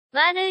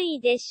悪い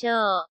でしょ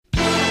う。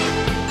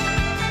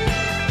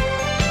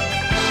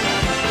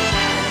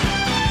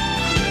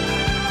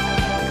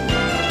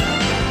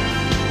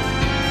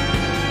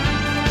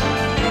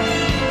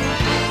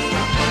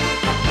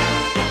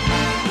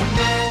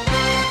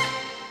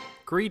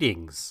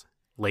Greetings,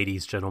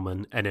 ladies,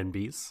 gentlemen, and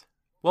NBs.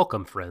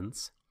 Welcome,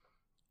 friends.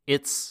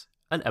 It's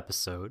an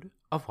episode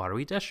of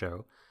Warui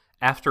Desho,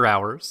 After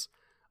Hours,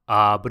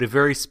 but a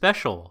very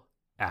special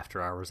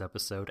After Hours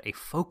episode, a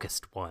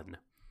focused one.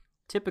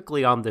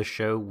 Typically on this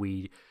show,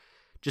 we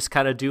just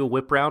kind of do a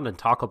whip round and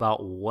talk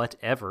about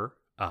whatever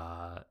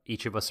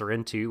each of us are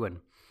into, and,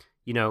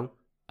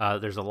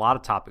 there's a lot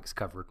of topics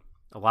covered,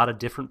 a lot of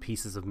different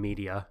pieces of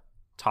media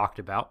talked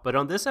about, but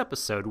on this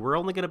episode, we're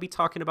only going to be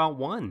talking about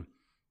one.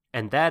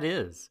 And that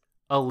is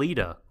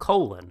Alita,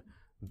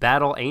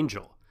 Battle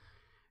Angel.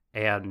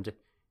 And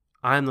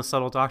I'm the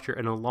Subtle Doctor,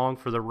 and along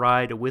for the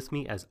ride with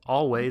me, as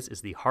always,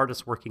 is the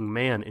hardest working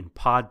man in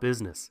pod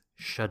business,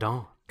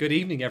 Shadon. Good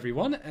evening,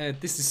 everyone.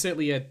 This is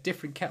certainly a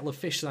different kettle of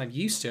fish than I'm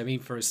used to. I mean,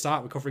 for a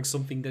start, we're covering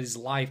something that is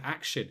live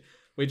action,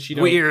 which,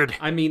 Weird.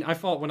 I mean, I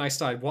thought when I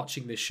started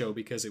watching this show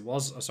because it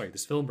was,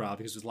 this film rather,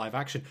 because it was live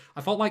action,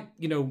 I felt like,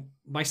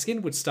 my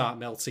skin would start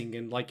melting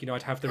and,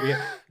 I'd have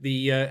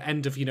the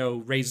end of,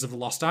 Raiders of the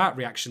Lost Ark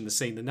reaction, the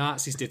scene the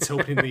Nazis did to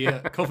opening the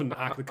Ark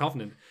of the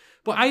Covenant.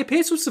 But I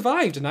appear to have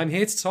survived, and I'm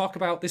here to talk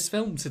about this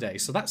film today,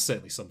 so that's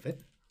certainly something.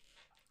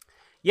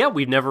 Yeah,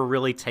 we've never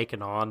really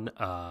taken on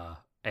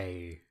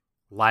a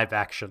live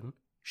action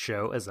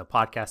show as a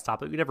podcast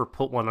topic. We never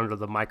put one under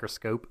the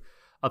microscope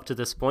up to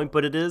this point,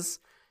 but it is,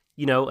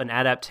 an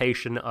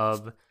adaptation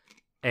of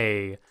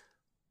a,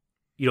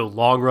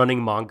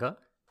 long-running manga.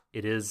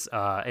 It is,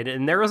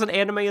 and there was an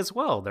anime as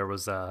well. There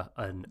was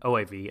an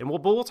OAV, and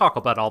we'll talk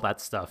about all that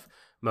stuff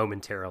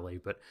momentarily.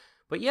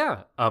 But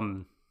yeah,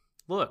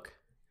 look,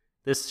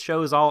 this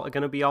show is all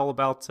going to be all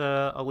about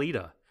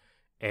Alita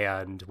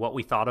and what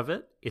we thought of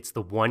it. It's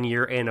the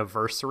 1-year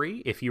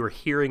anniversary. If you are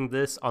hearing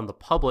this on the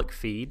public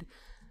feed,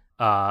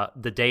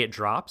 the day it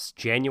drops,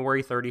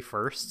 January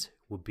 31st,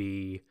 would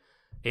be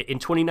in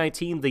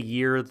 2019, the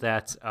year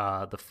that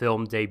the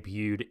film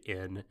debuted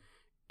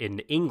in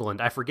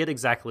England. I forget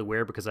exactly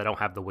where because I don't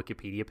have the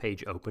Wikipedia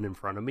page open in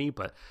front of me,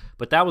 but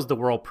that was the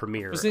world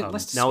premiere. Was it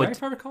Leicester Square,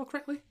 if I recall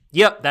correctly?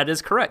 Yep, that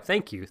is correct.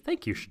 Thank you,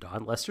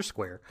 Shadon. Leicester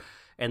Square.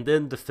 And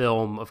then the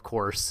film, of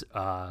course,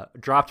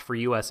 dropped for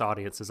U.S.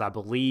 audiences, I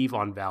believe,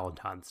 on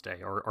Valentine's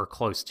Day or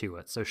close to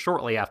it. So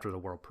shortly after the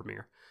world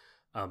premiere.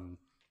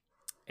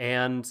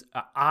 And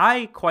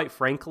I, quite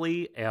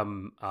frankly,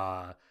 am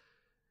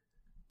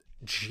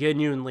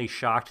genuinely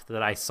shocked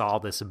that I saw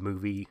this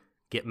movie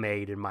get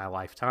made in my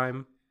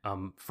lifetime.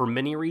 For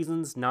many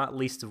reasons, not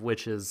least of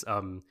which is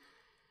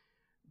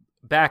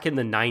back in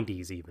the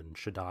 90s even,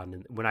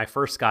 Shadon, when I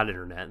first got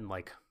internet in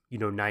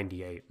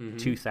 98,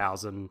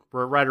 2000,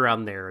 we're right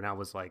around there, and I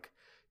was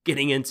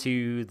getting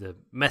into the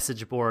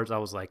message boards. I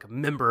was a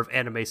member of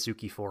Anime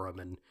Suki Forum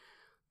and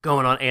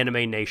going on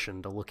Anime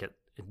Nation to look at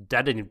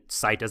that.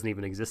 Site doesn't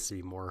even exist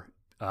anymore.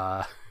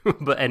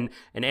 But an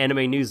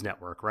Anime News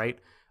Network, right?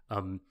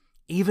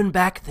 Even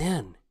back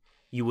then,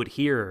 you would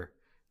hear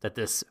that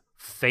this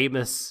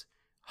famous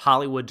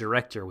Hollywood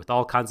director with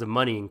all kinds of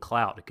money and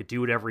clout could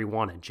do whatever he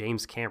wanted,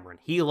 James Cameron,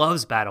 he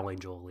loves Battle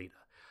Angel Alita,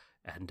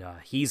 and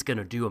he's going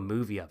to do a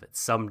movie of it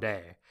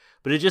someday.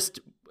 But it just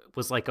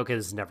was okay,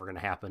 this is never going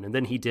to happen. And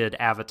then he did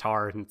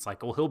Avatar, and it's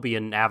well, he'll be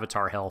in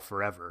Avatar hell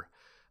forever.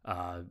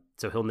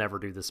 So he'll never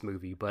do this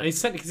movie. But he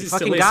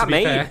fucking got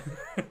made.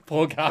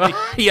 Poor guy.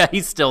 Yeah,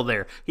 he's still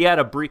there. He had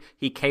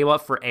he came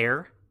up for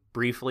air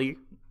briefly,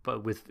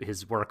 but with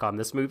his work on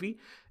this movie,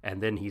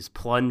 and then he's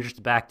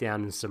plunged back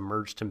down and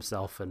submerged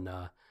himself in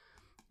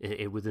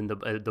within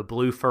the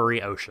blue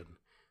furry ocean.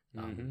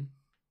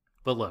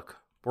 But look,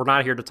 we're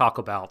not here to talk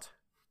about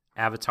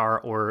Avatar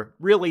or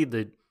really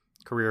the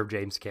career of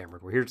James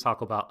Cameron. We're here to talk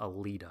about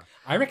Alita.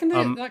 I reckon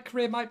that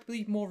career might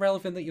be more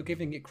relevant than you're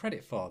giving it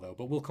credit for, though,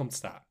 but we'll come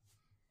to that.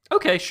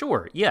 Okay,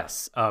 sure,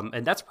 yes.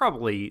 And that's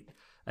probably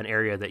an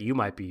area that you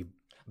might be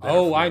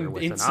I'm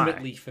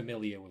intimately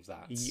familiar with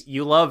that.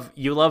 You love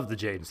the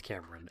James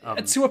Cameron.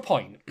 To a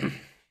point.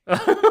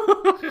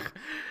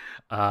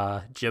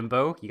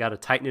 Jimbo, you got to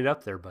tighten it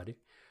up there, buddy.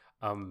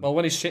 Well,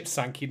 when his ship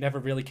sank, he never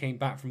really came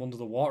back from under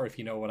the water, if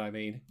you know what I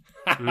mean.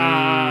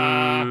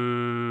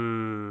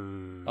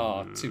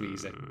 Oh, too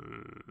easy.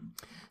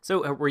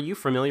 So, were you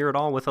familiar at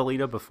all with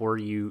Alita before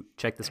you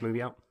checked this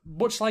movie out?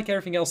 Much like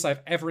everything else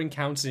I've ever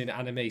encountered in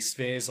anime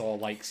spheres or,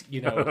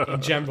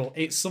 in general,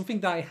 it's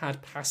something that I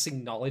had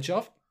passing knowledge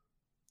of.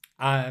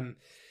 And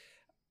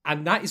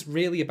that is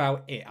really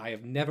about it. I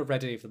have never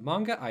read any of the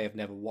manga. I have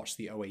never watched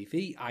the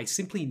OAV. I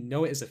simply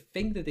know it as a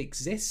thing that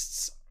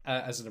exists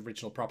as an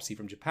original property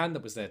from Japan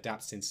that was then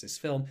adapted into this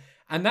film.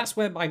 And that's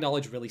where my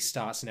knowledge really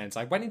starts and ends.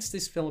 I went into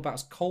this film about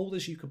as cold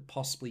as you could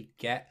possibly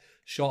get,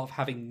 short of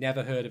having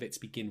never heard of it to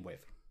begin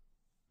with.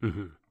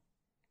 Mm-hmm.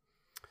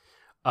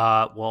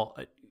 Well,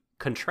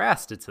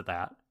 contrasted to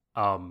that,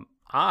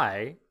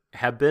 I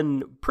have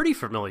been pretty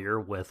familiar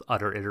with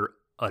other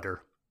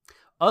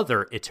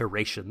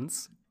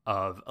iterations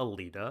of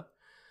Alita.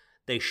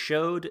 They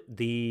showed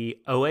the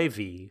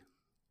OAV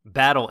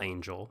Battle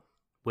Angel,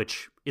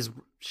 which is,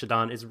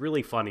 Shadon, is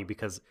really funny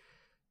because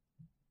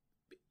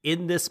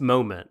in this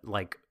moment,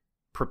 like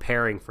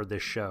preparing for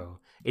this show,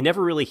 it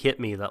never really hit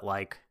me that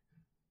like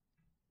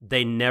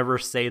they never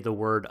say the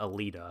word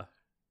Alita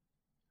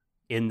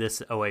in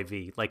this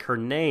OAV. Like her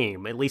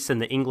name, at least in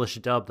the English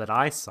dub that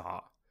I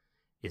saw,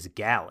 is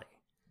Gally.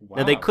 Wow.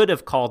 Now they could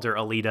have called her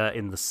Alita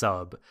in the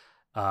sub.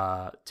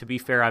 To be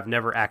fair, I've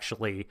never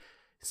actually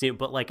seen it,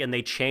 but like, and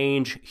they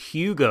change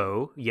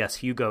Hugo. Yes,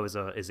 Hugo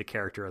is a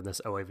character in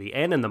this OAV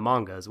and in the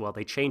manga as well.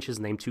 They change his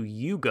name to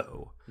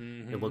Yugo.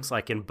 Mm-hmm. It looks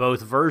like in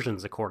both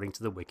versions, according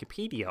to the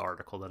Wikipedia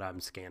article that I'm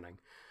scanning.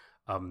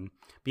 But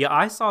yeah,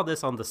 I saw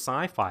this on the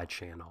Sci-Fi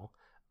Channel.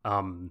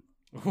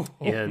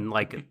 And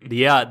like,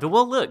 yeah,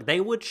 well, look, they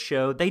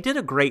did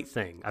a great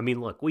thing. I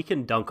mean, look, we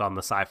can dunk on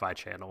the Sci-Fi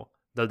Channel,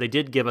 though they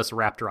did give us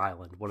Raptor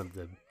Island, one of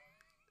the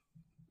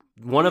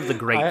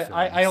great films.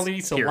 I only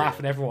need to laugh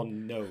and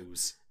everyone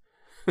knows.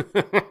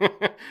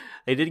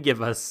 They did give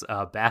us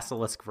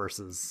Basilisk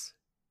versus,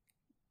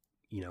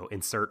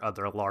 insert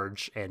other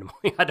large animal.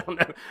 I don't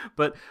know,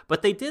 but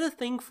they did a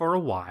thing for a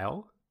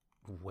while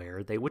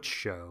where they would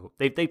show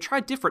they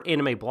tried different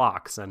anime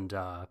blocks, and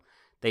I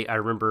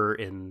remember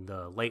in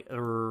the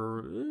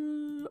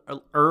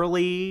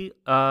early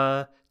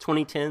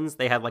 2010s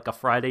they had like a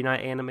Friday night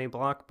anime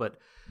block, but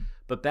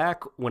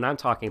back when I'm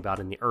talking about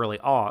in the early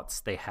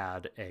aughts, they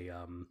had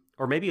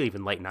or maybe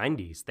even late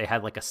 90s, they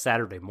had like a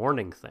Saturday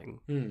morning thing.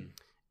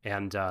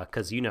 And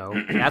because,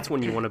 that's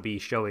when you want to be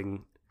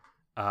showing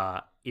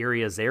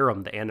Iria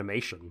Zerum, the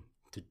animation,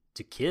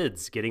 to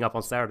kids getting up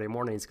on Saturday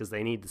mornings because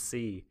they need to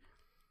see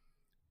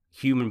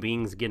human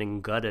beings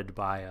getting gutted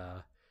by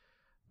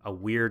a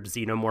weird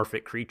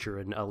xenomorphic creature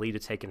and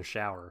Alita taking a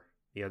shower.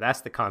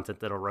 That's the content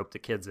that'll rope the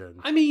kids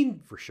in. I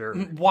mean, for sure.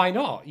 Why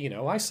not?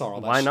 I saw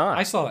all that. Why not?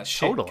 I saw that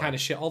shit, Totally. kind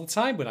of shit all the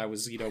time when I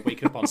was,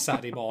 waking up on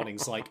Saturday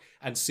mornings,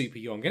 and super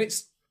young, and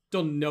it's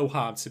done no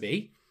harm to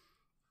me.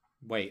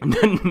 Wait,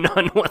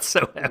 none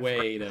whatsoever.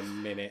 Wait a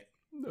minute.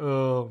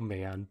 Oh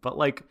man, but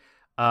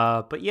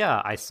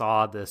yeah, I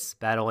saw this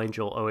Battle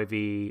Angel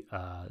OAV,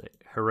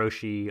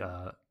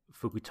 Hiroshi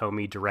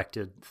Fukutomi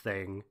directed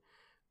thing.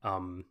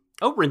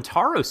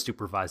 Rintaro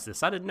supervised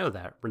this. I didn't know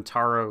that.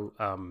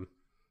 Rintaro,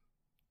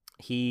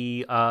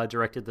 he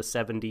directed the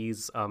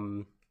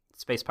 70s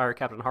Space Pirate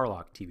Captain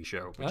Harlock TV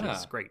show, which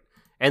is great.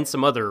 And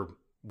some other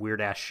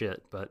weird-ass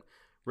shit, but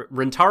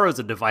Rintaro's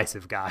a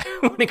divisive guy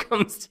when it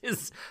comes to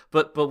his...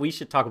 But we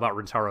should talk about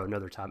Rintaro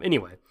another time.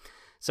 Anyway,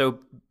 so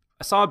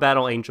I saw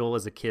Battle Angel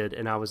as a kid,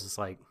 and I was just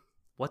like,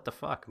 what the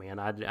fuck, man?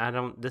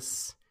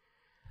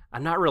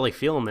 I'm not really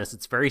feeling this.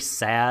 It's very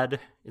sad.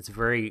 It's a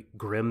very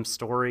grim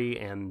story,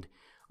 and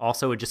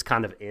also it just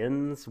kind of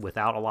ends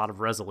without a lot of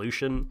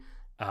resolution.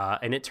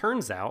 And it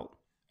turns out,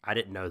 I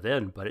didn't know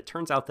then, but it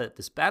turns out that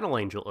this Battle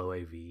Angel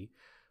OAV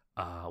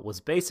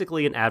was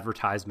basically an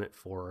advertisement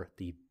for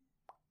the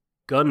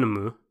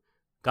Gunmu,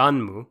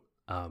 Gunnm,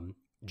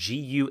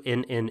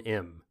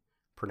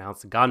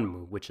 pronounced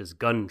Ganmu, which is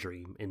Gun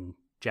Dream in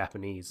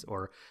Japanese,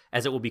 or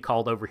as it will be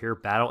called over here,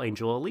 Battle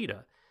Angel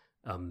Alita.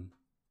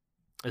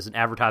 As an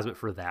advertisement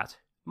for that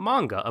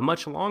manga, a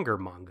much longer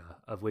manga,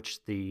 of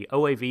which the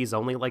OAV is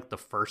only like the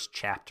first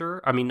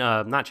chapter. I mean,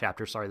 not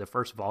chapter, sorry, the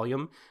first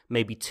volume,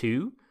 maybe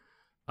two.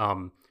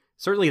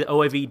 Certainly the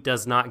OAV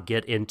does not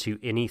get into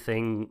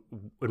anything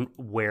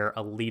where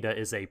Alita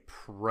is a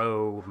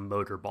pro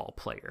motorball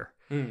player.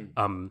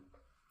 But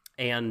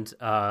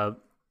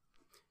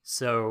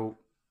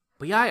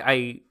yeah,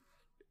 I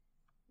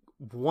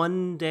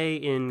one day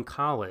in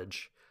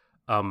college,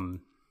 I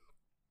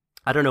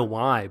don't know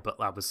why, but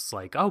I was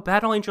like, oh,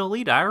 Battle Angel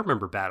Alita. I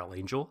remember Battle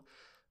Angel.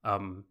 I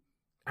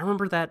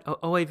remember that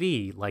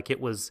OAV. Like,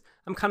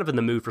 I'm kind of in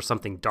the mood for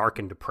something dark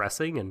and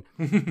depressing, and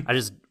I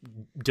just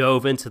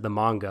dove into the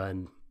manga,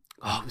 and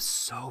it was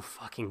so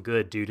fucking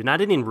good, dude. And I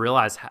didn't even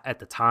realize at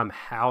the time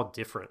how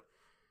different.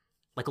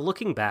 Like,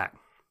 looking back,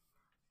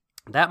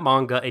 that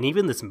manga, and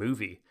even this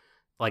movie,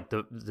 like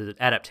the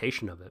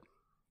adaptation of it,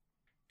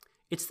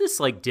 it's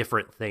this, like,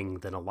 different thing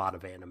than a lot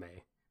of anime,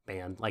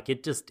 man. Like,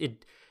 it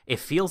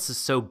feels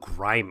so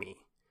grimy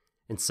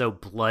and so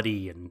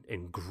bloody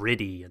and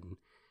gritty, and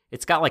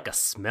it's got like a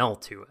smell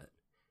to it.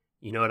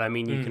 You know what I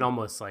mean? You can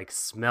almost like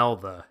smell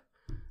the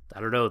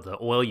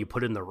oil you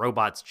put in the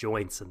robot's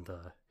joints and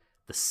the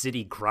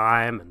city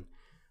grime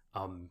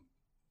and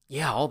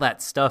all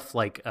that stuff.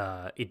 Like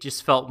it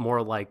just felt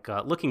more like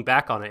looking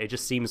back on it, it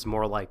just seems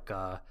more like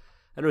I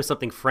don't know,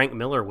 something Frank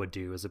Miller would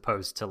do as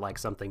opposed to like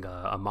something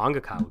a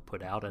mangaka would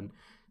put out. And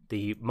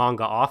the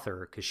manga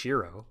author,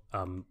 Kishiro,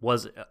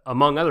 was,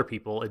 among other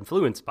people,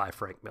 influenced by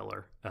Frank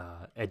Miller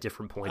at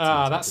different points.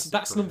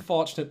 That's an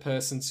unfortunate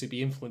person to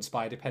be influenced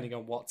by, depending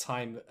on what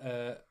time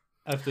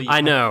of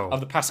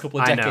the past couple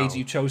of decades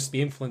you chose to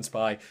be influenced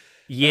by.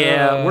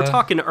 Yeah, we're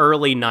talking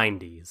early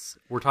 90s.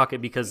 We're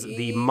talking because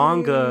the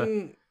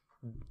manga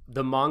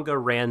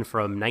ran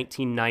from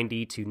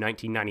 1990 to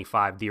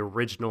 1995, the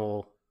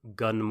original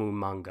Gunmu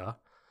manga.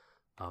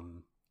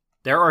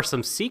 there are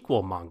some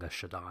sequel manga,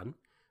 Shadon.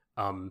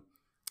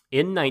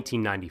 In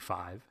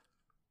 1995,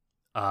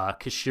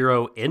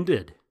 Kishiro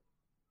ended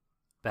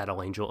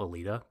Battle Angel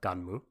Alita,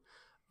 Ganmu,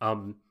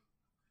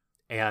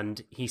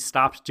 and he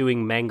stopped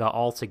doing manga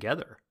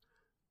altogether.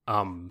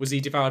 Was he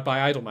devoured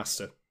by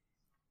Idolmaster?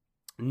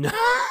 No,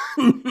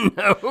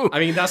 no. I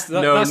mean, that's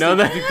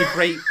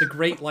the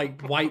great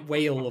like white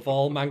whale of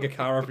all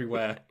mangaka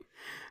everywhere.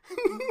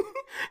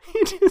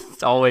 He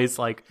just always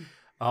like,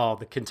 oh,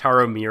 the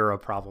Kentaro Miura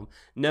problem.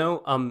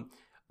 No,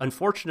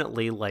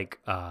 unfortunately, like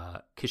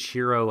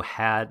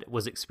Kishiro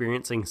was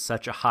experiencing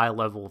such a high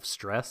level of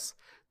stress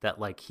that,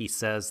 like, he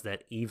says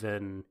that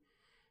even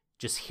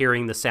just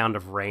hearing the sound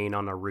of rain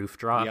on a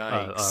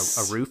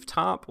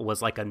rooftop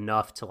was like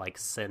enough to like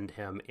send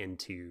him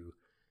into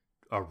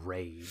a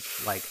rage.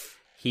 Like,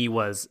 he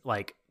was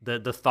like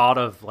the thought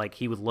of like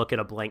he would look at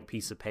a blank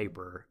piece of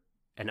paper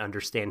and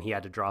understand he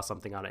had to draw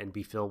something on it and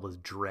be filled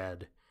with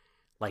dread.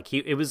 Like,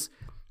 it was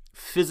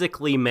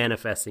physically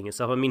manifesting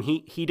itself. I mean,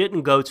 he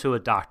didn't go to a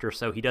doctor,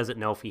 so he doesn't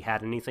know if he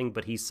had anything,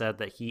 but he said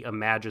that he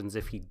imagines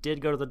if he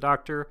did go to the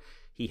doctor,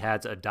 he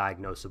had a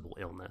diagnosable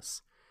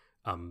illness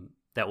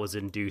that was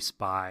induced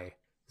by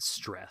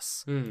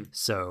stress.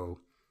 So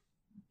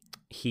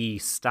he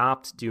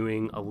stopped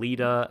doing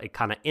Alita. It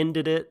kind of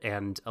ended it,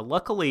 and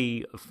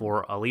luckily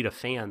for Alita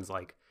fans,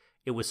 like,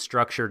 it was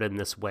structured in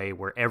this way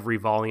where every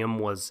volume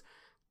was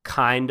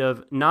kind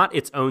of not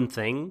its own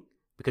thing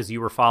because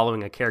you were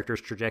following a character's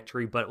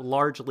trajectory, but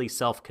largely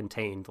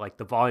self-contained. Like,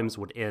 the volumes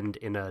would end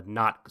in a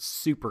not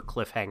super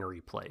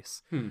cliffhangery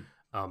place.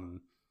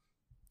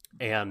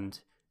 And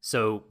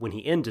so when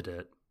he ended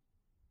it,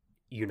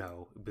 you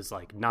know, it was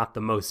like not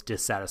the most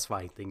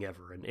dissatisfying thing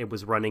ever. And it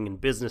was running in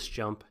Business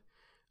Jump,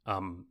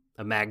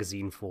 a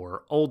magazine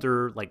for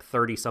older, like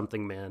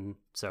 30-something men.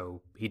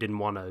 So he didn't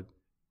want to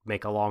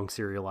make a long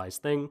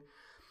serialized thing.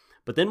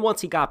 But then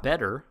once he got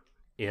better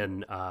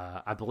in,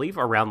 I believe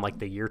around like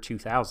the year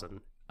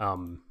 2000,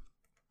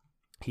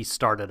 he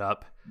started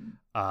up,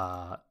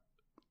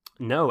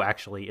 no,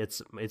 actually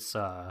it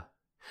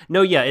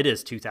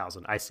is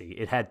 2000. I see.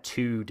 It had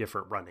two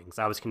different runnings.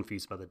 I was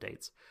confused by the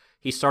dates.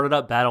 He started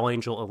up Battle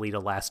Angel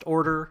Alita Last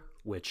Order,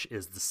 which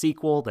is the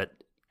sequel that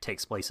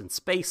takes place in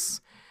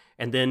space.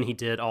 And then he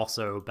did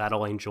also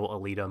Battle Angel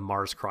Alita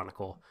Mars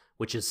Chronicle,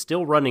 which is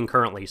still running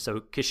currently.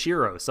 So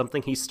Kishiro,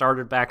 something he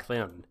started back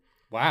then.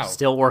 Wow.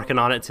 Still working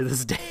on it to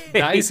this day.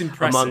 That is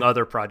impressive. Among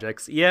other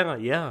projects.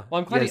 Yeah.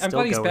 Well, I'm glad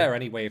he's better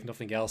anyway, if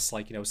nothing else.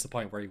 Like, you know, it's the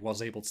point where he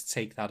was able to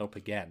take that up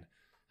again.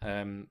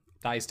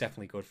 That is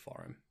definitely good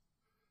for him.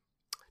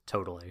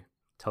 Totally.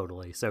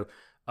 So,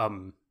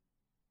 and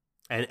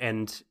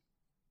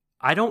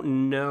I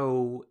don't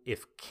know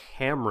if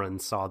Cameron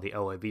saw the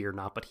OAV or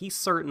not, but he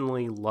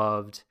certainly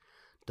loved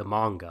the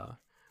manga,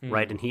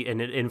 right?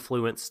 And it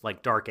influenced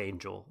like Dark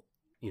Angel,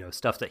 you know,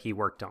 stuff that he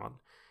worked on.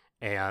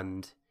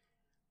 And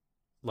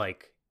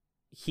like,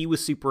 he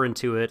was super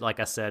into it,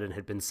 like I said, and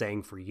had been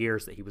saying for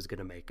years that he was going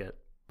to make it.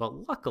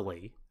 But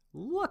luckily,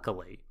 Robert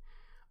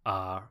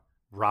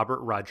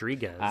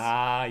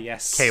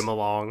Rodriguez came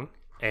along,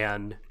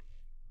 and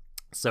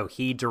so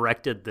he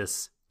directed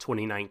this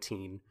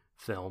 2019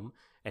 film,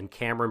 and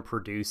Cameron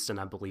produced and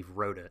I believe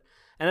wrote it.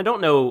 And I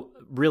don't know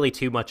really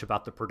too much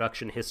about the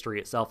production history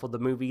itself of the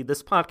movie.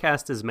 This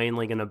podcast is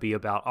mainly going to be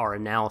about our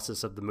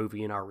analysis of the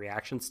movie and our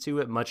reactions to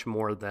it, much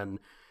more than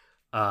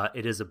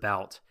it is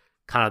about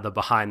kind of the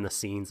behind the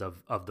scenes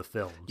of the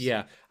films.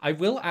 Yeah. I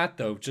will add,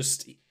 though,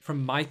 just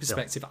from my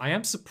perspective, I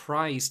am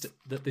surprised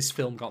that this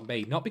film got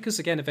made. Not because,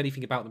 again, of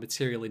anything about the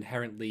material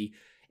inherently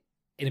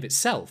in of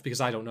itself,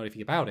 because I don't know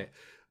anything about it,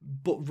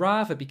 but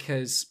rather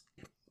because,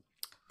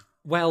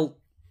 well,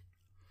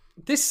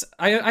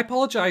 I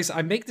apologize.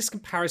 I make this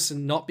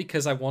comparison not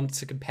because I want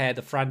to compare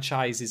the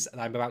franchises that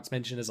I'm about to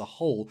mention as a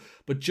whole,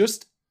 but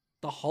just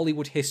the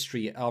Hollywood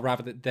history, or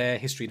rather their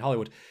history in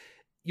Hollywood.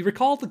 You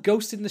recall the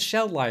Ghost in the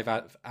Shell live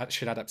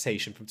action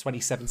adaptation from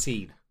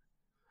 2017?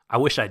 I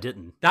wish I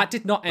didn't. That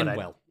did not end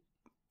well.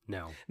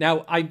 No.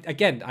 Now, I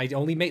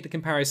only make the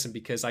comparison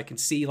because I can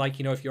see, like,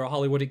 you know, if you're a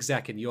Hollywood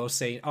exec and you're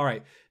saying, all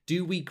right,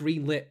 do we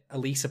greenlit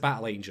Alita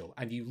Battle Angel?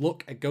 And you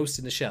look at Ghost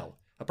in the Shell,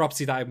 a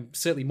property that I'm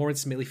certainly more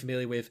intimately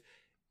familiar with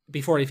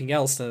before anything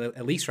else than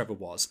Elisa ever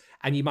was.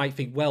 And you might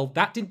think, well,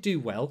 that didn't do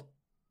well,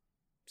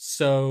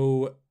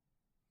 so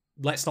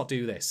let's not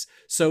do this.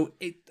 So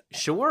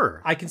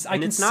sure, I can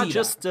it's see not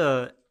just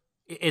that.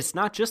 It's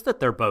not just that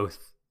they're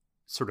both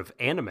sort of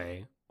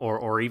anime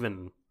or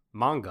even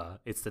manga.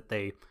 It's that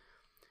they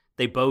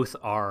both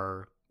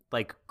are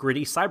like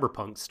gritty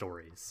cyberpunk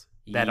stories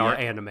that are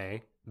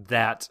anime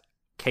that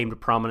came to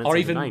prominence, or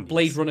in even the 90s.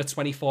 Blade Runner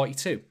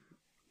 2042.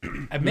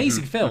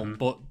 Amazing film,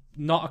 but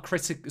not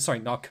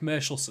a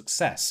commercial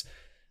success.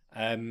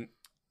 And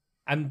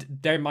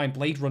bear in mind,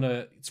 Blade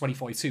Runner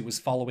 2042 was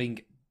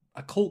following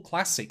a cult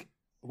classic,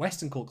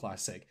 Western cult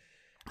classic.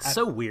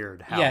 So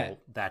weird how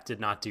that did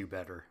not do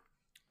better.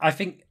 I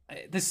think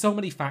there's so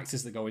many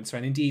factors that go into it.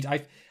 And indeed,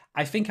 I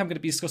think I'm going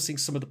to be discussing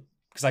some of the...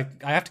 Because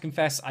I have to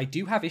confess, I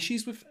do have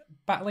issues with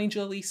Battle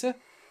Angel Alita.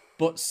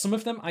 but some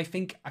of them I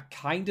think are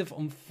kind of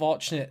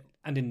unfortunate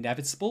and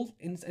inevitable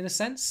in a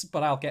sense.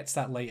 But I'll get to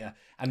that later.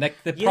 And they're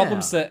the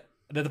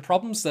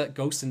problems that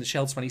Ghost in the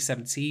Shell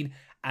 2017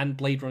 and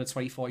Blade Runner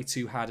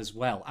 2042 had as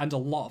well, and a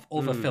lot of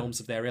other films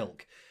of their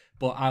ilk.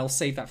 But I'll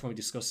save that for when we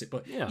discuss it.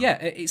 But yeah,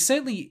 it's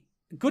certainly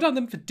good on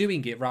them for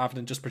doing it rather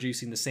than just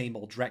producing the same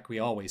old dreck we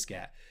always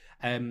get.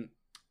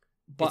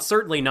 But it's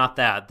certainly not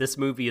that. This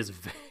movie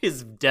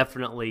is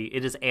definitely,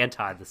 it is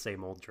anti the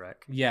same old dreck.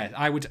 Yeah,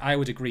 I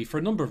would agree for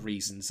a number of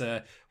reasons,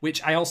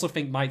 which I also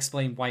think might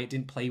explain why it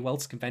didn't play well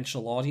to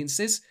conventional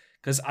audiences,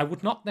 because I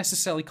would not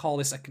necessarily call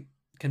this a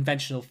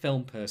conventional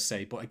film per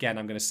se, but again,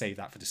 I'm going to save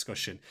that for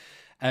discussion.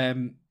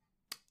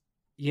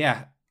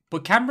 Yeah,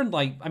 but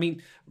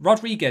Cameron,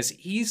 Rodriguez,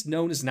 he's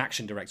known as an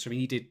action director. I mean,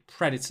 he did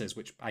Predators,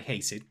 which I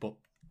hated, but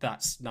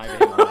that's neither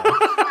here nor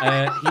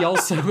there. He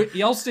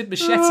also did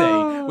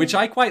Machete, which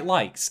I quite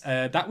liked.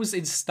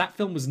 That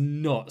film was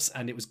nuts,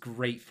 and it was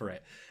great for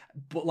it.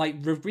 But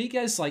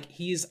Rodriguez,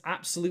 he is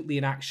absolutely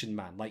an action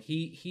man.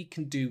 He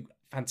can do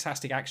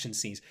fantastic action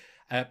scenes.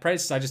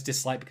 Predators I just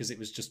disliked because it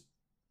was just,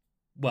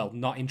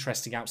 not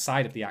interesting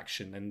outside of the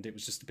action, and it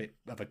was just a bit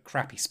of a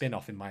crappy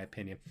spin-off in my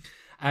opinion.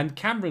 And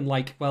Cameron,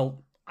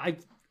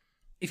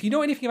 if you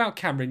know anything about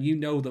Cameron, you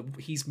know that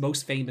he's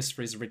most famous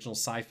for his original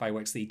sci-fi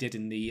works that he did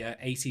in the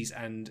 80s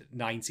and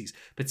 90s,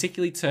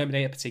 particularly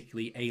Terminator,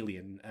 particularly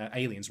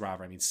Aliens,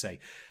 rather, I mean to say.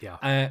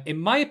 Yeah. In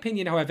my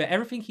opinion, however,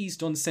 everything he's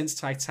done since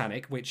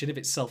Titanic, which in of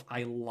itself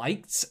I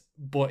liked,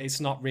 but it's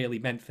not really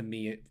meant for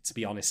me, to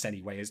be honest,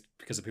 anyway, is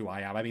because of who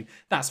I am. I mean,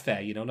 that's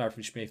fair, not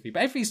everything should be for me,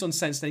 but everything he's done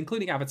since then,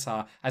 including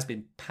Avatar, has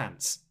been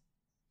pants.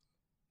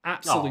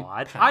 Absolute.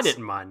 I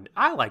didn't mind.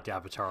 I liked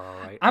Avatar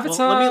all right.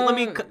 Avatar.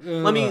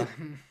 Well,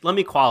 let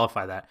me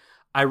qualify that.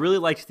 I really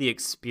liked the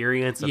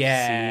experience of seeing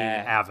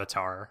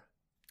Avatar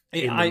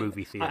in the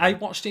movie theater. I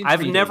watched it in I've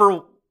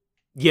 3D.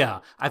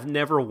 I've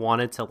never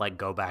wanted to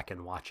go back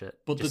and watch it.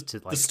 But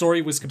the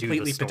story was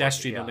completely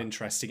pedestrian and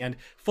uninteresting. And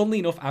funnily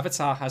enough,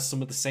 Avatar has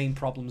some of the same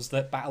problems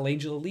that Battle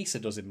Angel Alita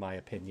does, in my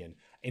opinion,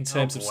 in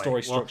terms of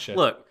story structure.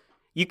 Look,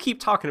 you keep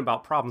talking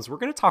about problems. We're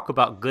going to talk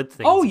about good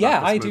things. Oh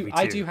yeah, I do.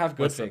 I do have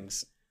good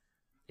things.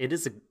 It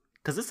is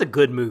because it's a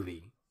good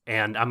movie,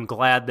 and I'm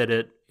glad that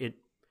it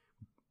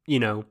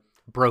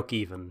broke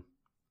even.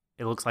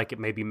 It looks like it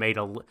maybe made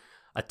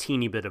a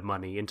teeny bit of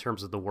money in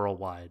terms of the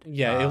worldwide.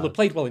 Yeah, it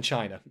played well in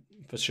China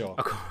for sure.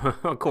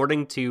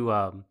 According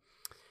to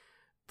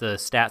the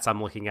stats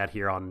I'm looking at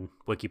here on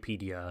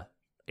Wikipedia,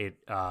 it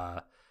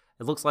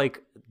looks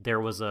like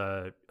there was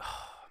it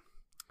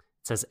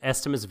says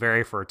estimates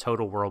vary for a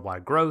total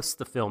worldwide gross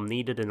the film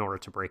needed in order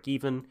to break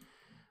even,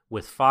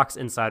 with Fox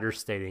insiders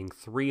stating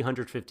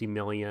 $350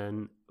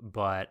 million,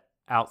 but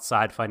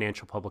outside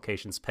financial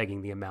publications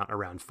pegging the amount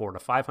around $400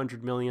 to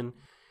 $500 million,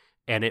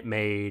 and it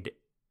made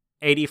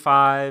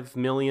 $85.7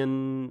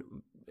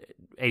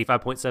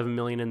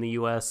 million in the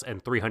U.S.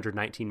 and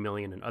 $319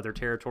 million in other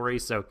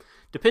territories. So,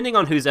 depending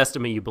on whose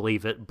estimate you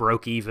believe, it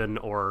broke even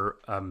or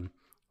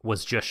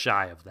was just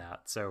shy of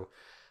that. So,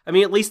 I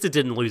mean, at least it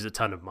didn't lose a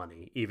ton of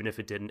money, even if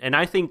it didn't. And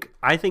I think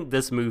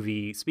this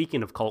movie,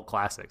 speaking of cult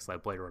classics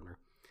like Blade Runner,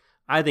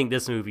 I think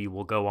this movie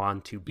will go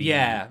on to be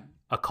a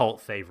cult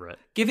favorite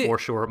for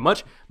sure.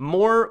 Much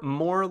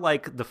more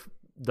like the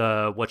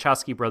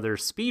Wachowski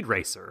brothers' Speed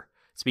Racer.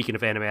 Speaking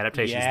of anime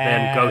adaptations,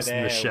 than Ghost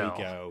in the Shell.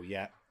 There we go.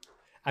 Yeah,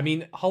 I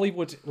mean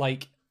Hollywood,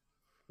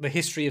 the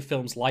history of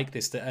films like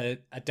this that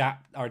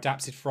are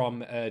adapted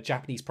from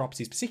Japanese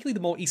properties, particularly the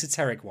more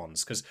esoteric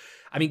ones. Because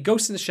I mean,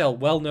 Ghost in the Shell,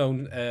 well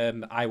known,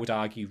 I would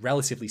argue,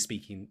 relatively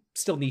speaking,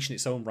 still niche in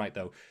its own right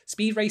though.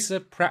 Speed Racer,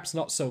 perhaps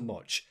not so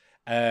much.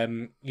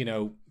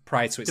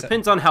 Prior to it.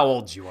 Depends on how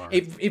old you are.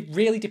 It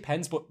really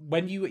depends, but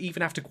when you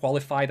even have to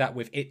qualify that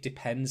with "it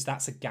depends,"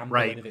 that's a gamble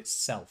in of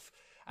itself.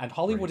 And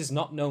Hollywood is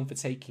not known for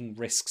taking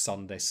risks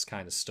on this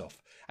kind of stuff.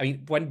 I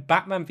mean, when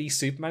Batman v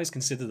Superman is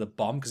considered a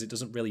bomb because it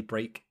doesn't really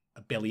break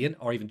 $1 billion,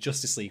 or even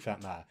Justice League for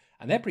that matter,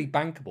 and they're pretty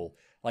bankable.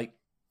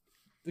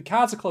 The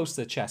cards are close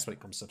to the chest when it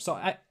comes to them. So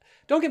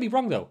don't get me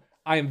wrong though.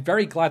 I am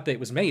very glad that it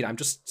was made. I'm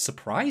just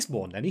surprised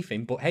more than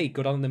anything. But hey,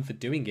 good on them for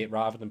doing it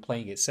rather than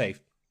playing it safe.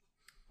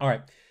 All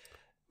right.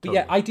 But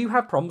yeah, I do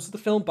have problems with the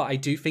film, but I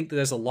do think that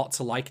there's a lot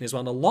to like in it as well,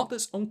 and a lot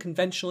that's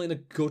unconventional in a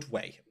good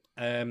way,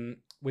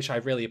 which I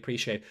really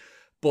appreciate.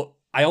 But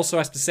I also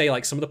have to say,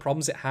 some of the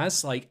problems it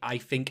has, I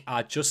think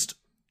are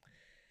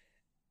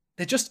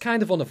they're just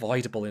kind of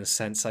unavoidable in a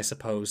sense, I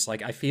suppose.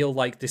 I feel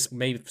like this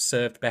may have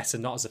served better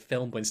not as a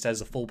film, but instead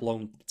as a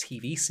full-blown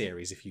TV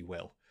series, if you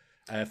will,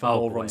 for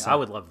more runtime. I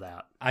would love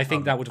that. I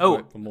think that would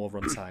work for more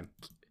runtime.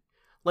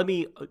 Let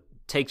me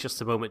take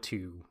just a moment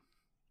to...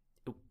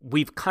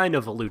 We've kind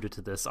of alluded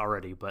to this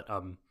already, but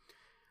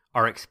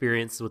our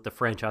experience with the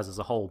franchise as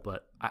a whole.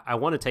 But I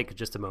want to take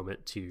just a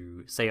moment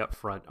to say up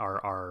front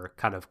our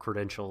kind of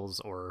credentials,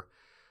 or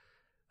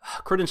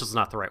credentials is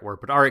not the right word,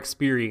 but our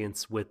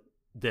experience with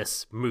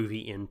this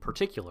movie in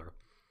particular.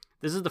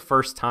 This is the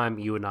first time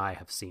you and I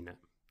have seen it.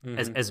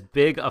 Mm-hmm. As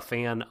big a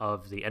fan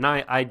of and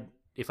I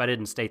if I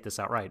didn't state this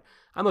outright,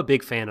 I'm a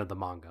big fan of the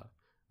manga.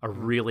 a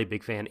really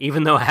big fan,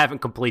 even though I haven't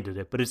completed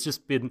it. But it's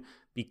just been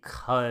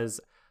because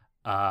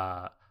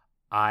I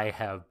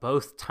have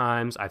both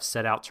times I've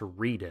set out to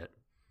read it,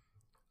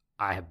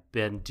 I have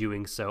been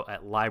doing so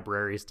at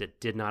libraries that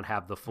did not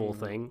have the full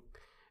thing,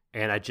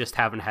 and I just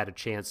haven't had a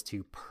chance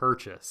to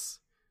purchase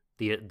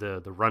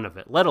the run of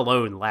it, let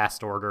alone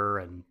Last Order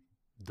and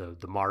the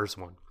Mars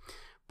one.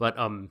 But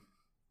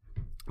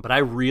I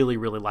really,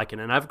 really like it,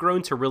 and I've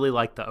grown to really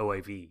like the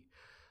OAV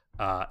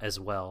as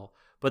well.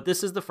 But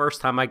this is the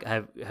first time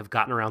I have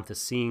gotten around to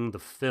seeing the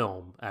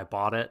film. I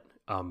bought it,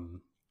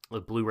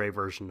 the Blu-ray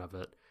version of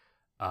it,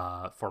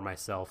 for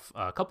myself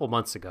a couple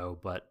months ago.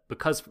 But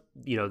because,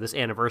 this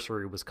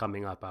anniversary was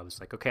coming up, I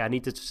was like, okay, I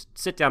need to just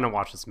sit down and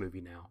watch this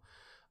movie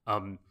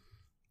now.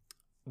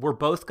 We're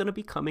both going to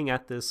be coming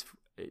at this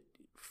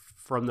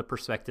from the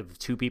perspective of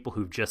two people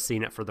who've just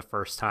seen it for the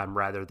first time,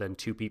 rather than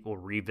two people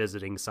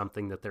revisiting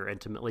something that they're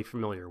intimately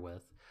familiar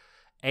with.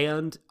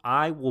 And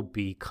I will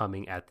be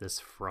coming at this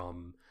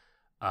from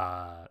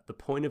the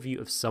point of view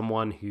of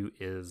someone who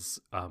is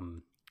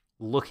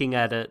looking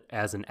at it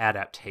as an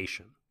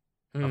adaptation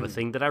of a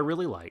thing that I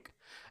really like.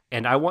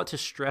 And I want to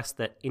stress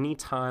that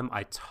anytime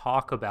I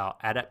talk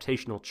about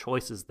adaptational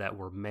choices that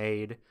were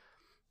made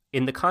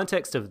in the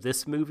context of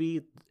this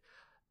movie,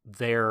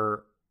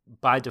 they're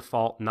by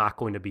default not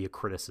going to be a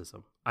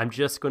criticism. I'm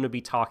just going to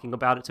be talking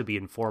about it to be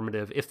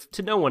informative, if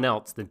to no one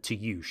else than to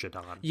you,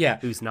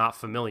 Shadon, who's not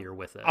familiar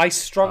with it. I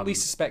strongly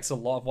suspect a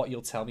lot of what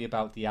you'll tell me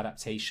about the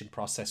adaptation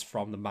process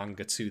from the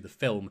manga to the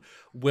film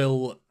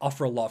will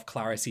offer a lot of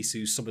clarity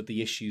to some of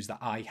the issues that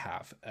I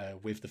have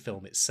with the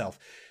film itself.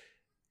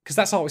 Because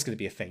that's always going to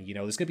be a thing,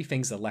 there's going to be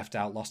things that are left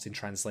out, lost in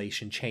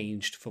translation,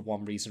 changed for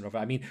one reason or other.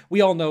 I mean,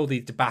 we all know the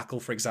debacle,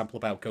 for example,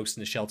 about Ghost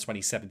in the Shell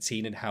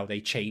 2017 and how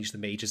they changed the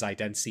Major's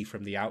identity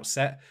from the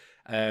outset,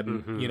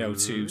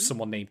 to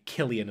someone named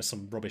Killian or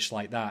some rubbish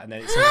like that. And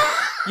then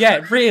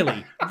it's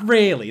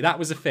really, that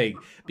was a thing.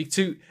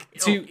 To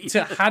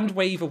hand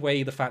wave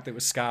away the fact that it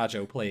was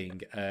ScarJo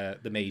playing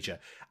the Major.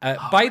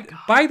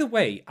 By the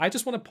way, I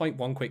just want to point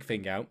one quick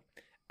thing out.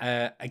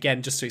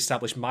 Again, just to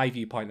establish my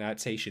viewpoint on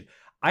adaptation.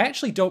 I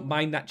actually don't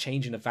mind that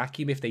change in a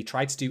vacuum if they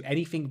try to do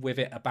anything with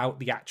it about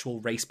the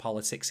actual race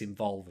politics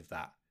involved with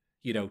that.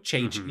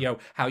 Change,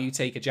 how you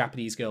take a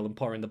Japanese girl and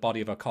put her in the body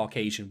of a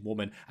Caucasian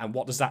woman, and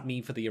what does that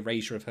mean for the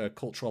erasure of her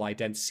cultural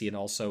identity and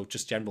also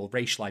just general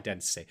racial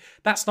identity?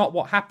 That's not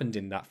what happened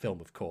in that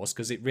film, of course,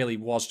 because it really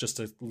was just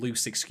a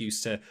loose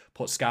excuse to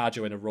put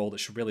ScarJo in a role that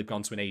should really have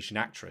gone to an Asian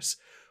actress.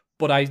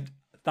 But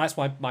that's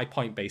my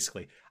point,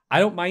 basically. I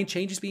don't mind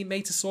changes being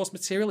made to source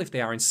material if they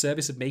are in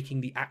service of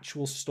making the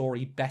actual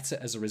story better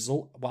as a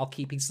result, while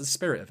keeping to the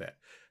spirit of it.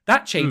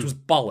 That change was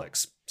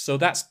bollocks. So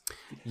that's...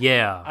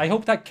 Yeah. I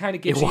hope that kind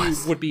of gives you,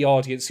 would-be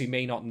audience who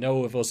may not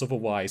know of us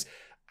otherwise,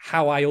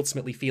 how I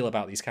ultimately feel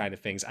about these kind of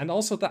things. And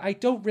also that I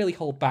don't really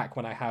hold back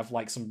when I have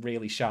some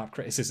really sharp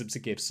criticism to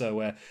give.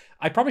 So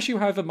I promise you,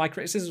 however, my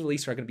criticisms, at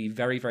least, are going to be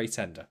very, very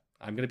tender.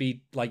 I'm going to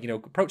be,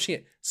 approaching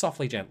it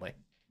softly, gently.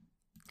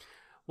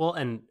 Well,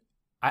 and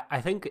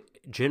I think,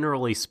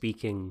 generally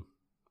speaking,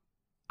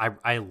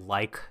 I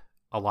like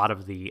a lot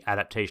of the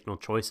adaptational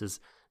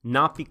choices,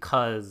 not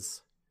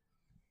because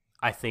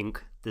I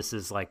think this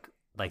is like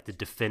the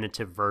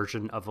definitive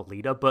version of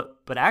Alita,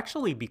 but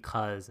actually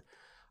because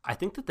I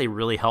think that they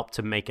really help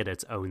to make it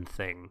its own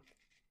thing.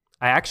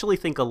 I actually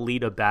think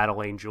Alita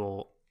Battle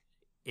Angel,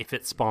 if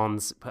it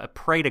spawns,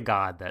 pray to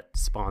God that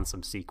spawns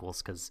some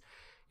sequels, because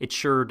it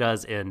sure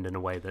does end in a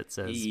way that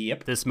says,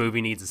 this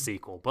movie needs a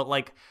sequel. But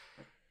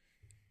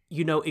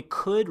it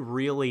could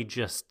really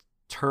just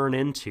turn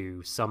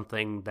into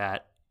something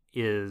that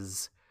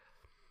is,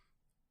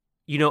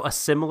 a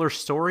similar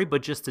story,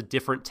 but just a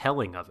different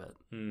telling of it.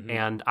 Mm-hmm.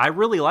 And I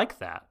really like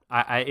that.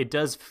 It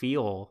does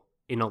feel,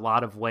 in a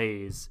lot of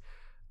ways,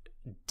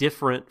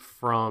 different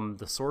from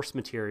the source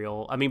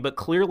material. I mean, but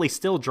clearly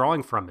still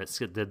drawing from it.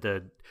 So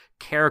the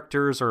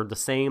characters are the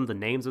same, the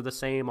names are the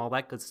same, all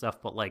that good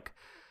stuff. But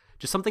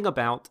just something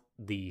about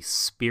the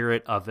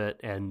spirit of it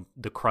and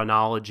the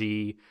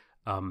chronology,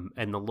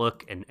 and the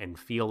look and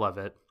feel of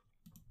it.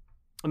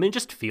 I mean, it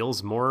just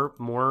feels more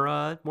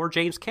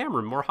James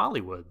Cameron, more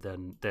Hollywood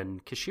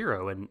than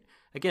Kishiro. And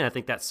again, I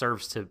think that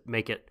serves to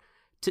make it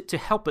to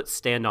help it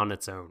stand on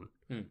its own.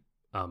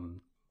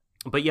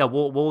 But yeah,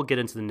 we'll get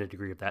into the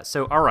nitty-gritty of that.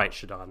 So, all right,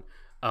 Shadon,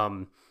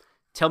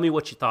 tell me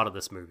what you thought of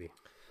this movie.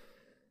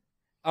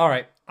 All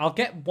right, I'll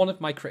get one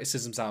of my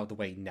criticisms out of the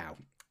way now.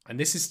 And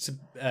this is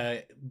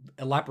to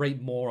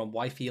elaborate more on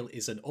why I feel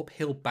is an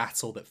uphill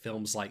battle that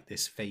films like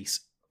this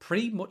face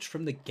pretty much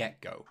from the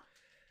get-go.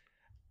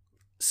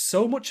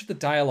 So much of the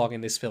dialogue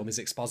in this film is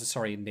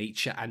expository in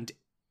nature, and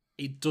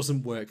it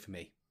doesn't work for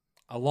me.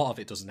 A lot of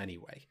it doesn't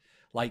anyway.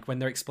 When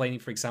they're explaining,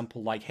 for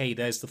example, hey,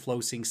 there's the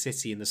floating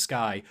city in the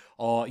sky,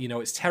 or,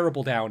 it's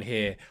terrible down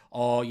here,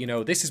 or,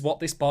 this is what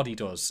this body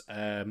does,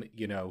 And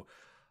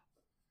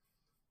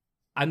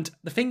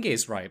the thing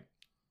is, right,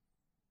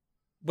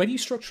 when you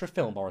structure a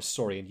film or a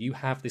story and you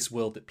have this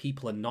world that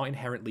people are not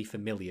inherently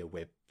familiar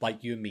with,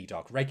 like you and me,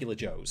 Doc, regular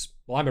Joes.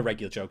 Well, I'm a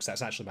regular Joe because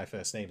that's actually my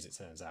first name, as it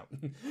turns out.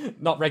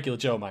 Not regular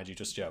Joe, mind you,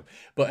 just Joe.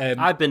 But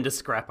I've been to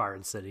Scrap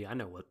Iron City. I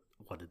know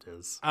what it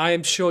is. I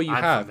am sure you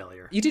I'm have.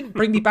 familiar. You didn't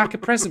bring me back a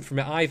present from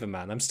it either,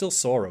 man. I'm still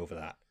sore over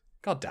that.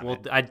 God damn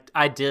it. Well,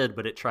 I did,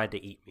 but it tried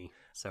to eat me.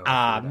 So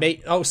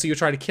mate. Oh, so you're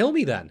trying to kill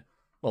me then?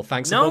 Well,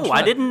 thanks. No,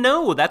 I didn't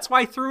know. That's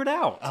why I threw it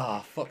out.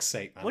 Oh, fuck's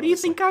sake, man. What do you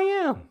think I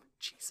am?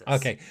 Jesus.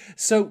 Okay,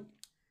 so,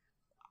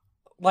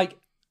 like,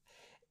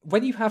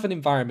 when you have an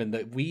environment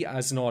that we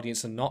as an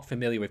audience are not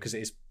familiar with because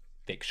it is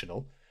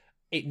fictional,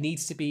 it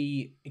needs to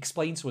be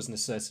explained to us in a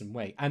certain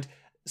way. And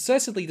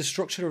certainly the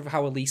structure of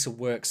how Elisa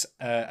works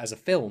as a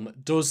film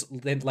does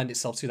lend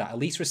itself to that.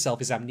 Elisa herself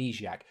is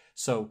amnesiac,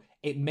 so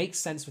it makes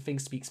sense for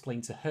things to be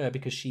explained to her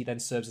because she then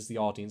serves as the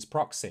audience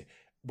proxy.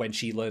 When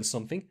she learns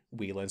something,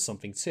 we learn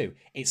something too.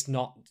 It's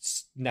not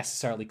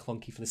necessarily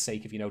clunky for the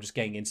sake of, just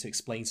getting into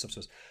explain stuff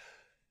to us.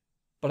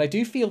 But I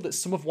do feel that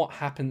some of what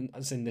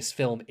happens in this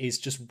film is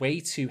just way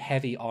too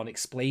heavy on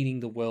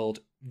explaining the world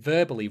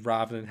verbally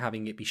rather than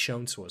having it be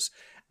shown to us.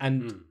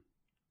 And,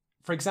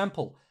 for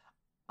example,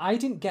 I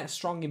didn't get a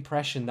strong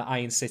impression that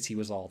Iron City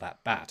was all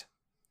that bad.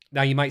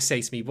 Now, you might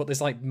say to me, well,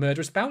 there's like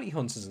murderous bounty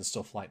hunters and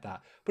stuff like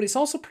that. But it's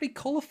also pretty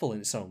colourful in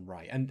its own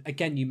right. And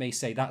again, you may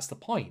say that's the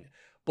point.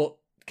 But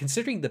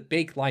considering the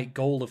big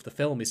goal of the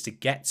film is to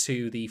get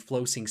to the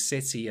floating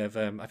city of,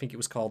 I think it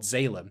was called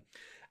Zalem.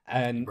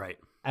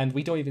 And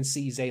we don't even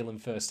see Zalem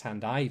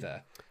firsthand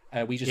either.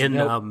 We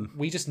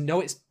just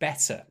know it's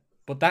better,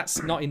 but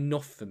that's not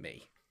enough for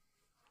me.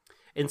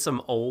 In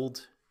some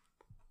old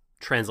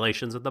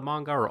translations of the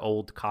manga or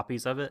old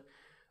copies of it,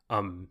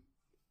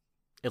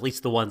 at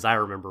least the ones I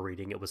remember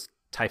reading, it was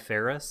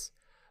Typharis.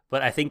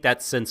 But I think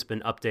that's since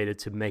been updated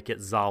to make it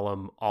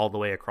Zalem all the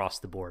way across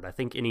the board. I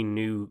think any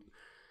new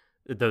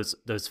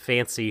those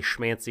fancy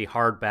schmancy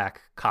hardback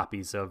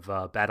copies of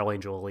Battle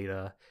Angel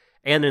Alita,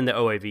 and in the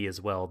OAV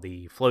as well,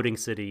 the floating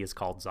city is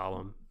called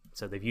Zalem.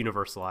 So they've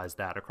universalized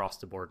that across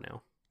the board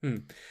now.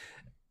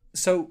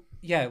 So,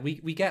 yeah,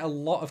 we get a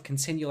lot of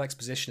continual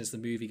exposition as the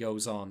movie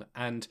goes on.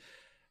 And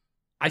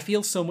I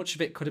feel so much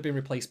of it could have been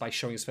replaced by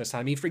showing us first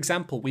time. I mean, for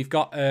example, we've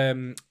got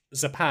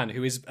Zapan,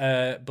 who is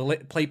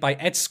played by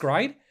Ed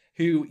Skrein,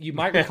 who you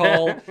might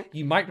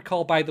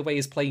recall, by the way,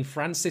 is playing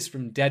Francis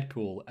from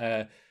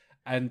Deadpool.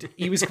 And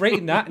he was great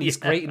in that, and he's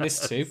great in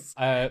this too.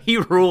 He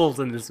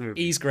rules in this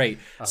movie. He's great.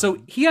 So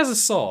he has a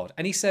sword,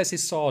 and he says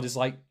his sword is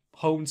like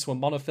honed to a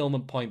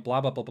monofilament point, blah,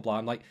 blah, blah, blah, blah.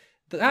 I'm like,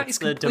 that is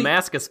the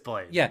Damascus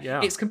blade.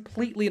 Yeah, it's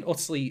completely and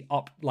utterly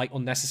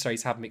unnecessary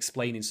to have him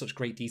explain in such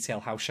great detail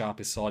how sharp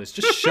his sword is.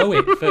 Just show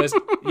it first.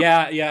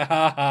 Yeah,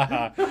 ha ha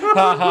ha,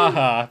 ha ha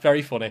ha.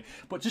 Very funny.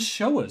 But just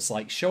show us,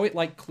 show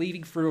it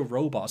cleaving through a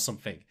robot or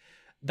something.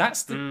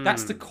 That's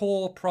the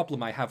core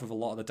problem I have with a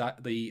lot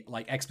of the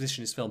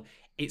exposition in this film.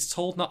 It's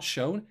told, not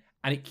shown,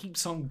 and it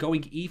keeps on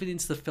going even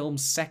into the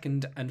film's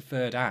second and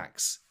third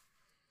acts.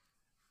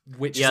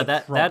 Which is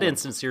that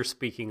instance you're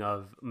speaking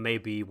of may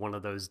be one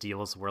of those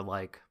deals where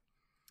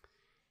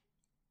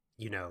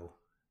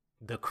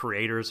the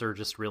creators are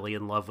just really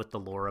in love with the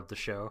lore of the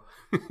show,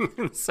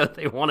 so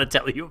they want to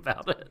tell you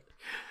about it.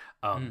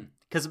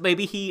 Because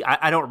maybe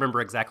I don't remember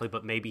exactly,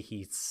 but maybe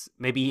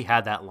he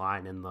had that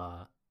line in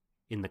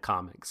the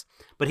comics.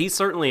 But he's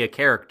certainly a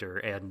character,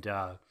 and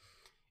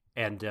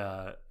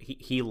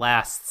he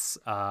lasts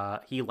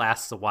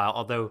a while.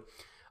 Although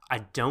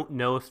I don't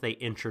know if they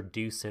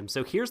introduce him.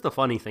 So here's the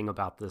funny thing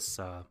about this,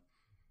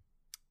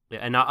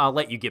 and I'll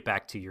let you get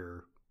back to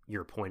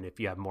your point if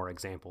you have more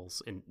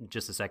examples in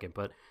just a second.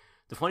 But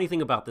the funny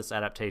thing about this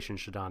adaptation,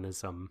 Shadon,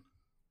 is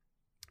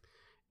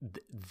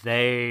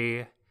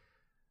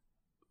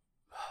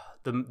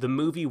the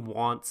movie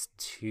wants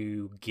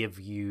to give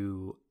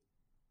you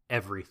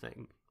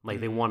everything.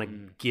 They want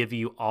to give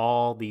you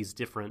all these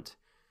different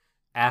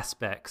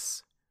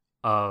aspects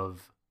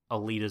of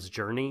Alita's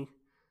journey.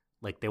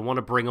 They want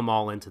to bring them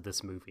all into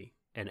this movie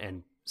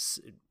and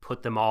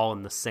put them all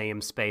in the same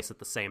space at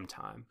the same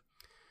time.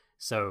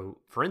 So,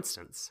 for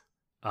instance,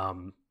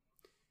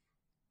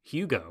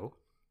 Hugo,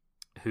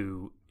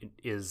 who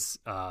is,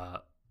 I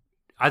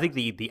think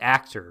the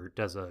actor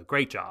does a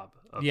great job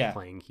of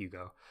playing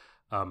Hugo.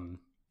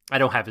 I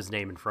don't have his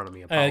name in front of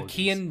me.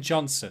 Kian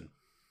Johnson.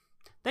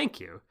 Thank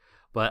you.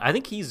 But I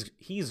think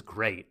he's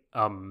great.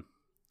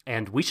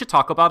 And we should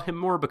talk about him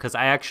more because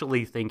I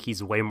actually think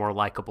he's way more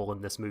likable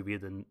in this movie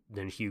than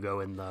Hugo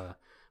in the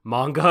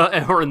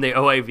manga or in the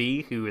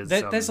OAV, who is...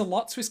 There's a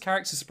lot to his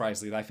character,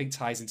 surprisingly, that I think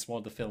ties into one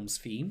of the film's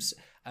themes.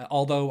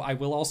 Although I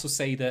will also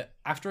say that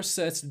after a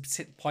certain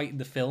point in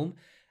the film,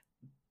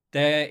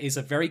 there is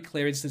a very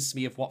clear instance to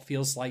me of what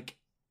feels like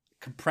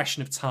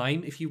compression of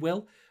time, if you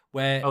will,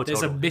 where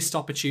there's a missed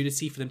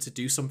opportunity for them to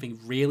do something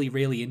really,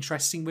 really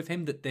interesting with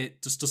him that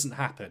just doesn't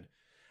happen.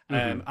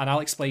 And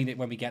I'll explain it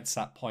when we get to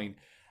that point.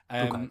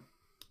 Okay.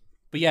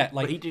 But yeah,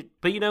 he did.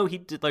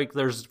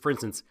 There's, for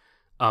instance,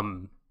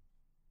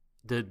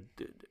 the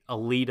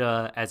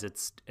Alita as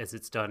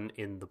it's done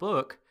in the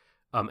book.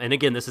 And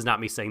again, this is not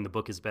me saying the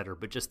book is better,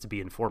 but just to be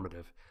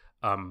informative.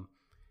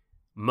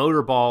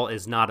 Motorball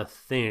is not a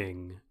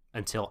thing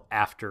until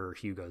after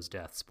Hugo's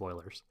death.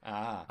 Spoilers.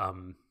 Ah.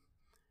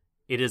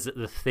 It is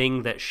the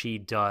thing that she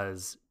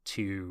does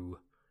to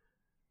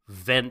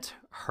vent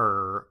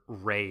her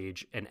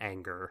rage and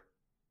anger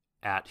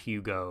at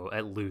Hugo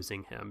at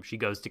losing him. She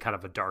goes to kind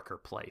of a darker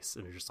place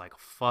and is just like,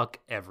 fuck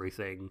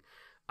everything.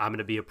 I'm going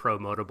to be a pro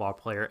motorball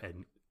player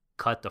and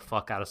cut the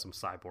fuck out of some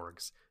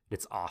cyborgs.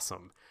 It's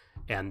awesome.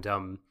 And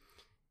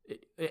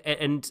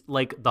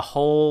like the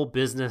whole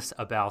business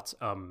about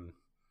the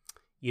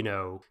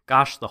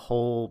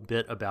whole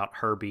bit about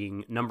her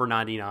being number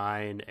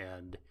 99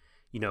 and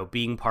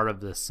being part of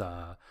this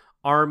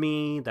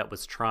army that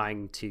was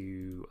trying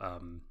to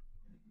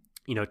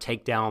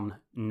take down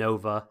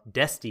Nova,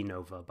 Desti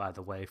Nova, by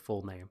the way,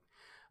 full name.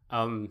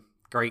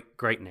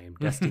 Great name,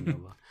 Desti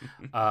Nova.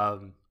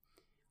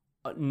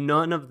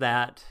 None of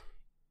that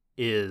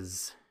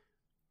is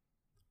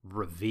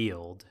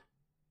revealed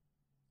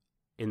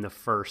in the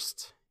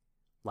first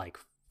 4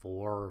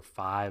 or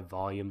 5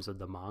 volumes of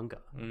the manga.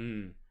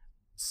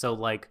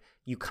 So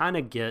you kind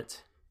of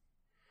get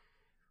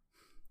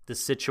the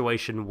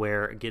situation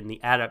where, again, the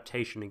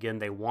adaptation,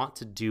 they want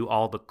to do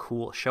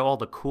show all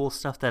the cool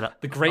stuff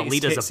that the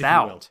greatest Alita's hits,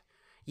 about.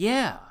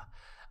 Yeah.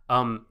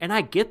 And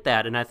I get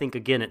that, and I think,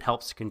 again, it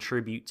helps to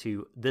contribute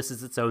to this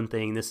is its own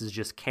thing. This is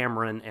just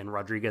Cameron and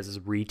Rodriguez's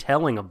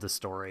retelling of the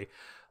story.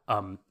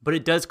 But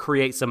it does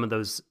create some of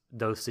those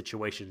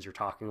situations you're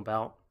talking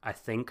about, I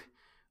think,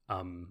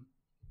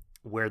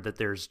 where that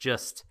there's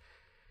just,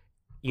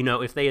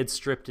 if they had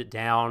stripped it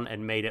down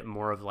and made it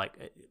more of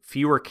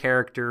fewer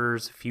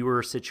characters,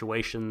 fewer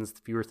situations,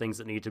 fewer things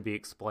that need to be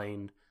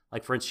explained.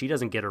 Like, for instance, she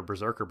doesn't get her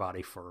berserker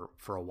body for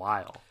a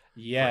while.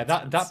 Yeah,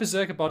 that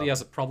berserker body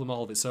has a problem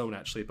all of its own,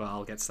 actually, but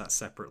I'll get to that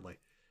separately.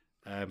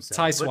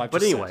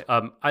 But anyway,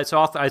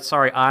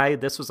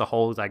 this was a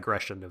whole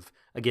digression of,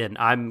 again,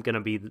 I'm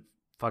gonna be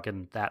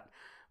fucking that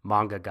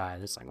manga guy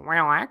that's like,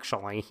 well,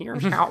 actually,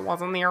 here's how it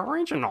was in the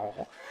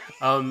original.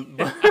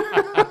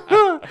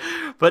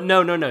 But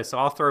no. So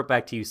I'll throw it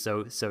back to you.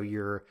 So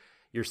you're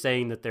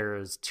saying that there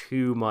is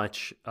too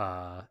much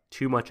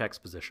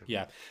exposition.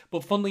 Yeah,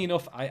 but funnily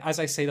enough, as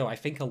I say though, I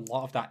think a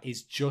lot of that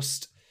is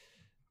just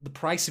the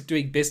price of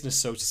doing business,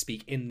 so to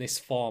speak, in this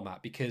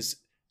format, because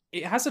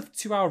it has a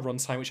 2-hour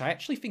runtime, which I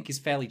actually think is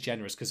fairly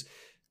generous. Because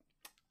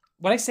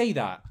when I say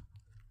that,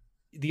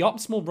 the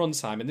optimal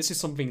runtime, and this is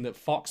something that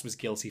Fox was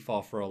guilty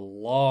for a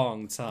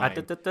long time.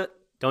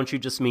 Don't you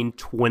just mean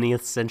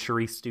 20th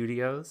Century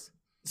Studios?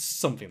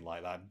 Something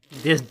like that.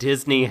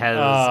 Disney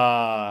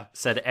has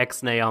said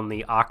X-nay on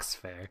the Ox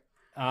Fair.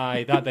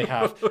 Aye, that they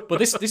have. But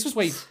this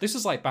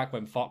was like back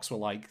when Fox were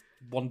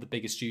one of the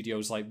biggest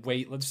studios,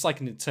 just like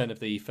in the turn of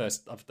the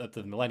first of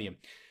the millennium.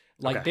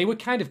 They were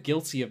kind of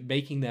guilty of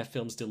making their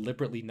films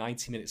deliberately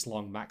 90 minutes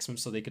long maximum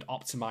so they could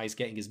optimize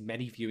getting as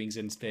many viewings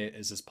in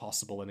theaters as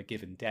possible in a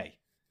given day.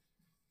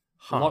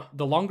 Huh.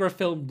 The longer a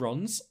film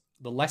runs,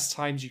 the less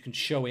times you can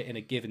show it in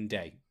a given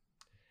day.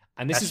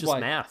 And this that's is just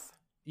math.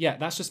 Yeah,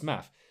 that's just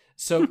math.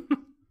 So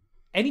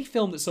any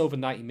film that's over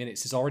 90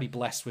 minutes is already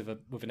blessed with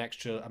an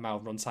extra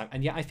amount of runtime.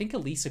 And yet I think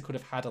Alita could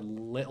have had a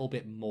little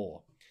bit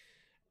more.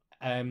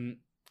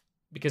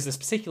 Because there's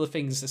particular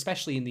things,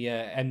 especially in the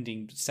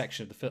ending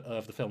section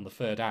of the film, the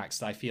third act,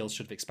 that I feel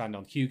should have expanded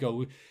on.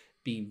 Hugo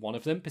being one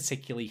of them,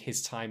 particularly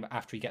his time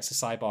after he gets a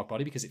cyborg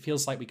body, because it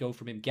feels like we go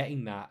from him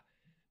getting that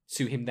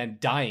to him then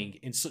dying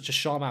in such a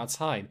short amount of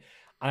time.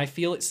 And I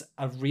feel it's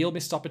a real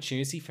missed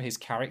opportunity for his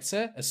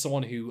character as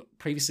someone who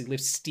previously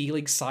lived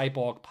stealing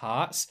cyborg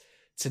parts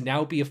to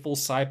now be a full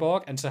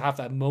cyborg and to have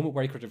that moment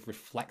where he could have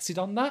reflected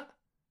on that.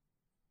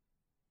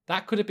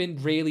 That could have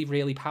been really,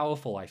 really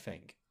powerful, I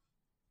think.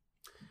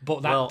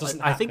 But that doesn't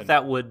happen. I think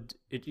that would...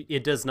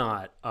 It does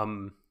not.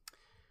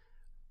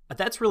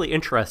 That's really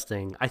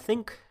interesting. I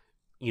think,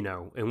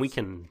 and we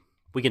can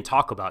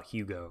talk about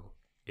Hugo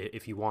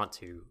if you want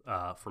to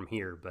from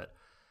here, but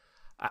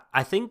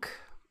I think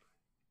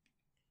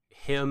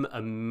him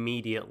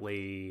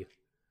immediately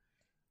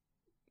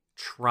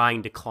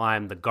trying to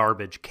climb the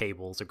garbage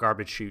cables or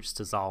garbage chutes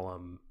to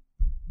Zalem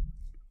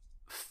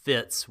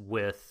fits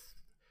with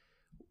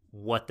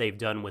what they've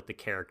done with the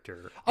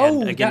character.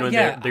 Oh, and again,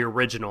 the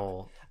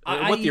original...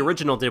 what the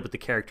original did with the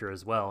character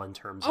as well in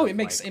terms of... it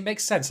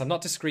makes sense. I'm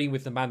not disagreeing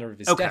with the manner of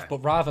his death,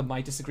 but rather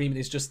my disagreement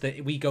is just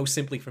that we go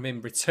simply from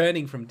him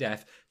returning from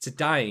death to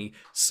dying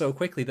so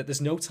quickly that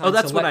there's no time to... Oh,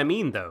 that's what I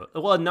mean, though.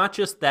 Well, not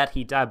just that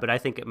he died, but I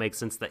think it makes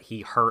sense that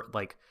he hurt,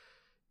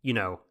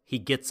 he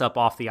gets up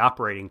off the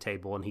operating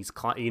table and he's...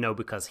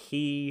 because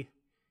he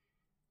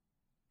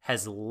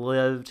has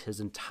lived his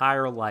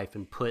entire life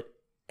and put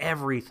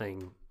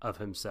everything of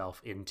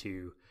himself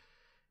into...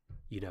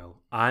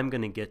 I'm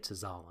going to get to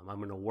Zalem. I'm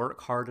going to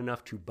work hard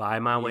enough to buy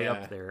my way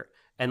up there.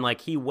 And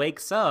he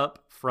wakes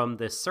up from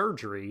this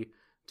surgery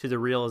to the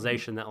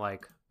realization that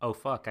oh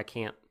fuck,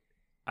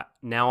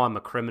 now I'm a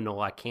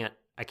criminal. I can't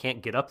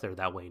get up there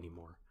that way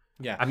anymore.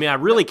 Yeah. I mean, I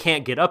really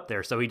can't get up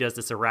there. So he does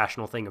this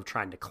irrational thing of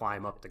trying to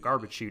climb up the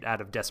garbage chute out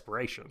of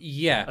desperation.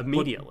 Yeah.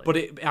 Immediately.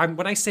 But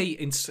when I say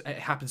it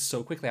happens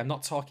so quickly, I'm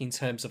not talking in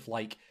terms of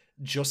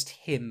just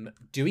him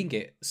doing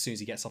it as soon as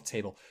he gets off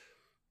table.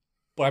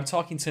 But I'm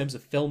talking in terms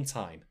of film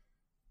time.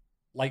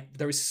 Like,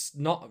 there is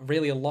not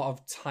really a lot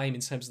of time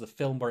in terms of the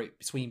film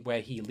between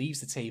where he leaves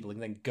the table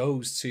and then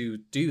goes to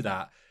do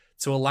that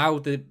to allow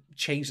the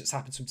change that's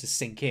happened to him to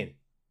sink in.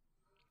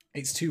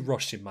 It's too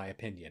rushed, in my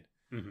opinion.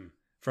 Mm-hmm.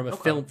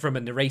 From a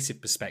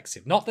narrative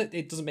perspective. Not that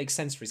it doesn't make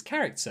sense for his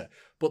character,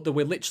 but that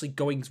we're literally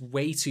going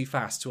way too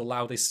fast to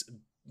allow this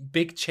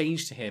big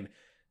change to him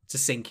to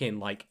sink in.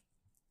 Like,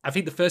 I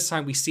think the first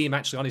time we see him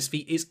actually on his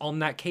feet is on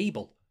that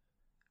cable.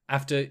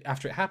 After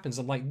it happens,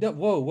 I'm like, no,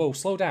 whoa,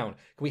 slow down.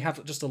 Can we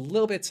have just a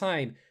little bit of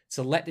time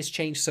to let this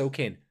change soak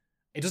in?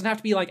 It doesn't have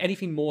to be like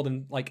anything more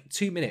than like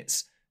 2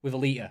 minutes with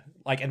Alita,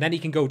 like, and then he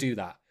can go do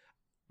that.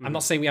 Mm. I'm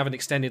not saying we have an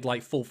extended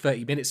like full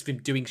 30 minutes of him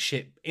doing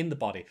shit in the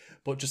body,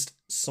 but just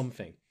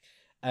something.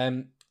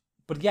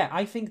 But yeah,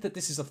 I think that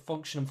this is a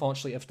function,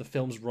 unfortunately, of the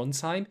film's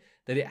runtime,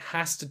 that it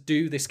has to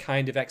do this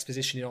kind of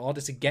exposition in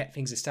order to get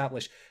things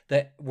established,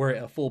 that were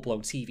it a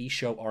full-blown TV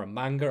show or a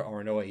manga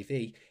or an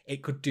OAV,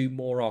 it could do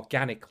more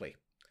organically.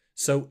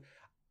 So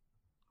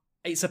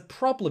it's a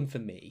problem for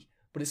me,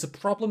 but it's a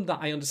problem that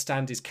I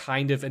understand is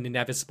kind of an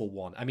inevitable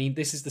one. I mean,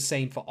 this is the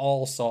same for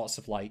all sorts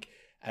of like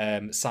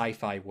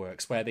sci-fi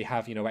works where they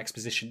have,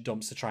 exposition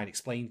dumps to try and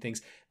explain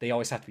things. They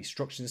always have to be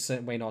structured in a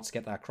certain way in order to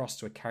get that across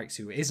to a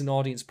character who is an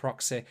audience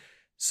proxy,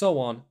 so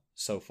on,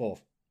 so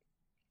forth.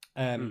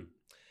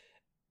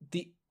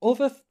 The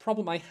other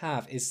problem I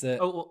have is that...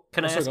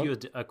 Can I ask you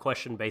a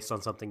question based on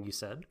something you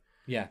said?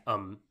 Yeah.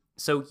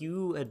 So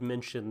you had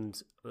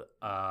mentioned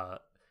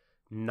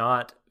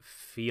not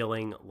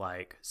feeling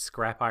like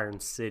Scrap Iron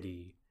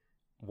City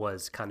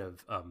was kind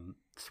of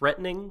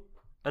threatening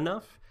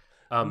enough.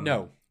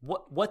 No.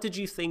 What did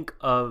you think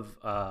of?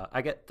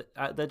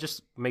 That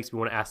just makes me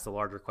want to ask the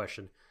larger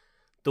question: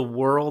 the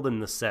world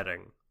and the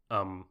setting.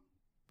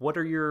 What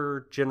are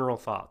your general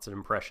thoughts and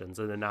impressions?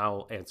 And then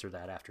I'll answer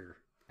that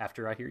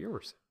after I hear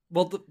yours.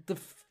 Well, the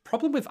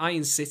problem with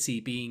Iron City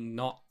being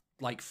not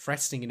like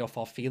threatening enough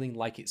or feeling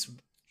like it's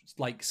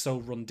like so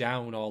run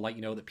down or like,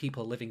 that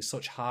people are living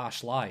such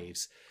harsh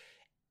lives.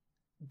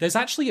 There's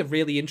actually a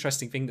really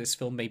interesting thing this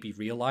film made me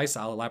realize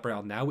that I'll elaborate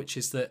on now, which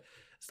is that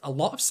a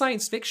lot of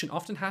science fiction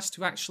often has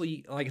to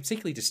actually, like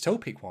particularly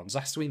dystopic ones,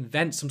 has to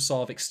invent some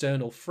sort of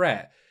external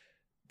threat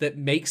that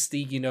makes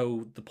the,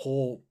 the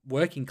poor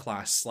working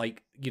class,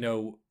 like,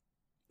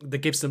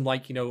 that gives them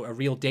like, a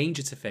real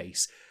danger to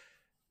face.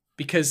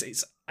 Because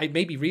it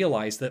made me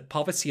realize that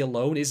poverty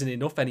alone isn't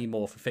enough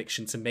anymore for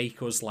fiction to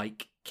make us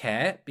like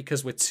care,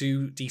 because we're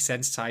too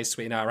desensitized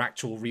to it in our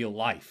actual real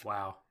life.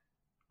 Wow.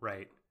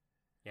 Right.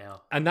 Yeah.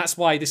 And that's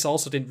why this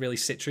also didn't really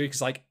sit true,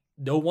 because like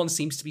no one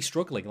seems to be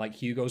struggling. Like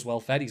Hugo's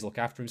well fed, he's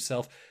looking after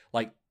himself.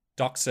 Like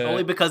Doctor,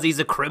 only because he's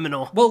a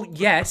criminal. Well,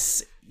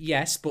 yes,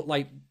 but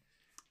like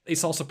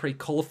it's also pretty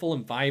colorful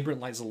and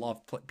vibrant. Like there's a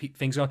lot of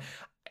things going on.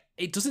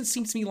 It doesn't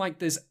seem to me like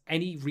there's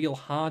any real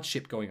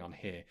hardship going on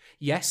here.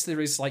 Yes,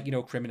 there is like,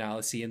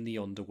 criminality in the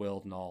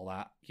underworld and all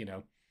that,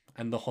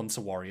 and the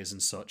hunter warriors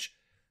and such.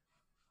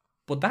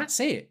 But that's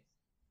it.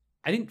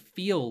 I didn't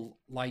feel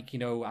like,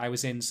 I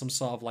was in some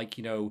sort of like,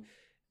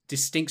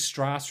 distinct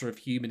strata of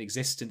human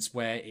existence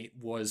where it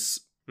was,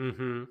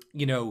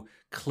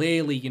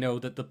 clearly,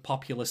 that the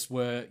populace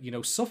were,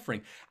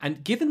 suffering.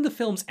 And given the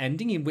film's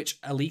ending, in which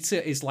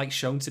Alita is like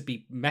shown to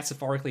be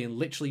metaphorically and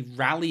literally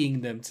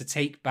rallying them to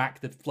take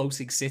back the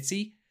floating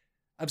city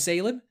of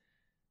Zalem,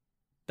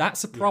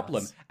 that's a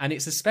problem. Yes. And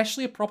it's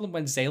especially a problem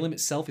when Zalem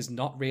itself is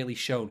not really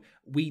shown.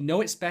 We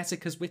know it's better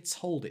because we're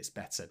told it's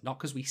better, not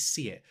because we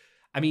see it.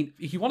 I mean,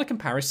 if you want a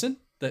comparison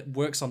that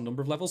works on a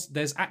number of levels,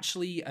 there's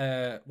actually,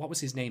 what was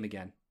his name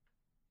again?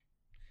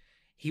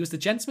 He was the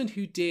gentleman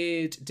who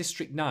did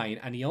District 9,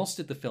 and he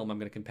also did the film I'm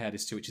going to compare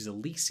this to, which is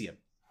Elysium.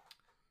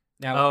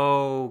 Now,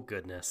 oh,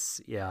 goodness.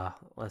 Yeah,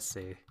 let's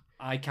see.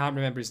 I can't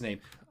remember his name.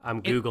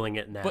 I'm Googling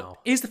it now. But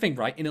here's the thing,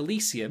 right? In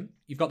Elysium,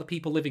 you've got the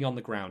people living on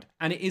the ground,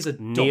 and it is a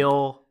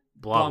Neil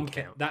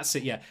Blomkamp. That's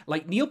it, yeah.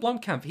 Like, Neil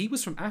Blomkamp, he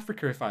was from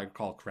Africa, if I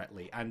recall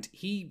correctly, and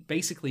he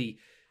basically...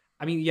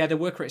 I mean, yeah, there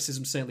were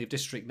criticisms certainly of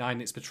District 9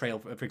 and its portrayal,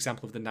 for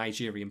example, of the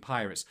Nigerian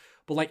pirates.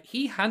 But, like,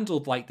 he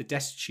handled, like, the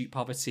destitute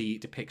poverty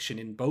depiction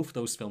in both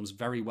those films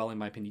very well, in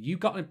my opinion. You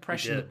got an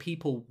impression that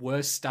people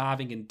were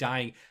starving and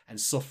dying and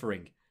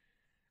suffering.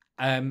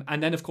 And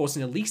then, of course,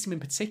 in Elysium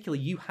in particular,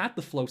 you had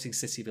the floating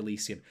city of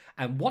Elysium.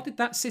 And what did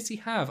that city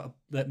have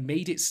that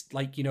made it,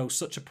 like,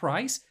 such a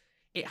prize?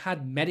 It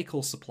had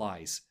medical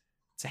supplies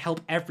to help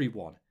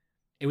everyone.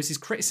 It was his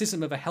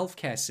criticism of a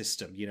healthcare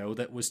system,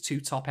 that was too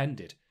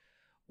top-ended.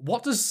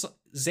 What does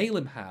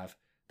Zalem have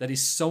that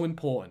is so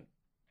important?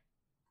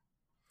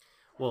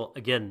 Well,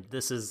 again,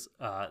 this is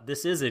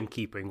in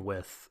keeping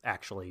with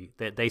actually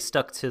they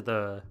stuck to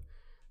the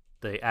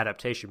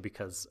adaptation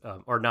because I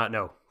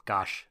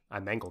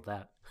mangled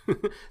that.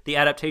 The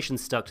adaptation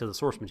stuck to the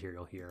source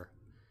material here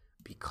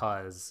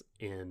because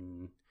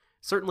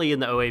certainly in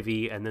the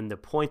OAV, and then the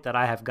point that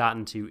I have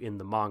gotten to in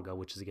the manga,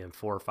 which is again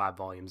 4 or 5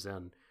 volumes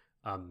in,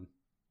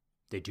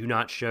 they do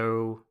not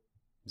show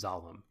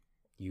Zalem.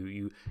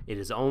 It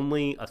is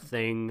only a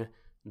thing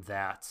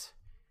that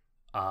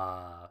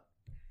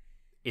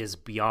is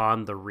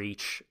beyond the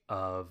reach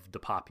of the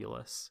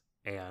populace,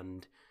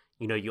 and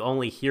you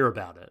only hear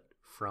about it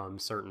from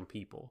certain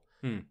people.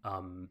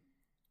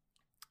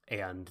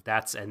 And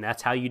that's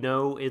how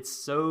it's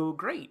so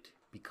great,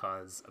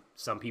 because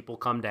some people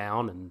come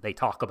down and they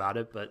talk about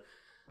it, but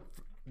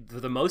for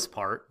the most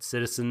part,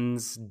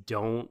 citizens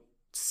don't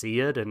see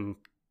it and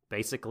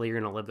basically are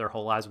going to live their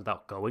whole lives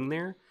without going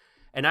there.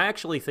 And I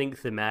actually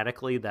think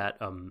thematically that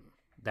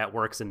that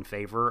works in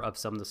favor of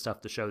some of the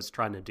stuff the show's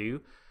trying to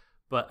do.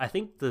 But I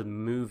think the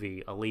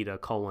movie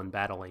Alita: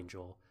 Battle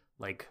Angel,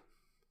 like,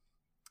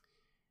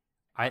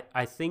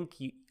 I think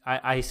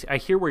I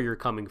hear where you're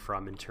coming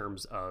from in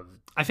terms of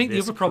the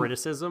other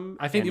criticism.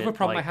 I think the other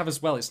problem I have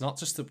as well, it's not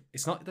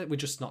that we're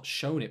just not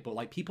showing it, but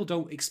like people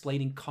don't explain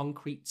in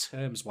concrete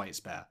terms why it's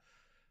better.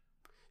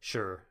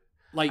 Sure.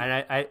 Like,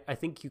 and I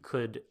think you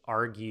could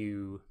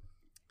argue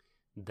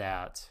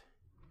that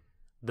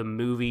the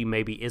movie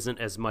maybe isn't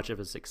as much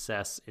of a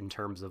success in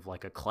terms of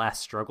like a class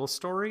struggle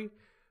story.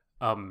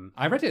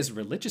 I read it as a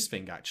religious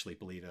thing, actually,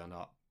 believe it or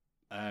not.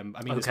 I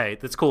mean, okay,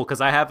 that's cool,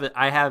 because I have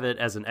it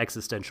as an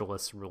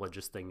existentialist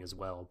religious thing as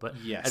well. But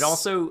yes, and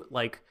also,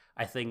 like,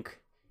 I think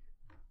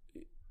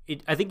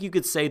you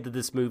could say that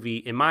this movie,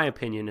 in my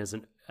opinion, is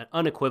an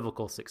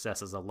unequivocal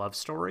success as a love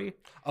story.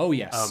 Oh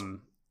yes,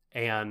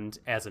 and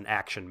as an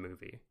action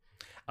movie.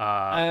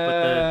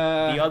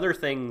 But the other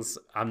things,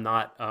 I'm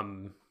not.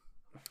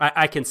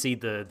 I can see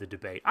the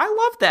debate. I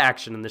love the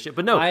action in this shit,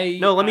 but no,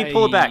 let me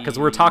pull it back, because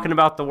we're talking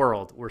about the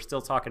world. We're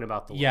still talking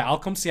about the world. Yeah, I'll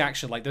come to the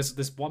action. Like,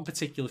 there's one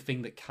particular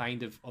thing that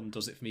kind of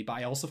undoes it for me, but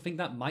I also think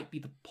that might be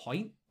the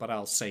point, but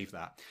I'll save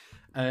that.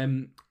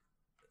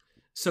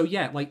 So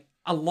yeah, like,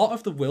 a lot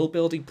of the world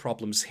building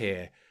problems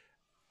here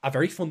are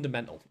very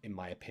fundamental, in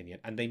my opinion,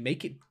 and they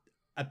make it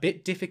a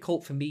bit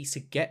difficult for me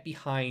to get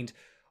behind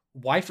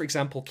why, for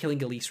example, killing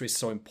Alita is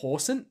so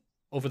important,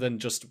 other than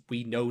just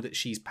we know that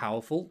she's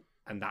powerful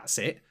and that's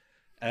it.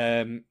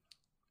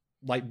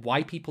 Like,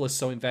 why people are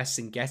so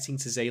invested in getting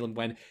to Zaylan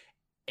when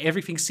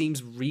everything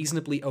seems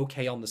reasonably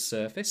okay on the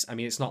surface. I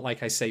mean, it's not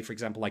like I say, for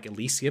example, like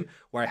Elysium,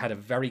 where I had a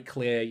very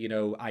clear,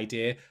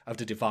 idea of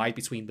the divide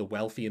between the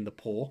wealthy and the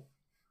poor.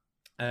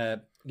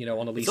 On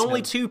Elysium, it's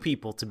only two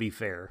people, to be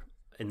fair,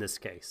 in this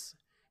case.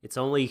 It's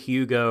only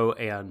Hugo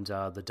and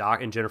the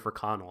Doc and Jennifer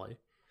Connelly.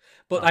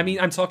 But I mean,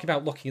 I'm talking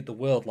about looking at the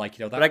world, like,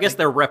 that. But I guess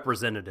they're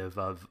representative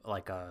of,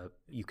 like,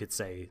 you could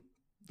say,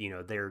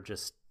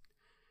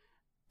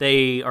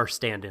 they are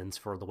stand-ins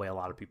for the way a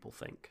lot of people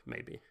think,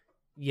 maybe.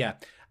 Yeah,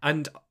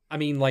 and I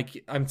mean,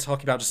 like, I'm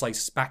talking about just like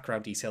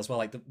background details. Well,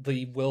 like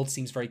the world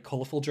seems very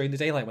colourful during the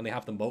day, like when they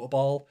have the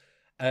motorball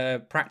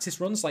practice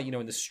runs, like,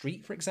 in the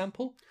street, for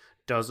example.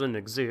 Doesn't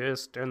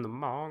exist in the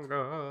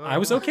manga. I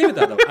was okay with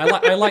that though. I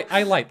like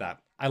that.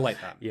 I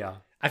like that. Yeah.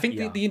 I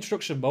think the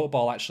introduction of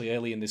motorball actually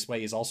early in this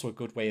way is also a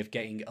good way of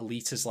getting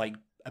Alita's like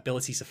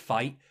ability to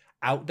fight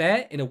out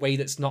there in a way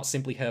that's not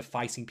simply her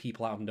fighting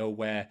people out of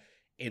nowhere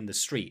in the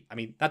street. I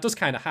mean, that does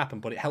kind of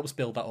happen, but it helps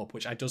build that up,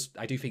 which I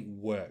do think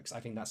works. I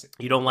think that's it.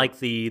 You don't like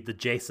the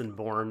Jason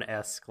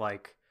Bourne-esque,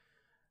 like,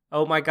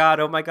 oh my god,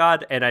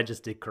 and I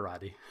just did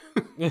karate.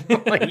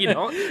 Like,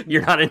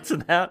 you're not into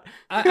that.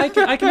 I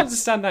can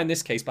understand that in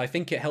this case, but I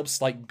think it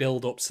helps like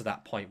build up to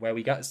that point where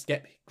we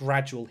get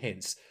gradual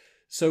hints.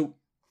 So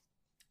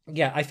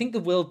yeah, I think the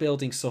world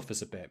building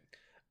suffers a bit,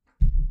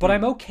 but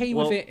I'm okay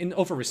with it in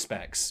other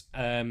respects.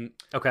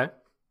 Okay.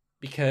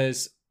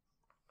 Because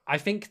I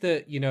think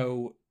that,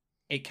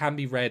 it can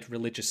be read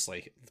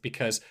religiously,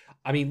 because,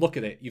 I mean, look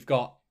at it. You've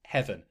got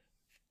heaven,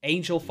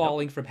 angel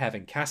falling from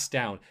heaven, cast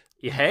down.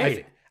 Yeah,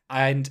 hey.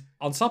 And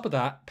on top of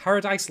that,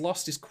 Paradise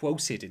Lost is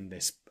quoted in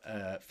this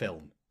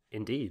film.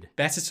 Indeed.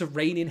 Better to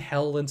reign in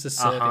hell than to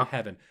serve in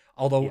heaven.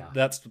 Although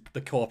that's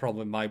the core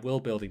problem, my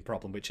world building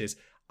problem, which is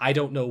I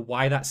don't know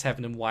why that's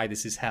heaven and why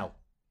this is hell.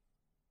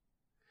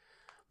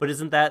 But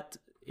isn't that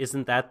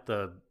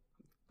the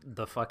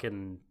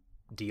fucking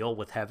deal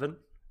with heaven?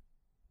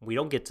 We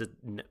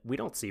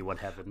don't see what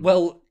heaven.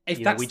 Well,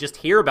 if that's we just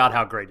hear about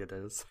how great it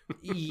is.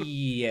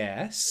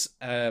 Yes,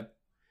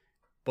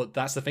 but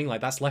that's the thing.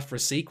 Like, that's left for a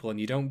sequel, and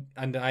you don't.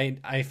 And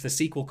if the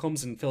sequel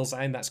comes and fills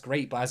that in, that's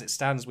great. But as it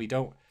stands, we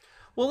don't.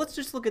 Well, let's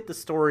just look at the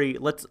story.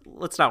 Let's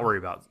not worry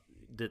about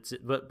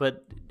it.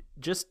 But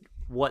just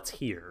what's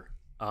here.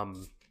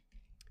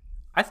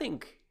 I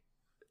think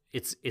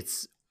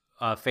it's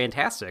a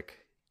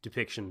fantastic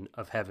depiction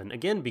of heaven,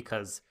 again,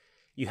 because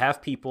you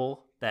have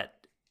people that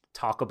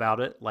talk about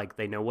it like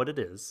they know what it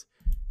is.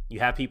 You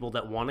have people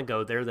that want to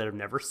go there that have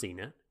never seen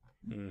it.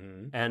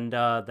 Mm-hmm. And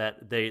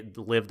that they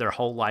live their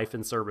whole life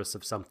in service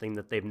of something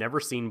that they've never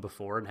seen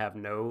before and have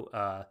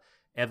no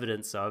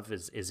evidence of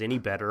is any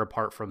better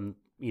apart from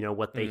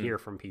what they hear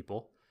from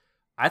people.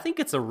 I think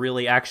it's a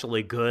really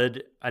actually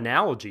good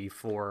analogy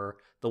for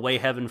the way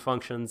heaven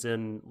functions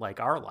in like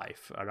our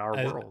life and our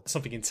world.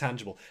 Something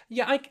intangible.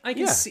 Yeah, I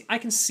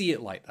can see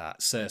it like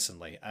that,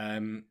 certainly.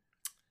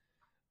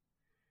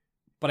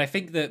 But I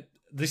think that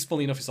this,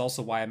 fully enough, is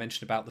also why I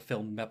mentioned about the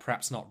film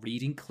perhaps not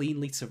reading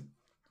cleanly to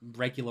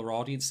regular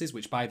audiences,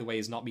 which, by the way,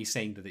 is not me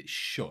saying that it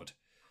should.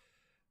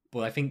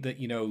 But I think that,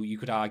 you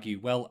could argue,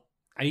 well,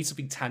 I need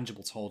something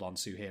tangible to hold on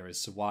to here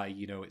as to why,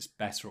 it's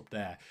better up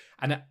there.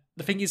 And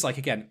the thing is,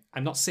 again,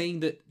 I'm not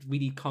saying that we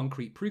need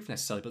concrete proof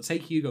necessarily, but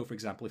take Hugo, for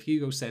example. If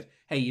Hugo said,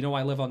 hey,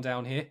 I live on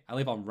down here? I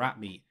live on rat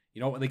meat.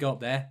 You know what they got up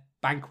there?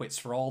 Banquets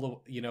for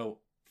all the,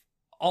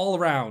 all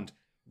around.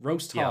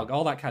 Roast hog,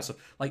 all that kind of stuff.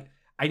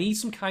 I need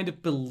some kind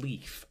of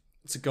belief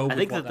to go with I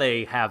think that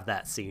they have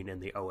that scene in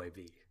the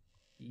OAV.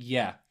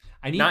 Yeah.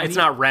 It's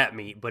not rat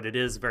meat, but it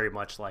is very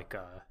much like,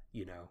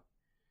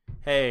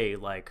 hey,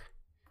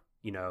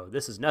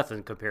 this is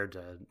nothing compared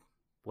to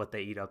what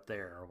they eat up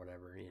there or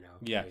whatever,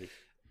 Yeah.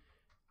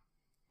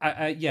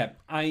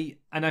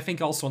 I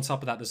think also on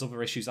top of that, there's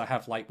other issues I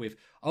have, with,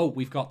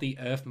 we've got the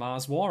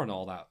Earth-Mars war and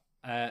all that.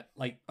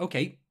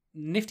 Okay,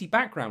 nifty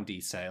background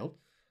detail,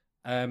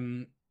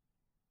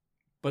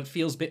 but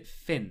feels a bit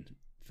thin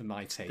for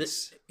my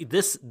taste.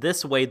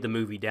 This weighed the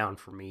movie down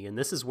for me, and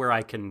this is where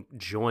I can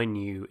join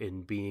you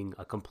in being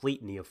a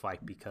complete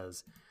neophyte,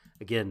 because,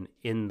 again,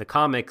 in the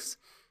comics,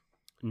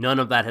 none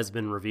of that has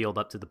been revealed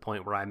up to the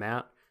point where I'm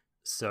at.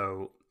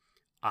 So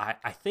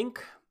I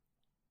think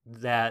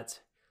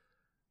that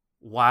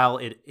while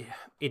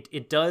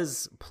it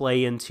does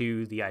play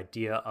into the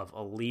idea of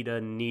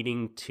Alita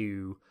needing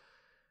to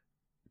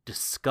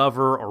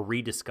discover or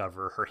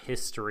rediscover her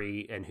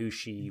history and who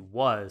she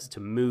was to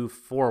move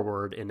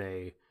forward in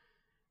a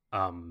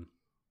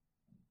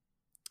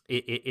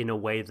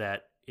way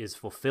that is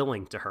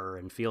fulfilling to her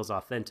and feels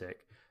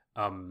authentic.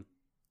 A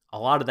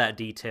lot of that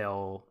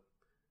detail,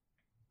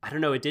 I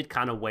don't know, it did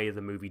kind of weigh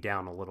the movie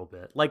down a little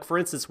bit. For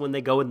instance, when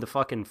they go in the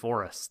fucking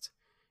forest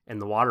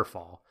and the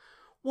waterfall,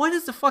 what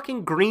does the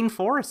fucking green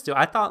forest do?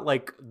 I thought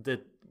I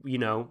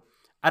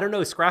don't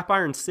know, Scrap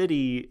Iron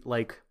City,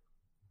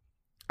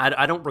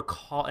 I don't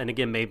recall, and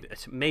again,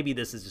 maybe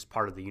this is just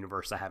part of the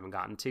universe I haven't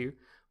gotten to,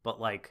 but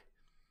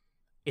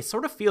it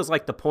sort of feels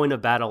like the point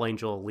of Battle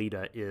Angel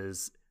Alita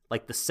is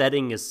the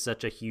setting is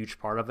such a huge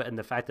part of it, and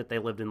the fact that they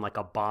lived in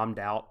a bombed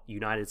out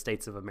United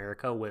States of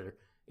America where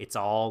it's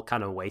all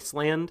kind of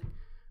wasteland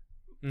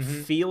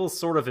feels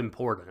sort of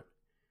important.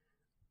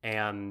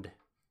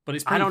 But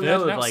it's pretty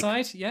verdant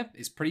outside.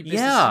 It's pretty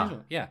business as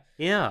usual. Yeah.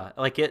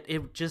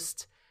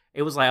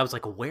 It was I was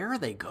like, where are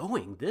they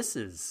going? This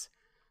is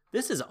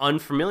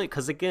unfamiliar,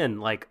 because again,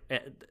 one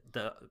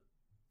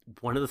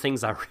of the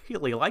things I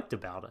really liked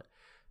about it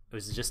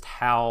was just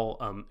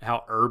how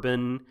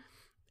urban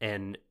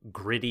and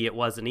gritty it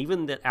was, and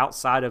even that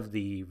outside of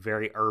the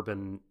very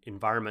urban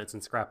environments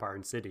in Scrap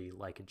Iron City,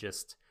 it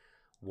just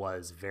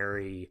was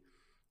very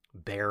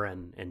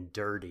barren and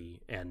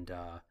dirty, and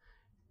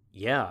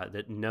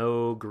that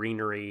no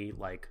greenery,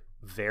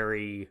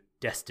 very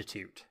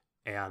destitute,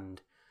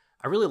 and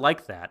I really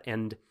like that.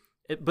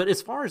 But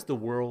as far as the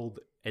world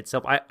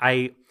itself,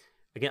 I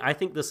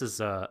think this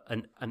is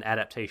an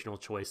adaptational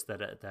choice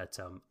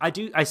that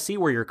I see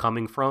where you're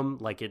coming from.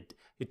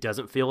 It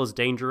doesn't feel as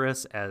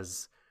dangerous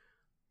as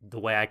the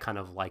way I kind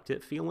of liked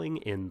it feeling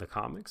in the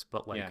comics,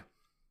 but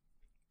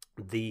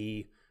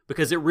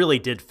because it really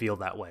did feel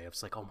that way.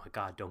 It's oh my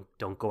God,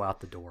 don't go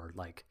out the door.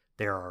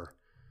 There are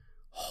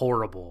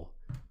horrible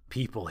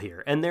people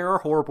here, and there are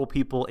horrible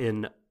people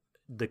in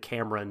the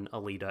Cameron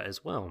Alita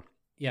as well.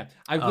 Yeah,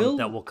 I will.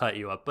 That will cut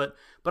you up, but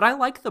I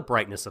like the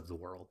brightness of the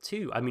world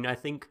too. I mean, I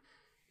think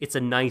it's a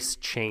nice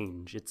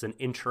change. It's an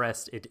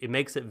interest. It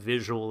makes it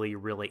visually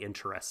really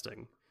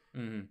interesting.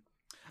 Mm-hmm.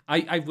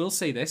 I will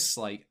say this,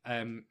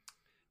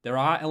 there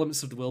are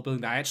elements of the world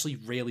building that I actually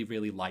really,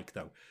 really like,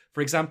 though.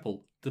 For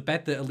example, the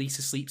bed that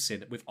Elisa sleeps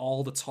in with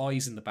all the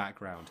toys in the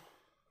background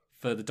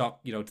for the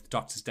the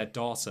doctor's dead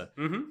daughter.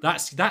 Mm-hmm.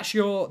 That's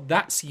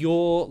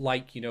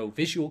your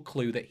visual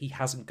clue that he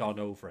hasn't gone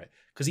over it,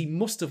 because he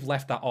must have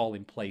left that all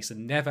in place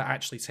and never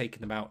actually taken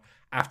them out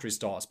after his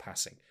daughter's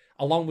passing.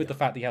 Along with the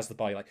fact that he has the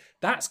body,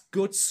 that's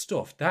good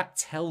stuff. That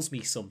tells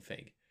me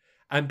something.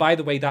 And by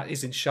the way, that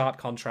is in sharp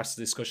contrast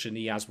to the discussion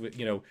he has with,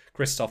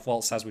 Christoph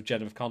Waltz has with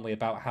Jennifer Connelly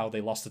about how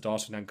they lost the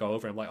daughter and then go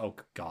over. I'm like, oh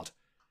God.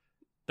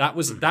 That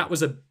was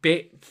a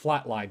bit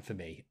flatline for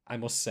me, I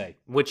must say.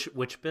 Which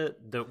bit?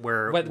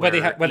 Where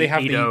they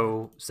have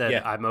Ito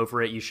said, I'm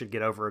over it, you should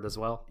get over it as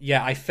well?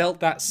 Yeah, I felt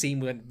that scene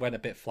went a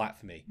bit flat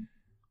for me.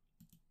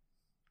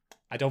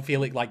 I don't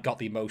feel it got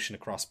the emotion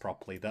across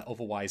properly that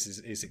otherwise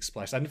is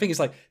expressed. And the thing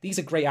is, these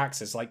are great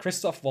actors.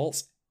 Christoph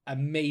Waltz,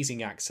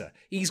 amazing actor.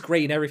 He's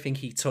great in everything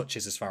he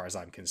touches, as far as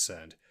I'm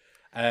concerned.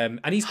 And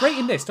he's great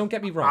in this. Don't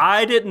get me wrong.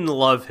 I didn't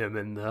love him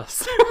in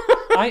this.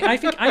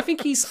 I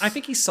think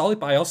he's solid,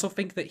 but I also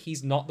think that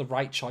he's not the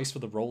right choice for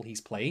the role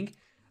he's playing.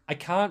 I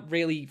can't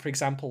really, for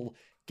example,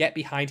 get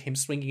behind him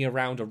swinging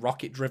around a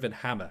rocket-driven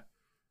hammer.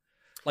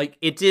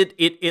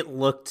 It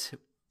looked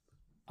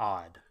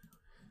odd.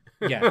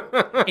 Yeah,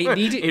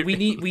 we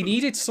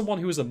needed someone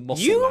who was a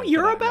muscle man.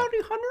 You're a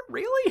bounty hunter,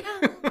 really?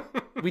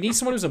 We need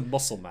someone who's a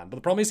muscle man, but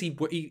the problem is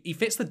he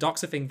fits the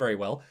Doctor thing very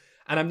well.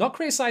 And I'm not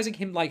criticizing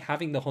him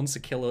having the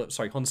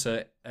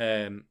hunter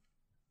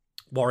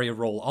warrior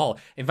role at all.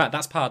 In fact,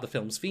 that's part of the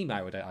film's theme,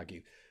 I would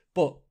argue.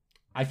 But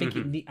I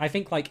think I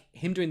think like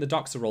him doing the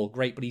Doctor role,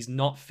 great, but he's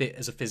not fit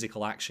as a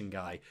physical action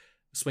guy,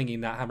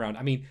 swinging that hammer around.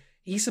 I mean,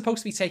 he's supposed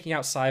to be taking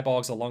out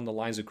cyborgs along the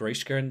lines of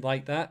Grishka and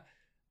like that,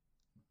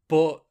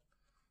 but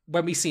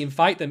when we see him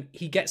fight them,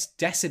 he gets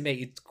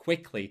decimated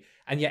quickly.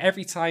 And yet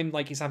every time,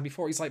 like he's had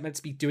before, he's like meant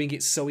to be doing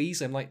it so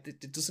easy. I'm like,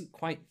 it doesn't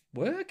quite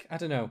work. I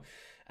don't know.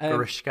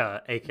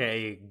 Grishka,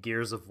 aka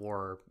Gears of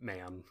War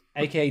man,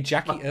 aka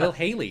Jackie Earl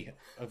Haley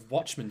of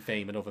Watchmen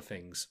fame and other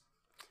things.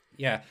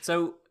 Yeah.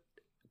 So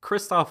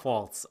Christoph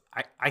Waltz,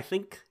 I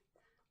think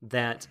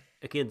that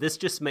again,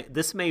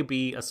 this may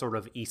be a sort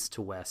of east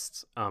to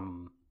west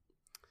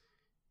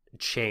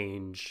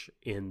change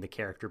in the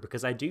character,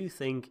 because I do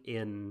think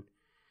in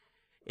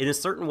a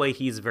certain way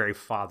he's very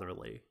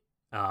fatherly,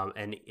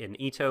 and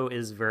Ito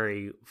is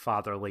very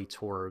fatherly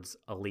towards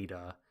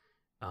Alita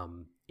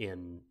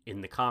in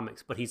the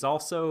comics, but he's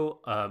also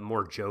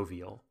more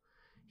jovial.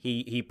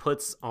 He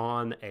puts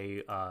on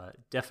a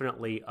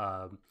definitely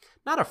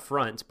not a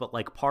front, but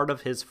like part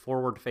of his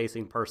forward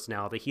facing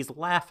personality. He's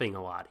laughing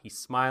a lot. He's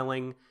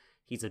smiling.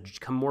 He's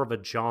more of a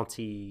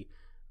jaunty,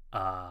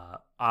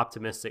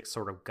 optimistic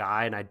sort of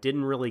guy, and I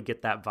didn't really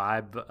get that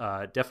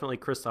vibe. Definitely,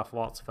 Christoph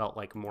Waltz felt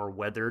like more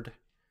weathered,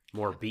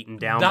 more beaten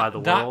down by the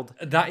world.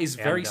 That is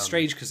very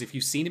strange, because if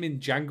you've seen him in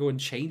Django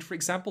Unchained, for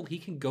example, he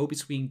can go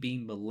between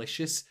being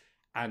malicious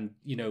and,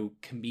 you know,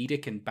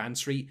 comedic and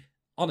bantery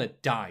on a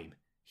dime.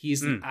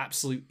 He's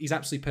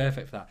absolutely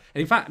perfect for that.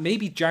 And in fact,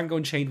 maybe Django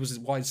Unchained was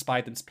what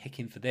inspired them to pick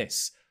him for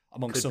this,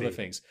 amongst other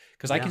things,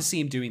 because I can see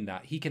him doing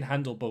that. He can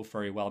handle both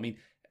very well. I mean,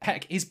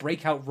 heck, his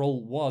breakout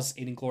role was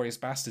in Inglourious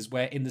Basterds,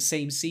 where in the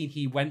same scene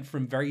he went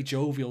from very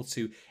jovial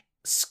to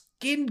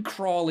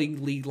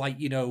skin-crawlingly, like,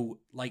 you know,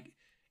 like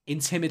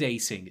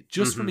intimidating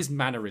just from his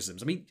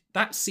mannerisms. I mean,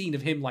 that scene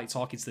of him like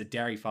talking to the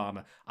dairy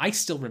farmer, I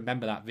still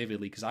remember that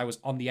vividly because I was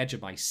on the edge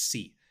of my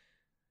seat.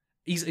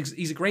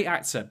 He's a great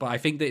actor, but I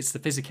think that it's the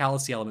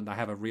physicality element that I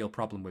have a real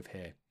problem with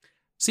here.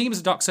 Seeing him as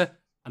a doctor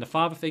and a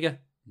father figure,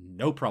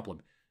 no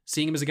problem.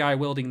 Seeing him as a guy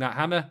wielding that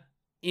hammer,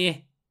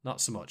 not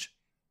so much.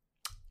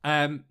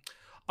 All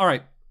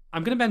right,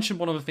 I'm going to mention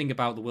one other thing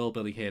about the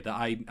Willbilly here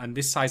and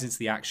this ties into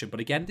the action, but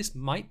again, this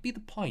might be the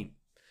point.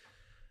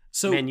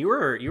 So, man, you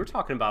were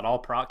talking about all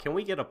Can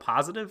we get a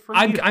positive from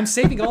you? I'm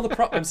saving all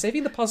the I'm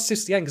saving the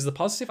positives to the end, because the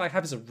positive I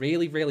have is a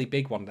really, really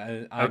big one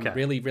that I'm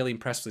really, really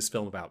impressed with this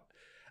film about.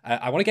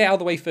 I want to get out of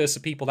the way first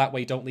so people that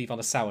way don't leave on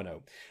a sour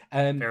note.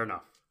 Fair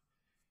enough.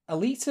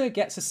 Alita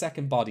gets a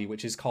second body,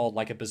 which is called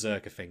like a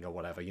berserker thing or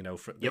whatever. You know,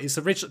 it's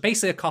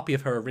basically a copy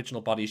of her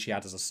original body she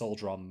had as a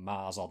soldier on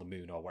Mars or the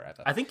moon or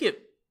wherever. I think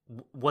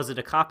was it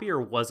a copy or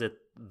was it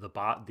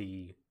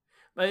the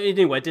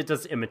anyway, it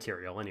does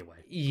immaterial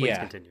anyway. Please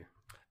continue.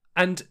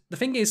 And the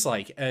thing is,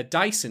 like,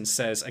 Dyson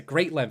says at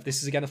great length,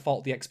 this is again a fault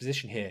of the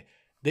exposition here,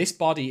 this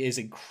body is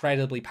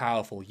incredibly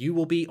powerful. You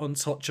will be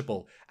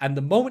untouchable. And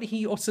the moment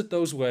he uttered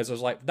those words, I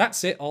was like,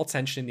 that's it, all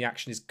tension in the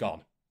action is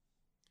gone.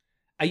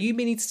 Are you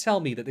meaning to tell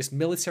me that this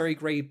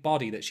military-grade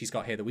body that she's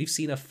got here, that we've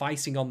seen her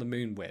fighting on the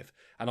moon with,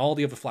 and all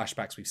the other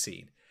flashbacks we've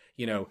seen,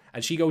 you know,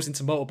 and she goes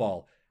into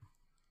Motorball,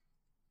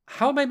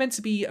 how am I meant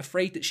to be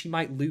afraid that she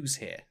might lose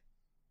here?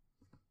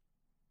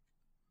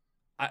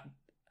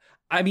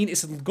 I mean,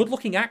 it's a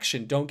good-looking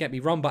action, don't get me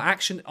wrong, but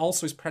action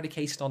also is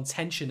predicated on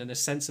tension and a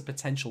sense of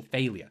potential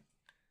failure.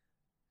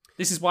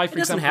 This is why, for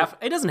example...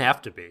 It doesn't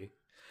have to be.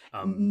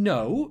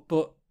 No,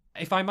 but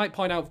if I might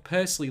point out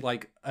personally,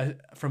 like,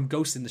 from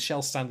Ghost in the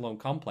Shell standalone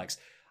complex,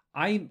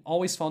 I'm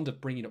always fond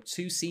of bringing up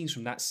two scenes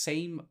from that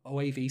same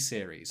OAV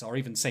series, or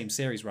even same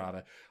series,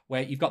 rather,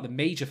 where you've got the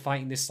Major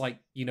fighting this, like,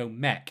 you know,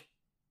 mech,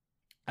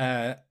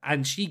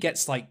 and she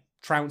gets, like,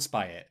 trounced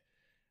by it.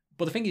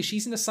 But the thing is,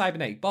 she's in a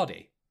cybernetic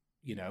body.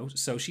 You know,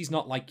 so she's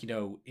not like, you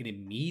know, in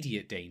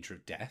immediate danger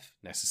of death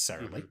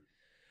necessarily.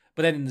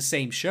 But then in the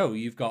same show,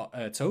 you've got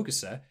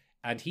Togusa,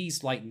 and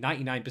he's like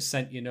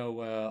 99%, you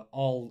know,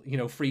 all, you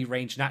know, free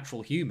range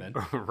natural human.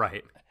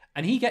 Right.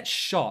 And he gets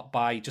shot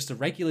by just a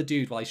regular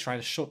dude while he's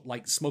trying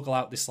to smuggle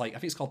out this, like, I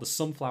think it's called the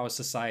Sunflower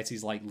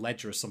Society's, like,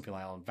 ledger or something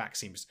like that on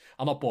vaccines.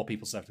 I'll not bore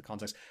people to have the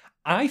context.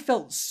 I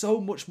felt so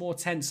much more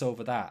tense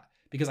over that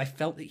because I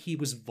felt that he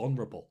was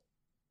vulnerable.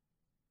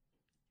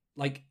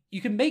 Like,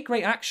 you can make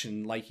great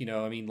action, like, you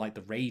know, I mean, like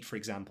The Raid, for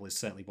example, is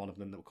certainly one of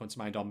them that will come to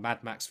mind on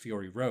Mad Max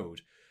Fury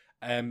Road.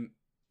 But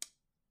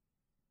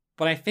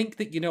I think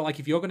that, you know, like,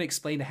 if you're going to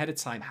explain ahead of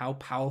time how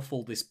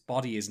powerful this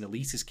body is in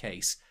Alita's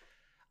case,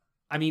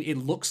 I mean, it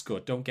looks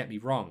good, don't get me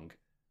wrong,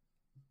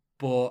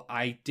 but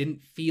I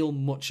didn't feel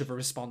much of a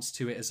response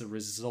to it as a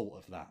result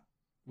of that,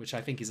 which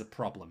I think is a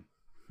problem.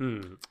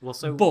 Well,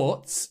 so...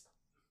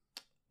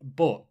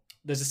 But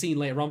there's a scene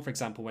later on, for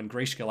example, when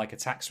Grishka, like,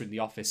 attacks her in the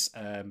office,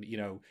 you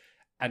know,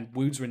 and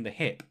wounds her in the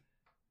hip,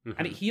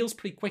 and it heals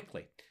pretty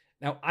quickly.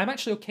 Now, I'm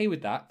actually okay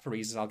with that for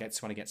reasons I'll get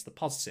to when I get to the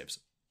positives.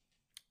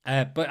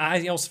 But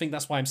I also think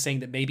that's why I'm saying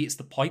that maybe it's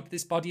the point that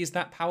this body is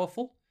that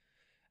powerful.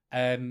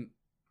 Yeah,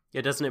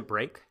 doesn't it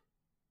break?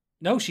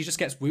 No, she just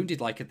gets wounded,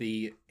 like, in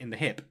the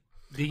hip.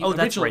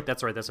 That's right.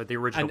 The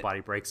original body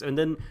breaks. And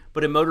then,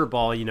 but in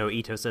Motorball, you know,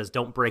 Ito says,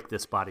 don't break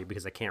this body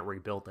because I can't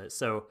rebuild it.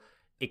 So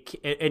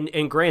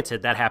and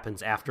granted that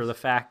happens after the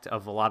fact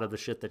of a lot of the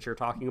shit that you're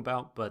talking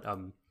about, but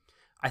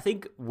I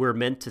think we're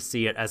meant to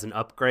see it as an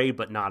upgrade,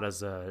 but not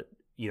as a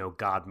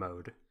god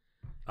mode.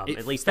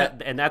 At least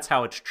and that's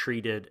how it's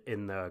treated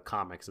in the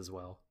comics as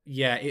well.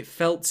 Yeah, it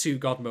felt too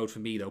god mode for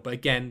me though, but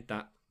again,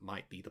 that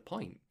might be the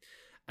point.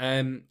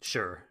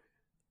 Sure.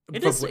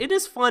 It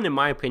is fun, in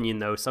my opinion,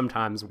 though,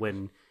 sometimes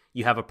when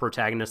you have a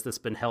protagonist that's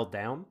been held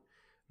down,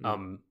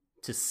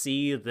 to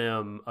see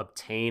them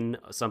obtain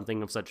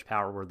something of such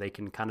power where they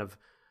can kind of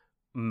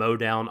mow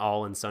down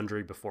all and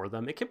sundry before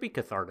them. It can be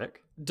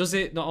cathartic. Does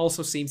it not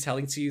also seem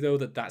telling to you, though,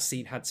 that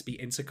scene had to be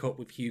intercut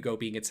with Hugo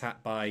being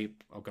attacked by...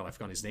 Oh, God, I've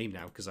forgotten his name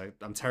now, because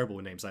I'm terrible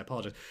with names, I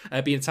apologize.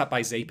 Being attacked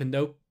by Zapin,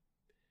 though.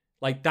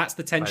 Like, that's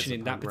the tension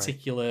in that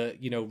particular,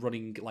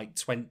 running, like,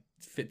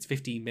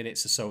 15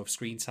 minutes or so of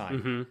screen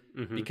time.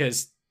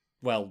 Because...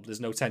 Well, there's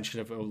no tension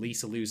of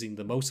Lisa losing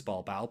the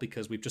motorball battle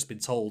because we've just been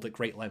told at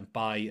great length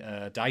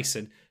by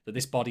Dyson that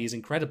this body is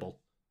incredible.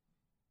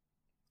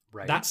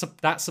 Right. That's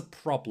a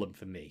problem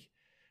for me.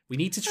 We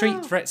need to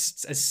treat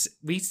threats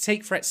we need to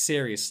take threats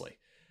seriously,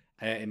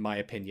 in my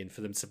opinion,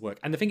 for them to work.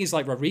 And the thing is,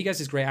 like, Rodriguez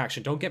is great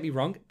action. Don't get me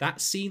wrong. That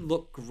scene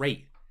looked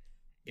great.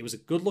 It was a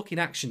good looking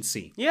action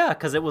scene. Yeah,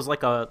 because it was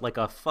like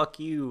a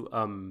fuck you.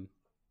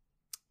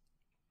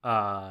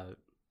 Not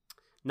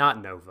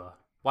Nova.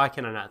 Why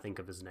can I not think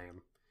of his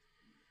name?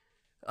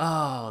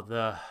 Oh,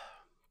 the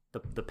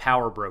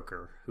power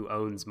broker who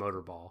owns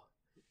Motorball.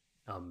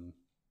 God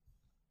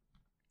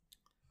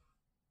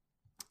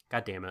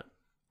damn it.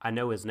 I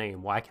know his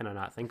name. Why can I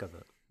not think of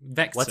it?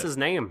 Vector. What's his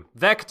name?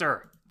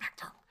 Vector.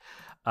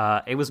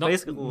 It was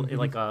basically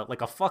like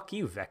a fuck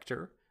you,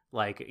 Vector.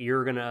 Like,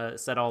 you're gonna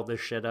set all this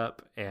shit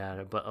up,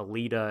 but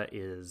Alita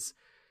is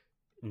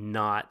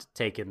not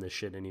taking this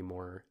shit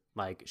anymore.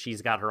 Like,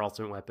 she's got her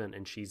ultimate weapon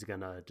and she's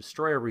gonna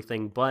destroy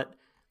everything, but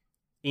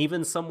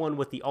even someone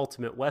with the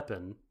ultimate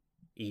weapon,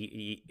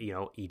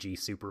 e.g.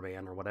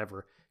 Superman or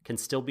whatever, can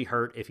still be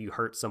hurt if you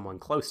hurt someone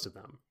close to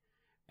them.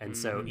 And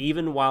so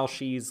even while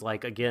she's,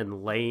 like,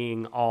 again,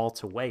 laying all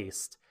to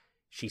waste,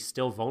 she's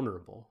still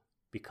vulnerable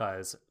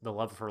because the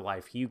love of her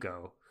life,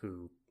 Hugo,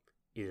 who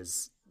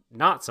is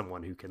not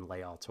someone who can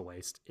lay all to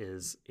waste,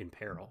 is in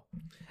peril.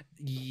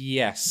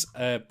 Yes,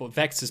 but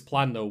Vector's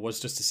plan, though, was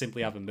just to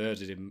simply have him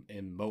murdered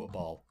in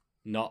Motorball.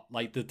 Not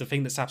like the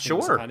thing that's happening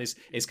in Japan is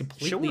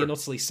completely and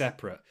utterly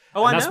separate.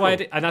 Oh, and I that's know.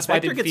 Why and that's why I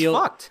didn't feel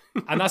fucked.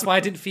 And that's why I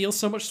didn't feel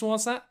so much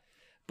towards that.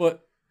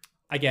 But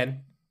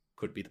again,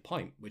 could be the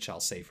point, which I'll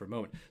say for a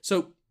moment.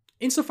 So,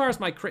 insofar as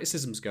my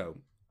criticisms go,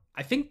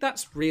 I think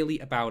that's really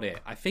about it.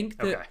 I think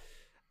that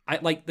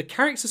the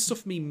character stuff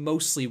for me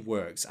mostly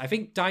works. I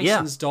think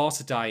Dyson's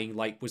daughter dying,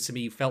 was to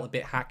me felt a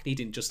bit hackneyed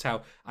in just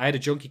how I had a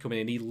junkie come in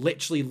and he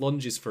literally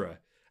lunges for her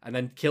and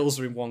then kills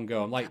her in one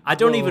go. I'm like, I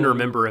don't even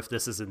remember if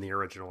this is in the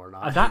original or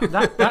not.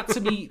 That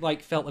to me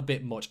felt a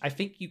bit much. I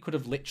think you could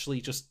have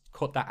literally just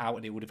cut that out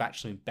and it would have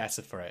actually been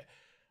better for it.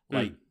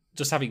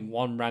 Just having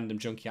one random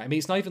junkie. I mean,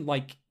 it's not even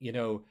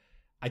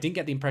I didn't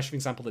get the impression, for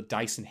example, that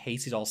Dyson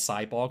hated all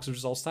cyborgs as a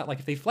result of that. Like,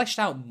 if they fleshed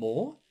out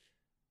more,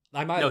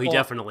 I might. No, he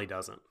definitely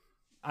doesn't.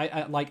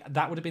 I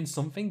that would have been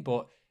something,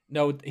 but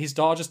no, his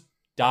daughter just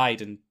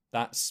died, and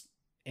that's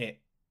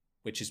it,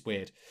 which is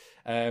weird.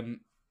 But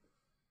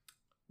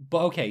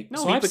okay,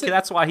 no,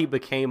 that's why he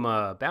became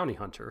a bounty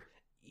hunter.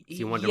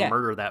 He wanted to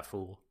murder that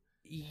fool.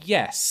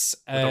 Yes,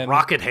 with a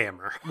rocket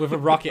hammer. With a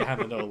rocket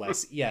hammer, no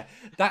less. Yeah,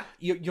 that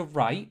you're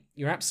right.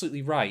 You're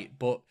absolutely right.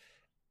 But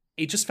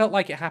it just felt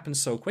like it happened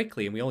so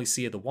quickly, and we only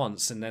see her the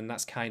once, and then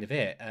that's kind of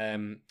it.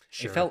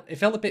 Sure. It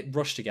felt a bit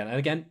rushed again, and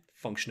again,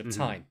 function of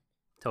time.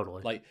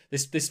 Totally. Like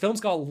this film's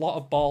got a lot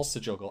of balls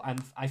to juggle,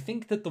 and I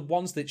think that the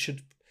ones that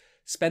should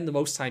spend the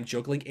most time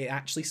juggling, it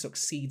actually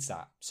succeeds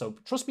at. So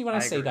trust me when I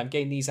say agree. that I'm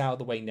getting these out of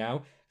the way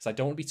now, because I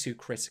don't want to be too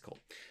critical.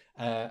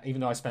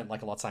 Even though I spent a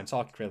lot of time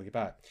talking critically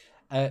about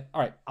it.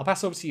 All right, I'll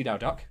pass over to you now,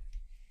 Doc.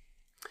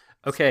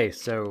 Okay,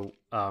 so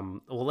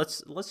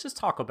let's just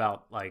talk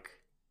about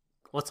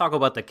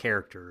the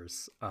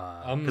characters,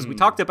 because we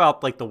talked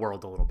about the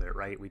world a little bit,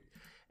 right?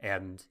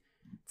 And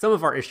some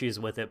of our issues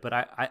with it, but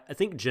I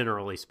think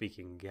generally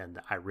speaking, again,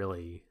 I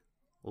really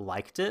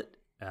liked it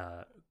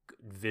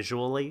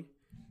visually.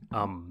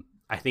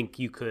 I think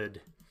you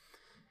could.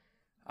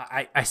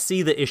 I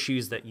see the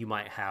issues that you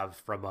might have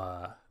from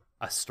a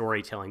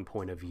storytelling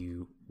point of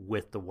view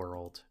with the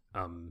world.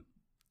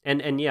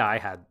 And yeah, I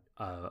had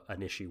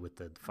an issue with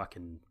the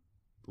fucking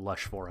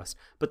lush forest,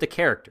 but the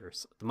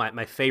characters,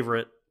 my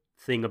favorite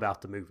thing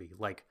about the movie,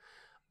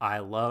 I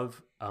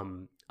love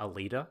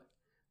Alita.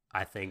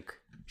 I think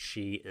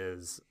she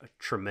is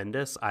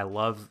tremendous. I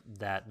love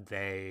that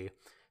they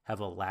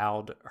have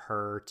allowed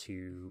her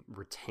to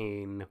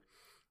retain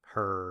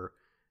her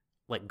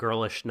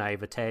girlish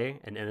naivete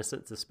and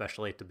innocence,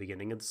 especially at the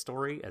beginning of the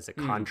story, as a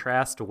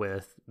contrast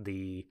with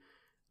the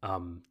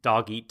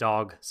dog eat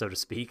dog, so to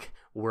speak,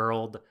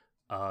 world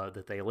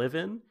that they live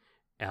in,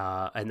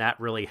 and that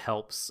really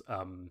helps.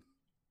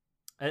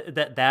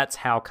 That's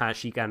how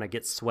she kind of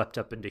gets swept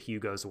up into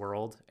Hugo's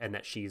world, and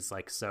that she's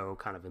so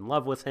kind of in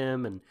love with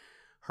him and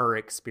her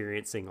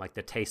experiencing like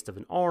the taste of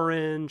an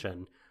orange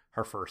and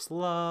her first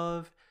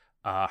love,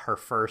 her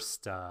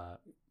first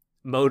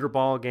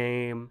motorball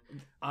game.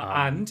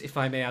 And if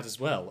I may add as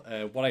well,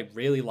 what I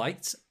really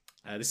liked,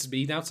 this is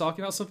me now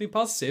talking about something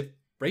positive,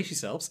 brace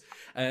yourselves.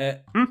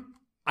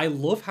 I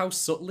love how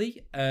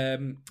subtly,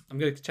 I'm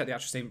going to check the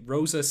actress name,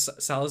 Rosa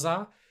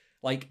Salazar,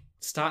 like,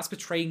 starts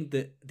betraying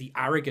the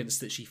arrogance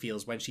that she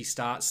feels when she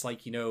starts,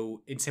 like, you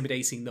know,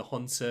 intimidating the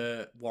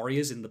hunter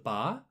warriors in the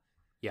bar.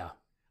 Yeah.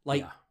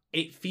 Like,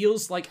 it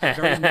feels like a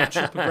very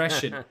natural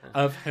progression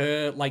of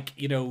her, like,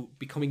 you know,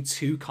 becoming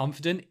too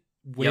confident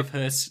with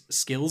her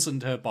skills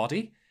and her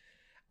body.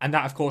 And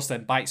that, of course,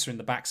 then bites her in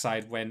the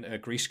backside when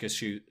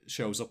Grishka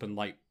shows up and,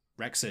 like,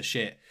 wrecks her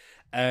shit.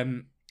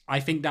 I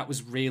think that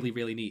was really,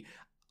 really neat.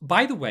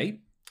 By the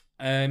way,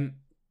 I'm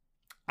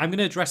going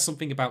to address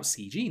something about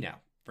CG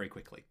now, very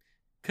quickly.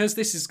 Because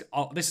this is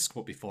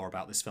what before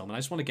about this film, and I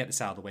just want to get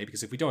this out of the way,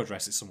 because if we don't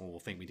address it, someone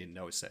will think we didn't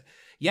notice it.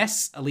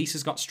 Yes,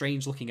 Elisa's got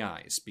strange-looking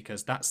eyes,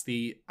 because that's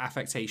the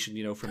affectation,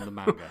 you know, from the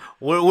manga.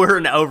 we're over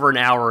an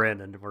hour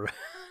in, and we're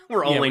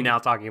only now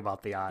talking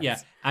about the eyes. Yeah,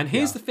 and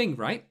here's the thing,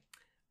 right?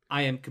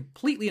 I am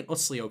completely and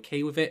utterly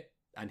okay with it,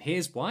 and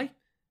here's why.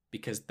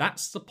 Because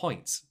that's the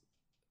point.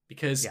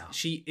 Because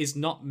she is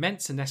not meant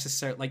to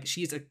necessarily... Like,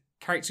 she is a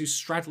character who's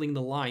straddling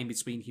the line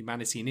between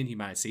humanity and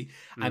inhumanity,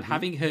 and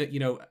having her, you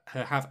know,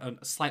 her have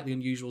a slightly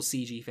unusual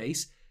CG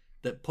face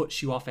that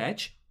puts you off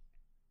edge.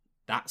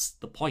 That's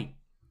the point.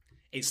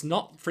 It's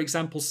not, for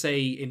example,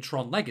 say in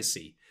Tron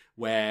Legacy,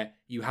 where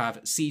you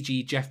have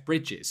CG Jeff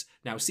Bridges.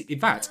 Now, in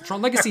fact,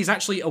 Tron Legacy is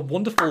actually a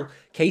wonderful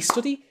case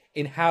study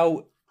in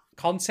how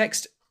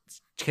context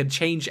can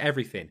change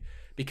everything,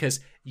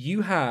 because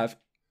you have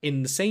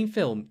in the same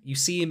film, you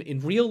see him in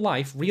real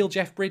life, real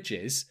Jeff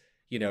Bridges,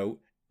 you know,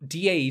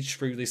 de-aged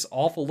through this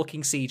awful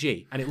looking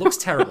CG, and it looks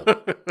terrible.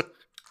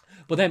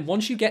 But then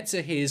once you get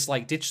to his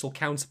like digital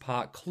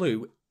counterpart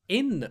Clue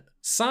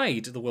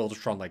inside the world of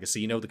Tron Legacy,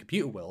 you know, the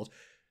computer world,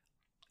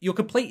 your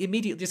complaint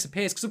immediately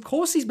disappears, because of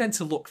course he's meant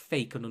to look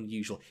fake and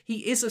unusual.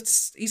 He's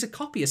a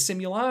copy, a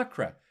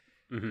simulacra.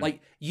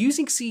 Like,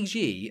 using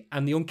CG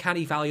and the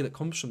uncanny value that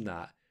comes from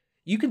that,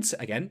 you can,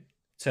 again,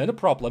 turn a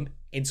problem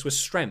into a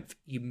strength.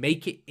 You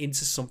make it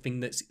into something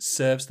that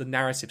serves the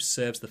narrative,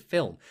 serves the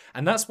film.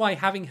 And that's why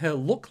having her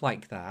look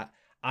like that,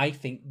 I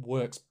think,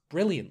 works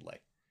brilliantly.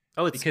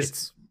 Oh,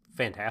 it's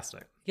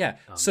fantastic. Yeah.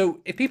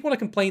 So if people want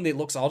to complain that it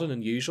looks odd and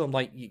unusual, I'm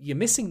like, you're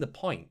missing the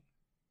point.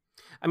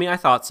 I mean, I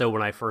thought so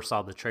when I first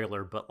saw the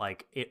trailer, but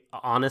like, it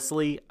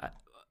honestly,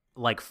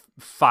 like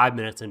 5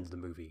 minutes into the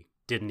movie,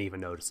 didn't even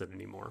notice it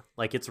anymore.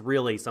 Like, it's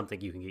really something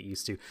you can get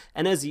used to.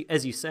 And as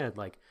you said,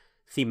 like,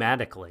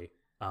 thematically,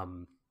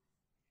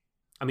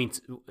 I mean,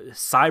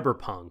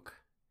 cyberpunk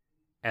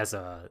as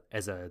a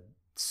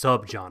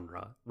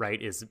subgenre,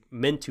 right, is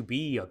meant to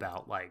be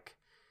about like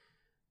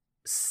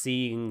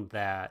seeing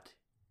that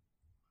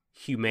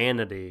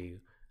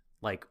humanity,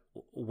 like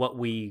what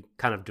we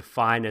kind of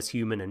define as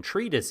human and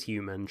treat as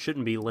human,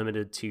 shouldn't be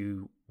limited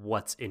to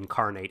what's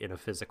incarnate in a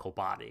physical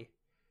body.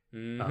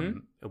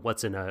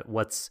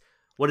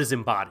 What is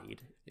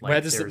embodied. Like,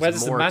 where does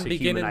the man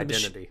begin and the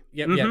identity?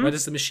 Where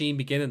does the machine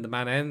begin and the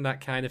man end?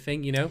 That kind of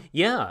thing, you know?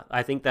 Yeah,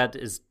 I think that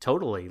is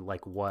totally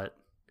like what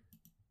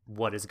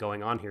is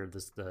going on here.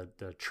 This the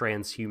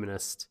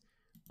transhumanist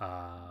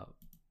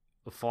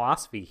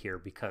philosophy here,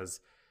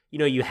 because you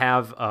know you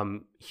have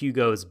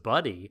Hugo's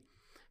buddy,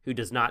 who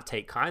does not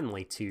take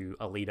kindly to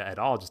Alita at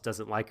all, just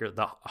doesn't like her,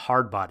 the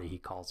hard body he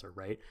calls her,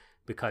 right?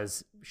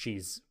 Because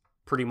she's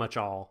pretty much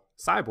all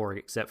cyborg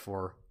except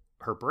for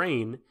her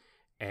brain,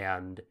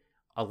 and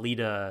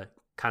Alita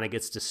kind of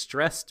gets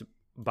distressed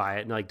by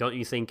it, and like, don't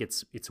you think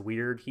it's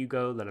weird,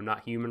 Hugo, that I'm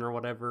not human or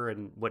whatever?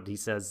 And what he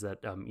says, that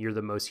you're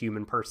the most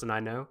human person I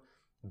know.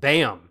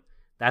 Bam,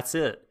 that's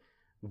it.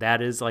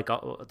 That is like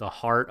the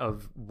heart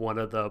of one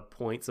of the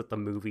points that the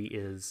movie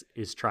is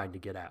trying to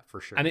get at, for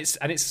sure. And it's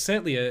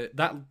certainly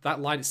that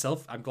line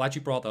itself. I'm glad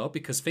you brought that up,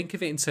 because think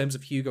of it in terms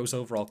of Hugo's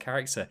overall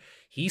character.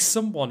 He's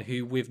someone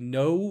who, with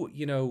no,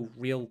 you know,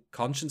 real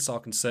conscience or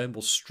concern,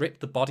 will strip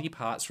the body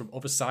parts from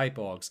other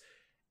cyborgs,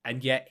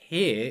 and yet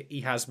here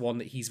he has one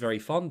that he's very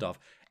fond of.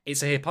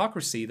 It's a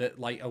hypocrisy that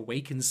like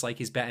awakens like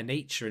his better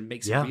nature and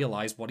makes him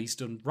realize what he's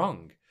done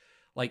wrong.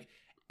 Like,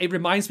 it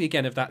reminds me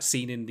again of that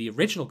scene in the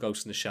original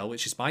Ghost in the Shell,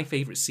 which is my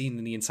favorite scene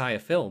in the entire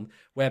film,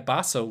 where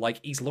Basso, like,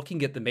 he's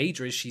looking at the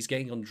Major as she's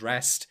getting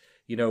undressed,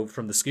 you know,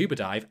 from the scuba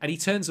dive, and he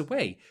turns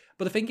away.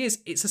 But the thing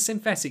is, it's a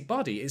synthetic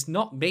body. It's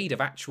not made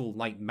of actual,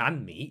 like,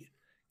 man meat,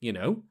 you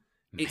know?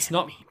 It's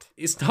not,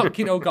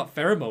 you know, got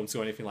pheromones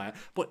or anything like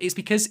that. But it's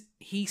because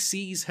he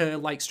sees her,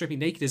 like, stripping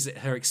naked as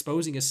her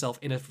exposing herself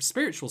in a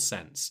spiritual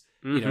sense,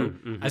 you know,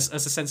 as a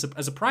sense of,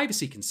 as a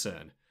privacy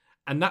concern.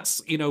 And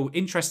that's, you know,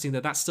 interesting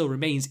that still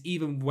remains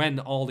even when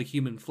all the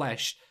human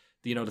flesh,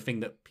 you know, the thing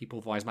that people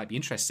otherwise might be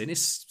interested in,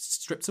 is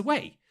stripped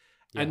away.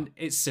 Yeah. And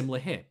it's similar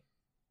here.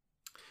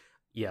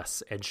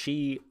 Yes, and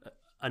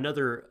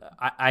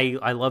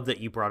I love that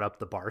you brought up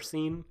the bar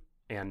scene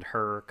and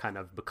her kind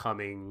of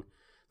becoming,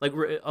 like,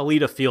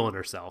 Alita feeling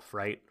herself,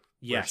 right?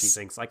 where she Yes.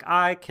 thinks like,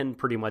 I can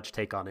pretty much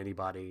take on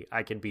anybody.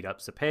 I can beat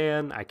up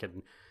Zapan. I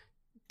can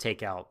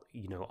take out,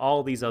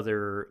 all these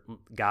other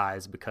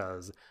guys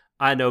because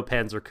I know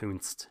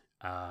Panzerkunst.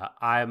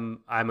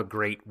 I'm a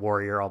great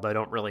warrior, although I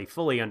don't really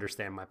fully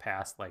understand my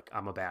past. Like,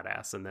 I'm a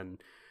badass. And then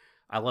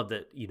I love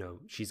that,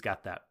 she's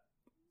got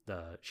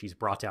she's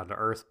brought down to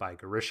earth by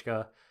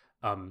Grishka.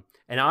 And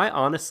I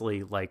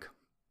honestly, like,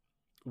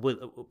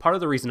 part of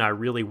the reason I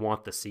really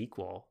want the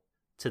sequel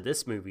to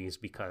this movie is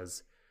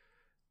because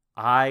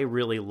I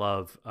really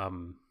love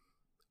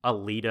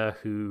Alita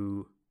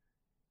who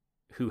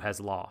has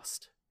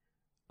lost.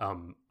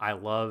 I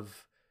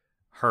love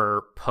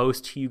her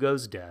post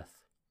Hugo's death.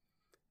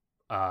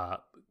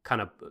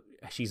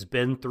 She's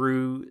been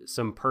through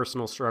some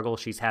personal struggle.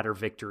 She's had her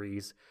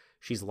victories.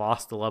 She's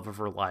lost the love of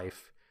her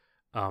life.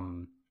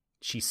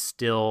 She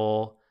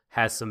still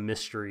has some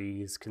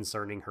mysteries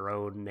concerning her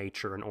own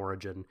nature and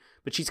origin,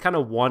 but she's kind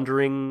of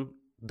wandering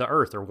the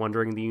earth or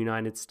wandering the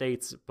United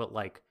States. But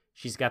like,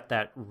 she's got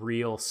that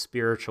real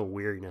spiritual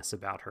weariness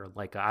about her.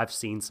 Like, I've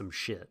seen some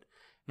shit,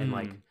 and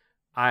like,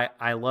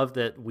 I love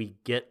that we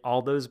get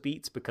all those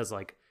beats because,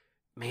 like,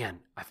 man,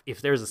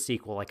 if there's a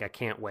sequel, like, I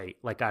can't wait.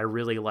 Like, I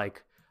really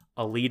like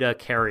Alita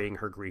carrying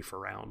her grief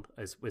around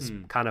was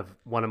kind of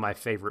one of my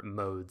favorite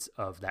modes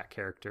of that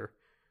character.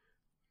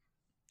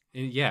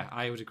 Yeah,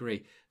 I would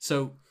agree.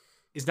 So,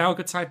 is now a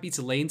good time for me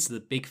to lay into the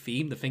big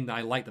theme, the thing that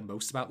I like the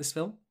most about this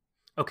film?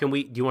 Oh, do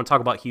you want to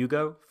talk about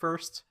Hugo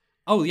first?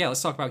 Oh, yeah,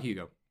 let's talk about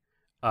Hugo.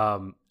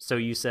 So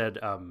you said,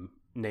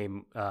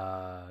 name,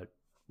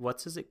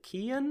 what's is it?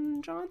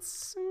 Kian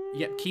Johnson?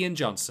 Yeah, Kian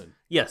Johnson.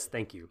 Yes,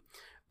 thank you.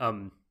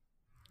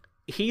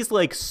 He's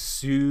like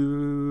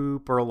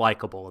super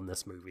likable in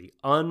this movie,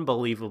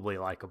 unbelievably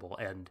likable,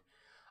 and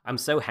I'm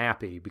so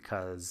happy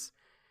because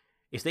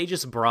if they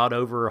just brought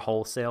over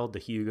wholesale the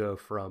Hugo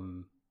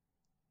from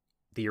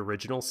the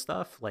original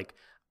stuff, like,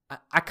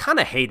 I kind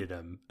of hated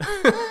him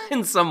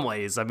in some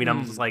ways. I mean,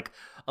 I'm just like,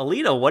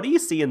 Alita, what do you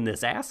see in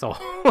this asshole?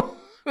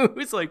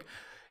 It's like,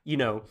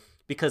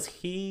 because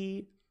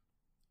he,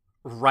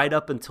 right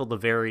up until the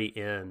very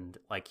end,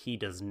 like, he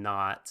does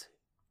not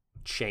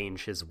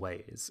change his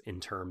ways in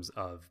terms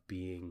of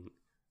being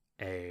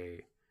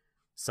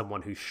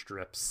someone who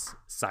strips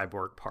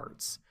cyborg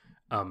parts.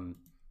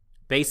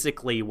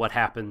 Basically what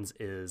happens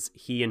is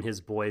he and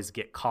his boys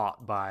get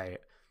caught by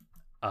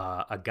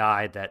a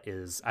guy that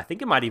is, I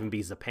think it might even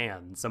be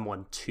Zapan,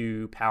 someone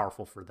too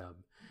powerful for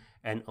them.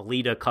 And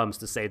Alita comes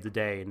to save the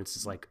day, and it's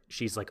just like,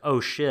 she's like, oh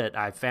shit,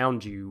 I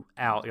found you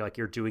out.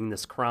 You're doing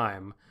this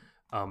crime.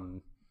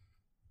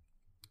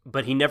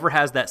 But he never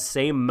has that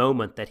same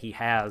moment that he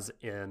has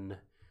in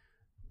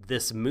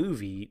this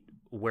movie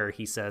where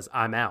he says,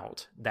 I'm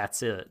out.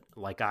 That's it.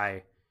 Like,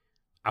 I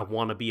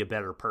want to be a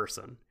better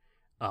person.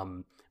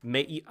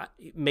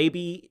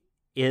 Maybe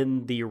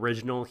in the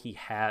original he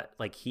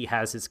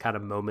has his kind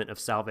of moment of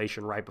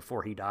salvation right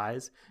before he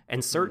dies,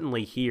 and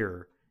certainly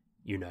here,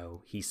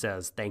 he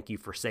says, thank you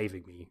for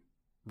saving me,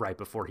 right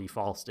before he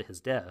falls to his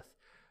death.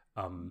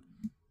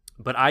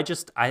 But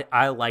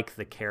I like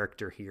the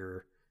character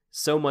here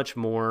so much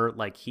more.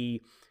 Like,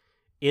 he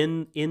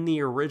in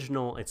the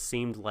original, it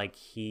seemed like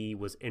he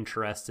was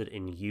interested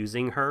in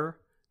using her,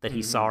 that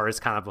he saw her as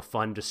kind of a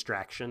fun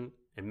distraction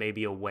and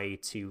maybe a way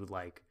to,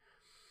 like,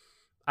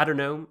 I don't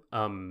know,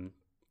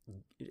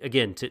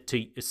 again,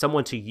 to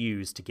someone to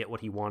use to get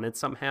what he wanted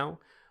somehow.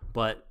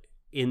 But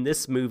in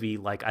this movie,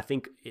 like, I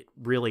think it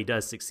really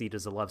does succeed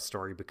as a love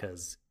story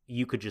because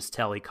you could just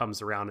tell he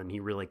comes around and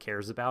he really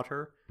cares about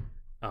her.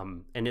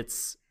 And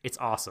it's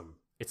awesome.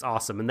 It's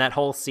awesome. And that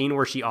whole scene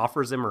where she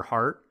offers him her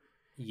heart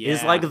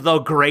is like the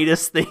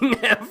greatest thing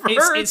ever.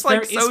 It's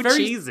like so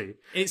cheesy.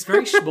 It's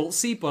very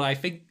schmaltzy, but I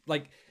think,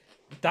 like,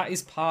 that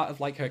is part of,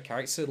 like, her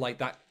character, like,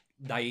 that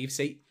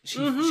naivety.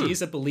 She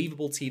is a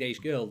believable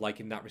teenage girl, like,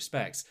 in that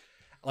respect.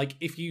 Like,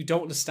 if you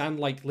don't understand,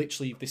 like,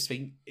 literally this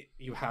thing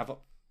you have,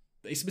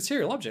 it's a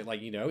material object, like,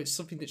 it's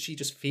something that she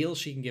just feels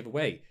she can give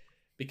away,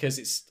 because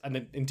it's, and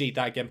then, indeed,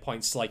 that again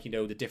points to, like,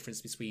 the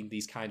difference between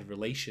these kind of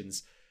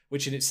relations,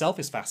 which in itself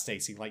is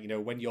fascinating, like,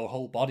 when your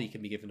whole body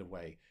can be given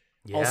away.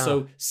 Yeah.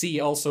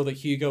 Also that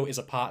Hugo is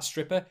a part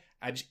stripper,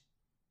 and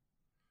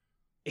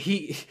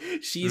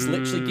she's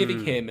literally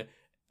giving him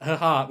her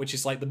heart, which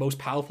is like the most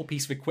powerful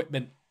piece of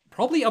equipment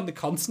probably on the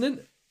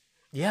continent.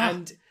 Yeah,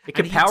 and it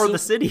could power the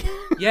city.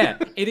 Yeah,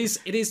 it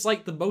is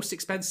like the most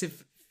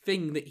expensive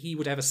thing that he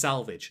would ever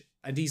salvage,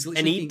 and he's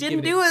literally he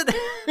didn't do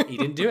it. He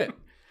didn't do it.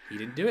 He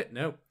didn't do it.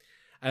 No,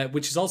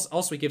 which is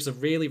also gives a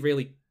really,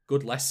 really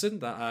good lesson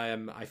that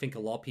I think a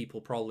lot of people,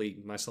 probably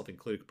myself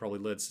included, could probably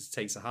learn to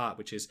take to heart,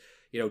 which is,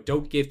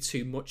 don't give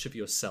too much of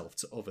yourself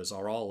to others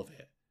or all of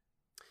it.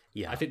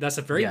 Yeah, I think that's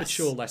a very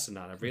mature lesson,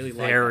 and I really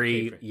like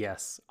that.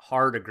 Yes,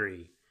 hard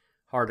agree,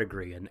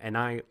 and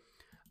I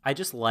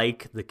just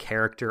like the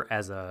character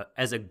as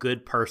a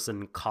good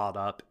person caught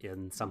up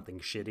in something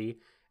shitty,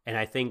 and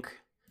I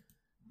think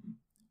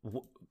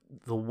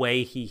the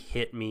way he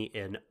hit me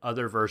in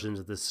other versions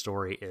of this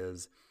story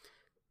is,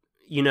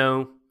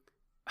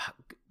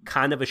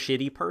 kind of a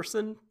shitty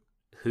person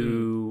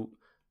who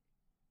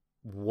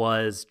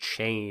was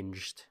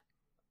changed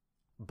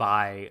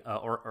by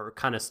or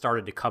kind of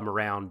started to come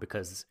around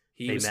because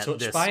He they was met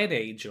touched by an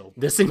angel.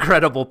 this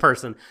incredible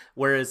person.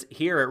 Whereas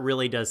here it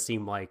really does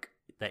seem like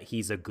that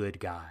he's a good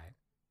guy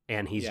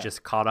and he's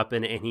just caught up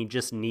in it, and he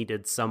just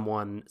needed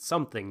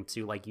something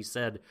to, like you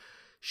said,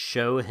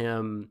 show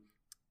him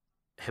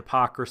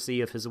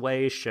hypocrisy of his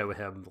ways, show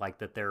him like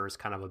that there's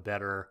kind of a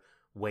better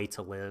way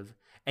to live.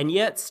 And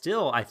yet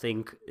still, I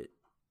think,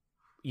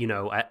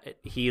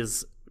 he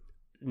is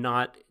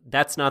not,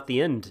 that's not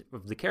the end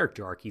of the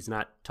character arc. He's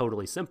not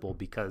totally simple,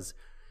 because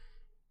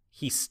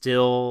he's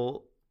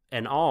still,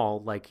 and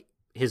all, like,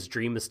 his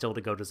dream is still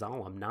to go to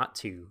Zalem, not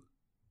to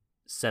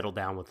settle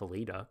down with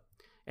Alita.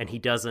 And he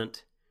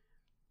doesn't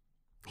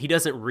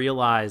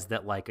realize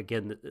that, like,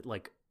 again,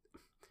 like,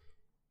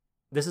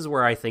 this is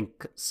where I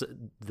think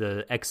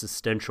the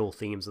existential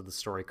themes of the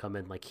story come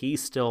in. Like,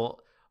 he's still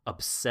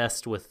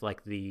obsessed with,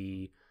 like,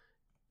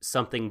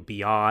 something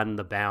beyond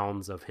the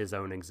bounds of his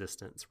own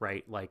existence,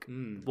 right? Like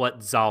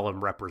what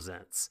Zalem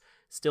represents.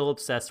 Still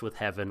obsessed with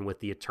heaven, with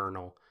the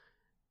eternal.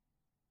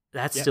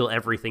 That's still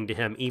everything to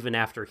him, even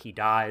after he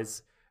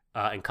dies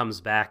and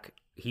comes back.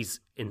 He's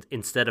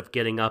instead of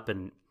getting up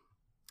and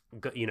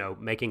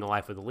making a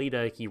life with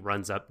Alita, he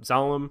runs up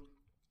Zalem,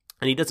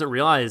 and he doesn't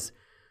realize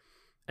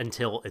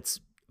until it's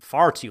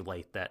far too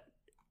late that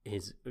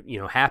his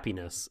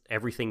happiness,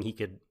 everything he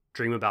could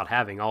dream about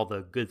having, all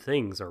the good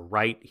things, are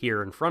right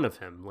here in front of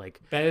him.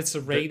 Like, better to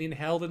reign in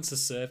hell than to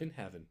serve in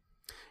heaven.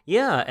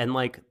 Yeah, and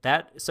like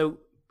that. So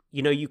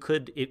you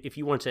could, if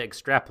you want to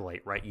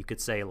extrapolate, right, you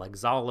could say like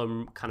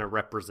Zalem kind of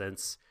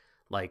represents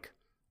like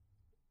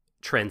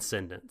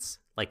transcendence,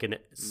 like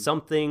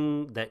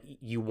something that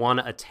you want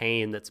to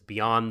attain that's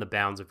beyond the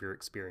bounds of your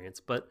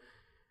experience. But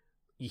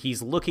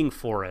he's looking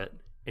for it,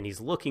 and he's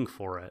looking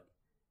for it,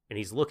 and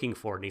he's looking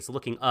for it, and he's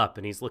looking up,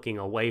 and he's looking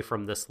away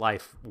from this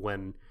life,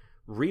 when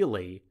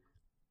really,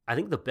 I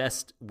think the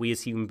best we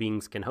as human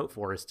beings can hope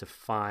for is to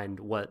find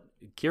what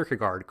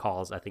Kierkegaard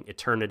calls, I think,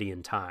 eternity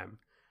in time.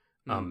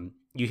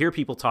 You hear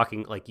people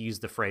talking, like, use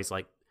the phrase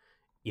like,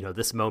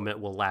 this moment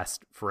will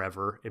last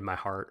forever in my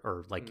heart,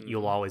 or like,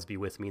 you'll always be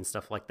with me and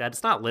stuff like that.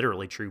 It's not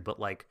literally true, but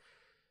like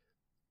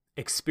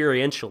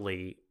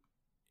experientially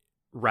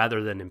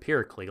rather than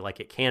empirically, like,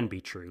 it can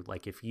be true.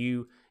 Like, if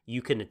you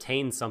can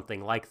attain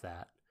something like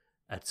that,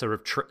 a sort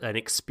of an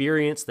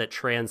experience that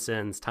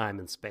transcends time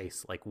and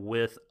space, like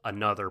with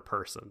another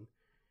person.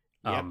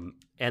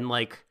 And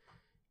like,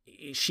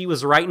 she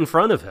was right in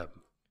front of him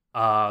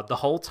the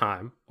whole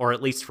time, or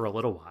at least for a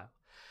little while.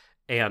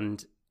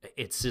 And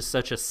it's just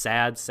such a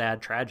sad,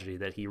 sad tragedy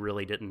that he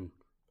really didn't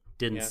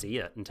see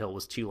it until it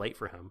was too late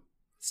for him.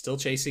 Still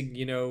chasing,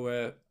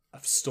 a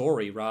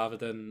story rather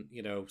than,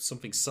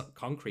 something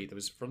concrete that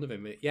was in front of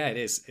him. Yeah, it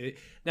is.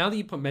 Now that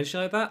you mention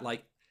like that,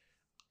 like,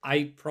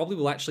 I probably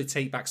will actually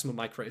take back some of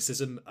my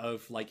criticism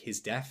of like his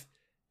death,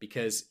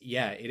 because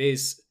it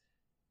is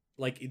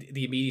like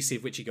the immediacy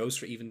of which he goes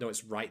for, even though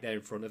it's right there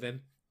in front of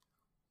him.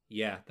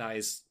 Yeah, that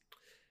is,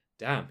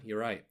 damn, you're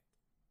right.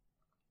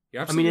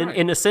 You're absolutely right.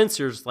 In a sense,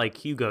 you're like,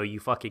 Hugo, you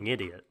fucking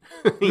idiot,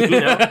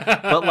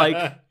 but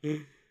like,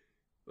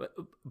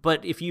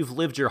 but if you've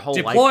lived your whole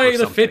life, deploy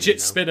the fidget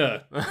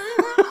spinner.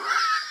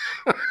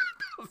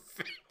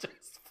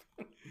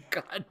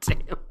 God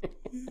damn it.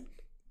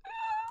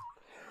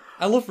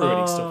 I love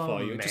ruining stuff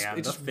for you.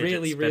 It just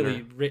really,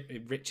 really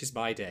enriches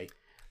my day.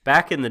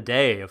 Back in the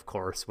day, of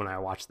course, when I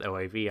watched the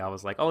OAV, I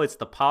was like, oh, it's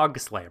the Pog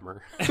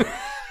Slammer.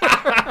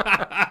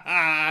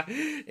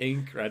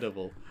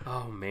 Incredible.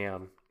 Oh,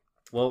 man.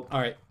 Well,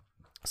 all right.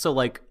 So,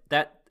 like,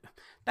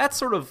 that's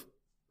sort of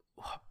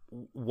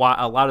why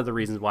a lot of the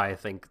reasons why I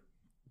think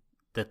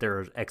that there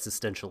are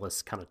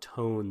existentialist kind of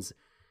tones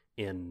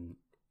in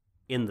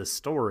the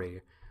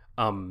story.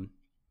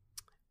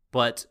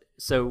 But,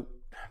 so...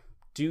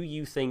 do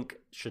you think,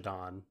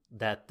 Shadon,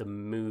 that the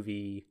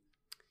movie,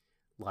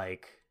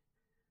 like,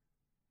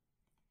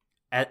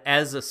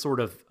 as a sort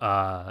of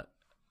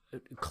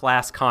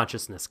class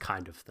consciousness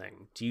kind of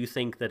thing, do you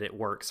think that it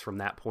works from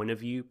that point of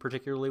view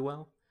particularly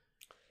well?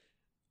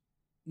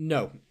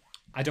 No,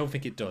 I don't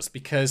think it does,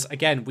 because,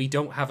 again, we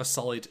don't have a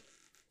solid,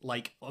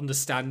 like,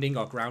 understanding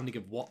or grounding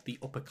of what the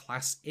upper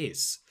class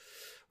is.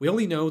 We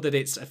only know that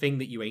it's a thing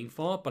that you aim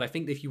for, but I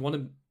think that if you want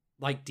to,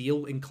 like,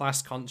 deal in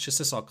class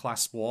consciousness or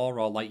class war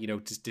or, like,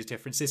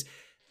 differences,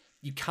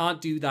 you can't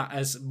do that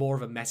as more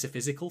of a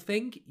metaphysical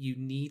thing. You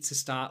need to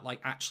start, like,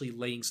 actually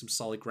laying some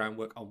solid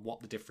groundwork on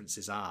what the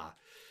differences are.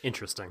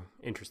 Interesting.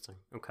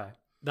 Okay.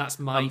 That's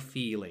my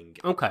feeling.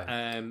 Okay.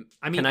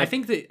 I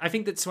think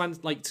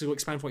that to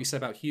expand what you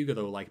said about Hugo,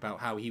 though, like,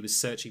 about how he was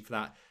searching for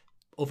that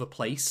other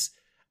place,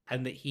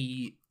 and that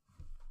he,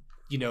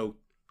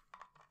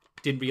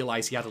 didn't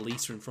realize he had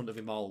Alita in front of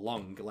him all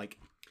along, like,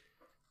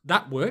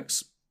 that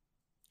works.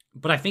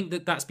 But I think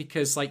that that's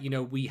because, like,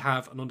 we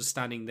have an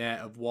understanding there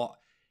of what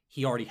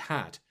he already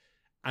had.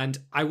 And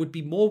I would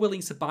be more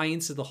willing to buy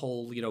into the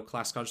whole,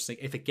 class conscious thing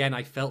if, again,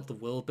 I felt the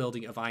world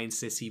building of Iron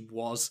City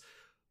was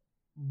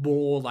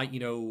more, like,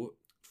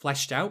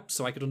 fleshed out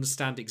so I could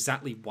understand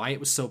exactly why it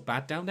was so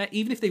bad down there.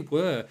 Even if they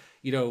were,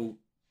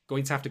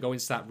 going to have to go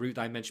into that route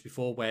that I mentioned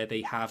before where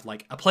they have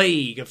like a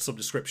plague of some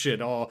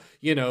description or,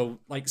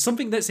 like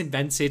something that's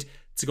invented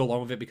to go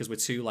along with it because we're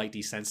too like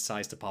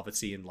desensitized to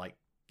poverty and like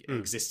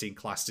existing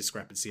class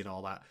discrepancy and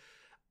all that.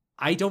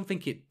 I don't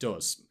think it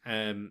does.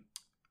 Well,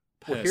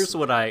 here's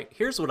what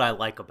I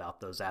like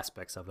about those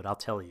aspects of it. I'll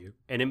tell you,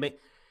 and it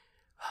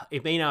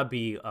may not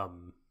be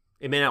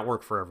it may not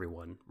work for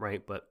everyone,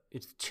 right? But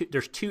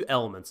there's two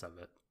elements of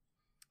it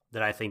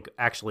that I think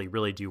actually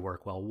really do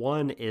work well.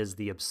 One is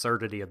the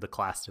absurdity of the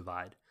class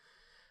divide.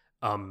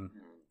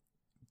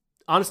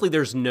 Honestly,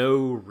 there's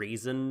no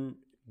reason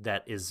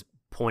that is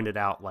pointed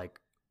out like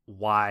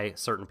why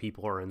certain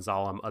people are in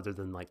Zalem other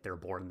than like they're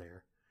born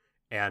there.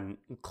 And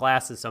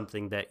class is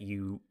something that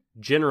you,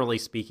 generally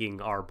speaking,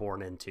 are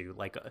born into.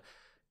 Like, of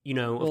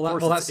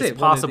course, it's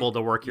possible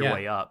to work your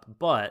way up,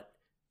 but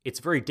it's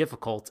very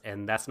difficult,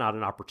 and that's not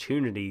an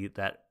opportunity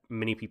that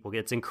many people get.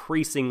 It's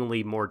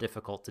increasingly more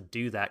difficult to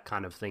do that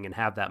kind of thing and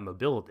have that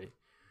mobility.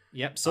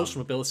 Yep, social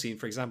mobility,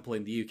 for example,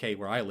 in the UK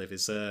where I live,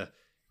 it's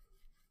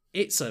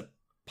a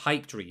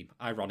pipe dream,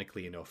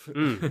 ironically enough.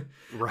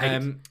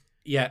 Right.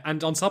 Yeah,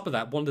 and on top of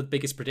that, one of the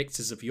biggest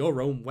predictors of your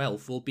own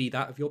wealth will be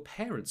that of your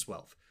parents'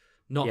 wealth.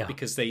 Not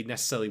because they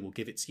necessarily will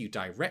give it to you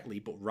directly,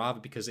 but rather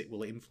because it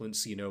will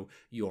influence,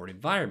 your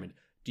environment.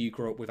 Do you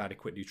grow up with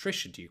adequate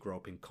nutrition? Do you grow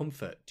up in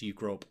comfort? Do you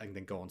grow up and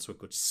then go on to a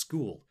good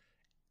school?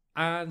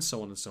 And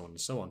so on and so on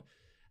and so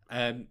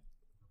on.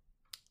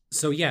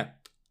 So yeah,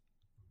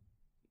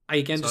 I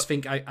again just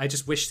think I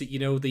just wish that,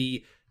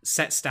 the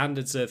set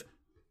standards of,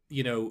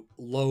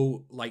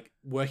 low, like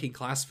working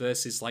class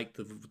versus like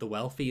the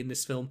wealthy in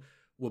this film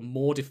were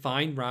more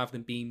defined rather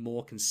than being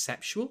more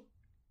conceptual.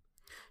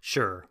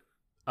 Sure.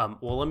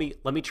 Well,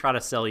 let me try to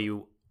sell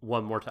you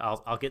one more time.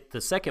 I'll get the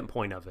second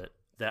point of it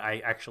that I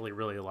actually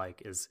really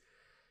like is,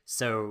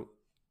 so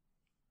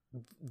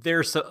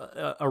there's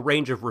a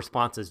range of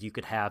responses you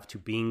could have to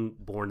being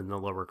born in the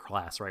lower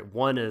class, right?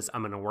 One is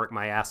I'm going to work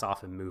my ass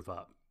off and move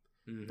up.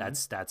 Mm-hmm.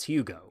 That's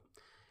Hugo.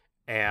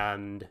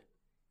 And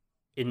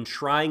in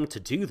trying to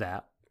do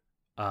that,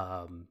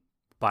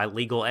 by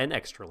legal and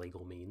extra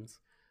legal means,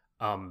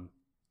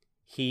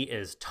 he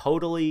is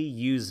totally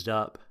used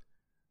up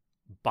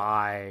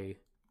by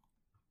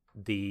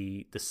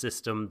the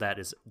system that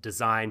is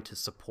designed to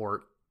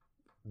support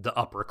the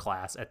upper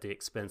class at the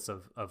expense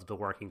of the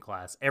working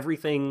class.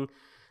 Everything,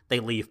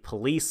 they leave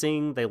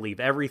policing, they leave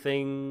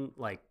everything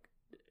like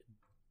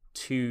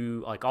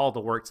to like all the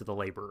work to the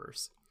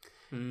laborers.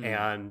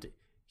 And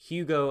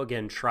Hugo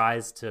again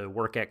tries to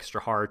work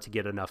extra hard to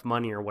get enough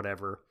money or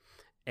whatever,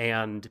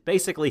 and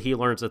basically he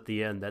learns at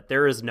the end that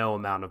there is no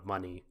amount of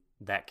money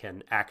that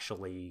can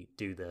actually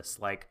do this,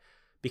 like,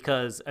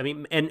 because I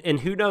mean,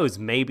 and who knows,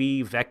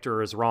 maybe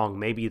Vector is wrong,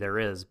 maybe there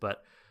is,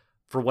 but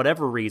for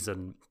whatever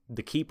reason,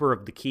 the keeper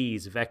of the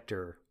keys,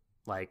 Vector,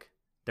 like,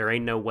 there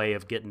ain't no way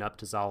of getting up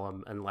to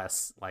Zalem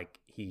unless like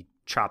he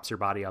chops your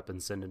body up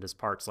and sends it as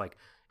parts. Like,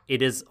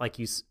 it is like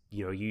you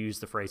use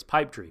the phrase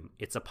pipe dream.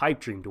 It's a pipe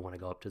dream to want to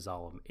go up to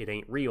Zalem. It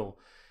ain't real.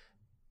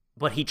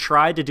 But he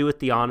tried to do it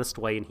the honest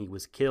way and he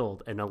was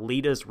killed. And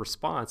Alita's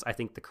response, I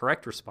think the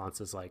correct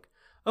response is like,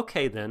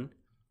 okay then,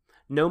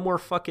 no more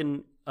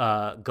fucking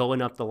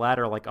going up the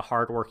ladder like a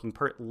hardworking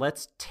person.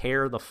 Let's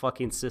tear the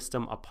fucking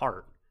system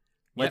apart.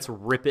 Let's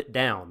rip it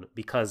down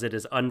because it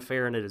is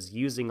unfair and it is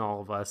using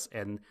all of us.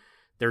 And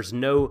there's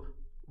no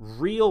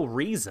real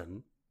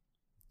reason,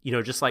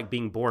 just like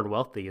being born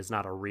wealthy is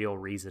not a real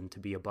reason to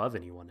be above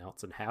anyone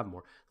else and have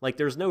more. Like,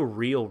 there's no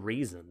real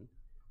reason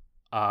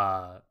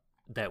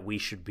that we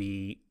should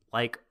be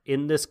like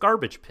in this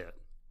garbage pit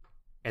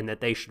and that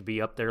they should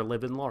be up there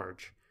living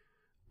large.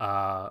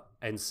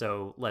 And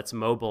so let's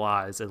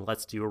mobilize and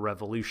let's do a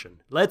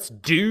revolution. Let's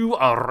do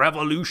a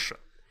revolution.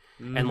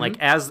 Mm-hmm. And like,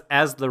 as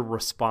the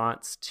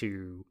response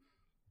to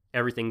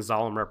everything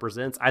Zalem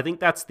represents, I think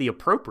that's the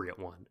appropriate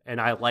one. And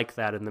I like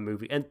that in the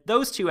movie. And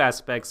those two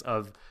aspects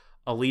of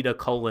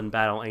Alita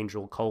Battle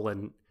Angel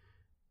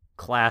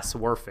class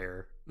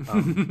warfare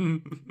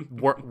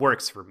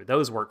works for me.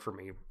 Those work for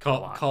me.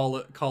 Call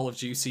of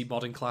Duty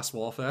modern class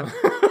warfare.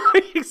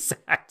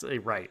 Exactly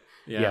right.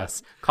 Yeah.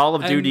 Yes. Call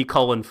of Duty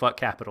fuck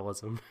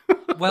capitalism.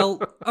 Well,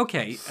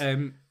 okay.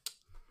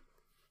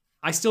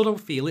 I still don't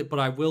feel it, but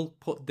I will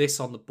put this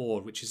on the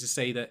board, which is to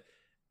say that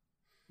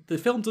the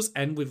film does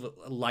end with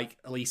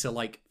like Alita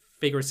like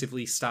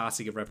figuratively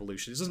starting a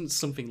revolution. It isn't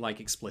something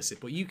like explicit,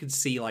 but you can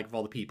see like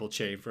all the people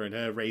cheering for and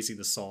her raising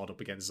the sword up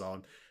against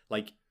Zon.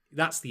 Like,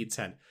 that's the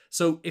intent.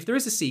 So if there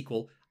is a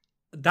sequel,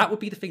 that would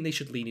be the thing they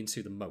should lean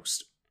into the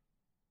most.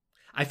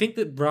 I think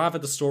that rather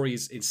the story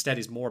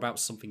is more about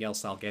something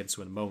else that I'll get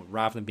into in a moment,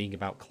 rather than being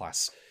about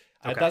class.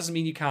 Okay. That doesn't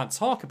mean you can't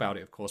talk about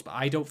it, of course, but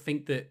I don't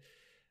think that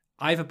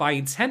either by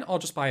intent or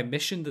just by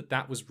omission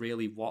that was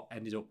really what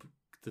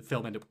the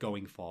film ended up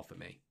going for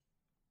me.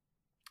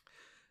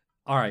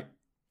 All right,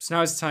 so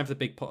now it's time for the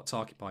big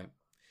talking point.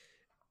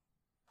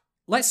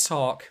 Let's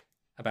talk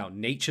about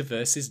nature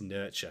versus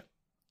nurture.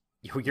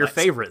 Your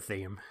favorite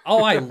theme.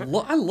 Oh, I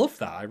love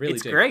that. I really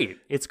It's do. great.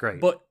 It's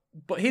great. But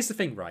here's the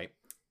thing, right?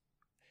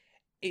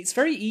 It's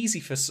very easy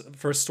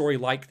for a story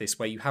like this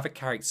where you have a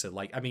character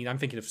like, I mean, I'm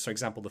thinking of, for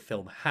example, the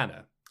film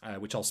Hannah,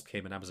 which also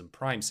became an Amazon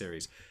Prime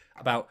series,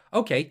 about,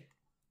 okay,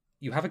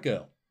 you have a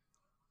girl.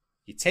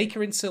 You take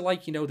her into,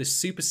 like, you know, this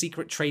super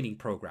secret training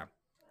program,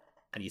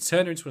 and you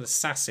turn her into an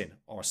assassin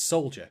or a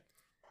soldier.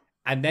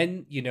 And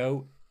then, you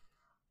know,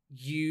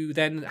 you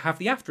then have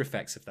the after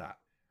effects of that,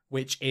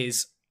 which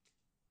is,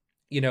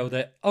 you know,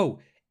 that, oh,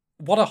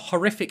 what a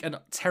horrific and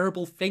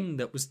terrible thing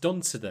that was done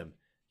to them.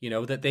 You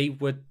know, that they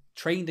were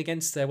trained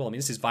against their will. I mean,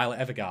 this is Violet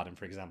Evergarden,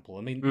 for example.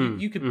 I mean,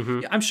 you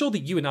could, I'm sure that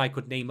you and I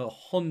could name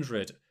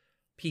 100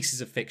 pieces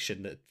of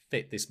fiction that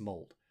fit this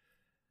mold.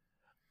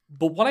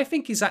 But what I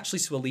think is actually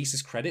to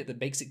Elisa's credit that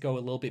makes it go a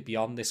little bit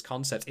beyond this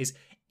concept is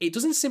it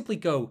doesn't simply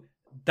go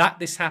that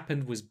this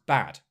happened was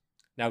bad.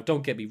 Now,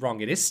 don't get me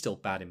wrong, it is still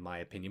bad in my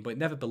opinion, but it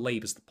never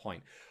belabors the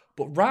point.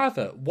 But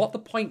rather, what the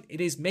point it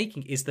is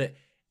making is that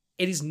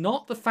it is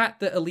not the fact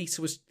that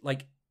Elisa was,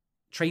 like,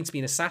 trained to be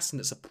an assassin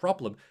that's a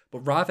problem, but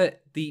rather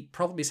the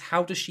problem is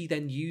how does she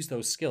then use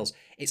those skills?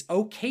 It's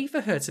okay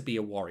for her to be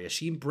a warrior.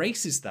 She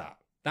embraces that.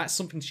 That's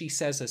something she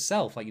says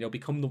herself. Like, you know,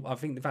 become the, I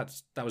think in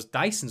fact that was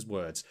Dyson's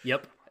words.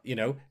 Yep. You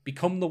know,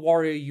 become the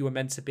warrior you were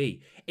meant to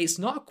be. It's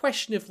not a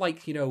question of,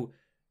 like, you know,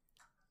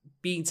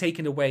 being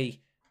taken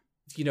away,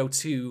 you know,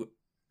 to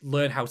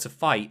learn how to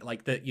fight,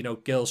 like that, you know,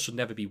 girls should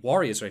never be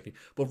warriors or anything,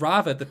 but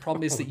rather the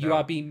problem is that you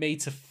are being made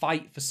to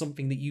fight for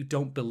something that you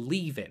don't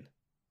believe in.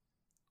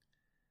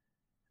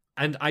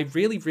 And I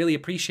really, really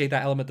appreciate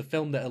that element of the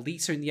film, that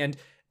Elisa in the end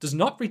does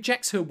not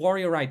reject her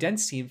warrior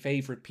identity in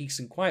favor of peace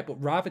and quiet, but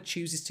rather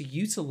chooses to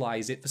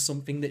utilize it for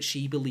something that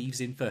she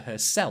believes in for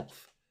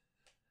herself.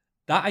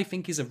 That, I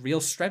think, is a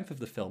real strength of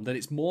the film, that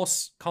it's more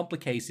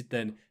complicated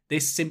than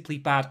this simply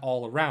bad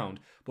all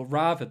around, but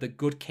rather the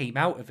good came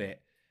out of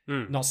it.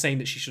 Not saying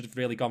that she should have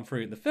really gone through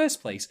it in the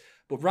first place,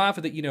 but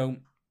rather that, you know,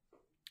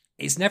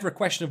 it's never a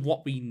question of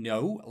what we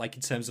know, like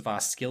in terms of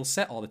our skill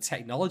set or the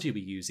technology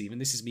we use even.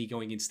 This is me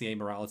going into the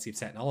amorality of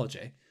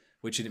technology,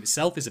 which in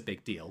itself is a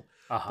big deal,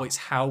 but it's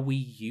how we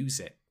use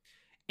it.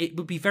 It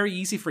would be very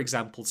easy, for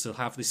example, to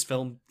have this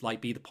film like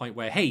be the point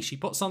where, hey, she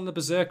puts on the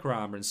berserker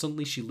armor and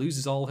suddenly she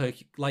loses all her,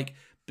 like,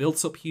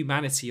 built up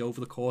humanity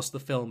over the course of the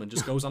film and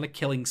just goes on a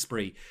killing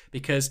spree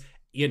because,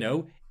 you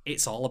know,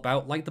 it's all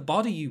about, like, the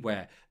body you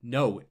wear.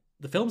 No,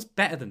 the film's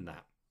better than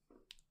that.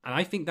 And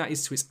I think that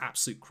is to its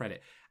absolute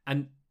credit.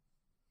 And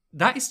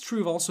that is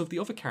true also of the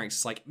other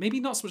characters. Like, maybe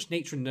not so much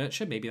nature and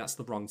nurture, maybe that's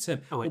the wrong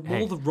term. Oh, wait, but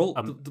more the role...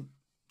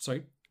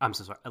 sorry? I'm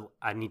so sorry.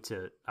 I need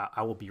to...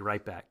 I will be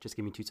right back. Just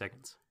give me 2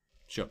 seconds.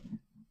 Sure.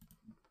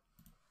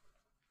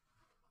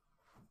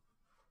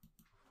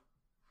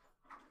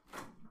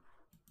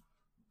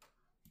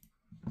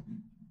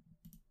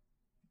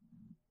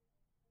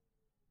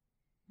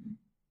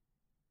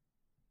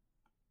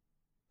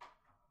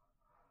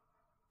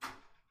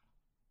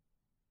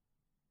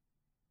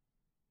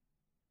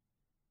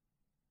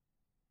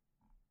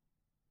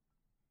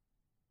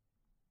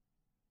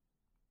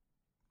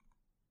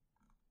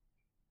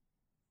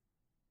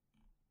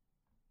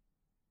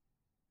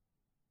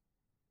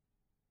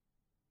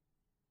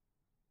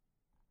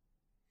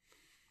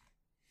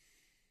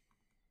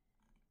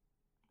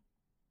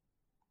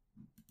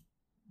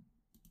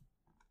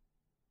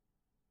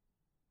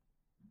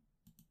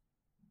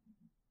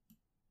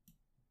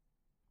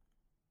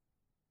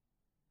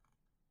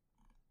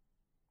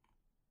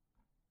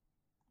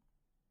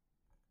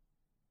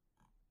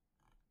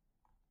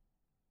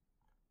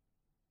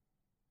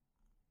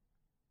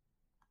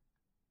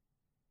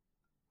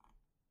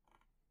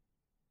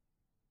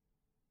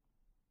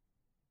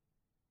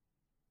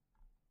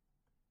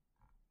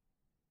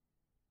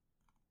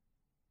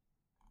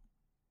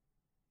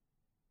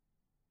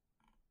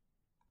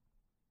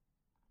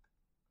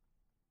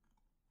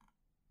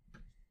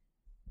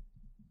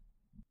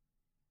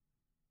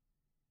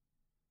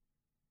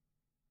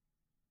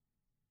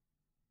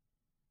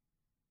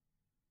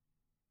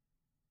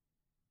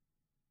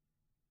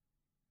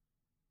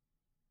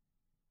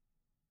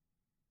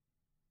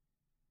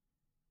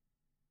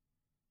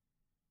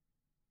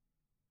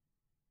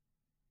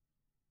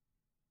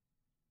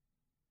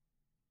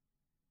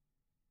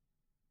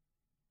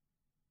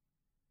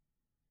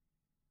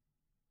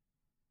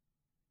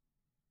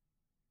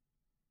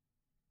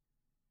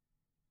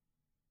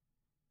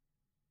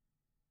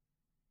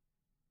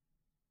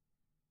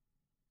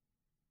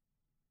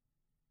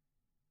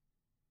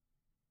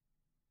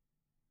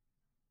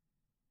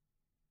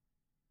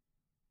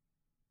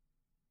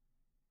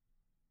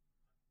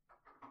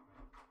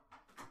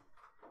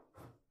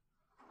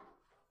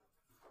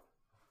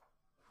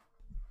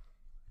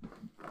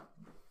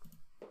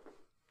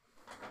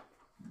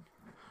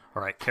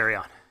 All right, carry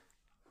on.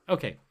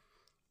 Okay.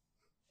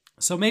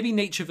 So maybe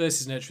nature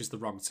versus nurture is the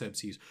wrong term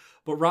to use,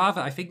 but rather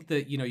I think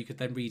that, you know, you could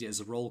then read it as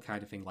a role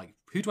kind of thing, like,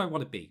 who do I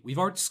want to be? We've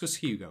already discussed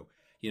Hugo.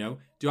 You know,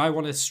 do I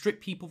want to strip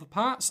people for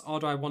parts,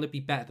 or do I want to be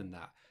better than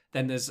that?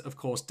 Then there's, of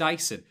course,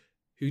 Dyson.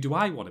 Who do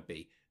I want to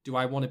be? Do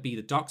I want to be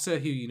the doctor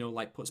who,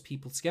 like puts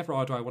people together,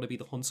 or do I want to be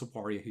the hunter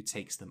warrior who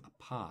takes them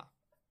apart?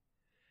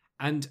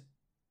 And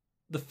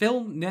the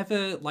film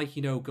never,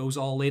 goes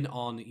all in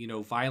on,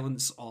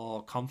 violence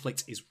or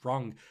conflict is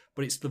wrong,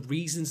 but it's the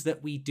reasons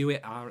that we do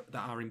it that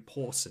are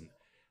important.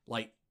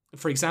 Like,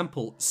 for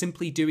example,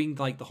 simply doing,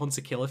 the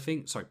hunter-killer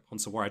thing... Sorry,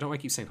 hunter-warrior. I don't like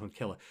keep saying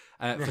hunter-killer.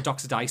 For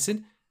Dr.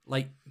 Dyson,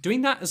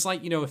 doing that as,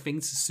 a thing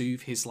to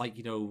soothe his,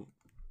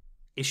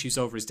 issues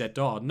over his dead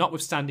daughter,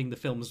 notwithstanding the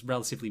film's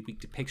relatively weak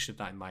depiction of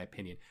that, in my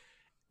opinion.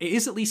 It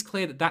is at least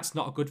clear that that's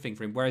not a good thing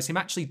for him, whereas him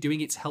actually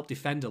doing it to help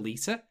defend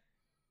Alita...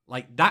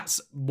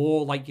 that's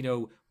more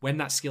when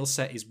that skill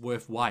set is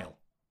worthwhile.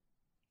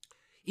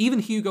 Even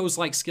Hugo's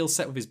skill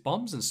set with his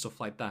bombs and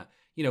stuff like that,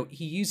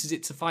 he uses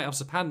it to fight off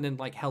Zapan and then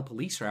help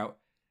Alita out,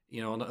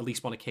 on at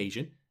least one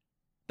occasion.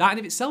 That in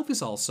of itself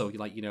is also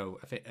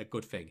a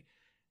good thing.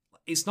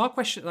 It's not a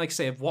question,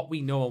 of what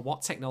we know or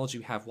what technology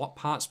we have, what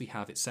parts we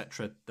have,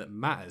 etc. that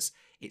matters.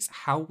 It's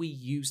how we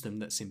use them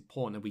that's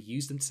important, and we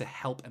use them to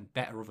help and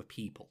better other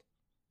people.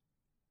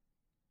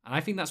 And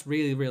I think that's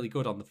really, really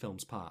good on the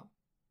film's part.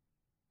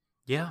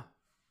 Yeah,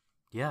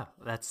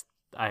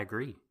 I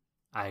agree.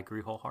 I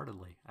agree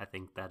wholeheartedly. I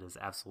think that is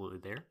absolutely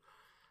there.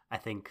 I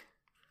think,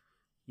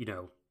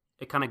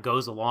 it kind of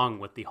goes along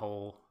with the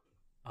whole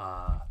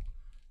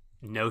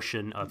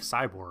notion of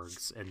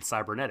cyborgs and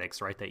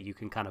cybernetics, right? That you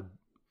can kind of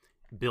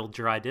build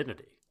your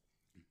identity,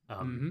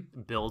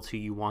 build who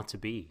you want to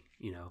be.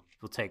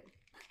 We'll take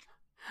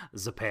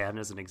Zapan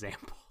as an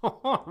example.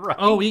 Right?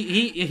 Oh,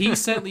 he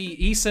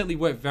certainly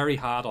worked very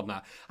hard on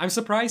that. I'm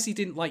surprised he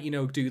didn't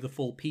do the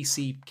full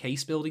PC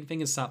case building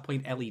thing and start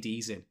putting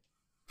LEDs in.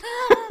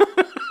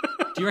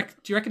 Do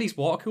you reckon he's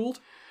water cooled?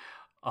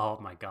 Oh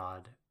my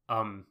god.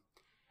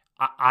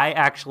 I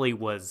actually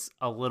was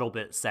a little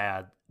bit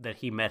sad that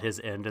he met his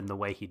end in the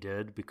way he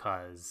did,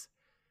 because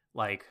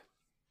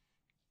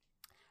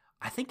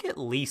I think at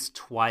least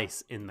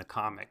twice in the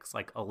comics,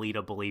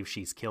 Alita believes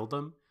she's killed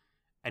him,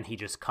 and he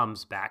just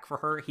comes back for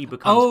her. He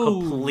becomes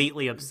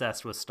completely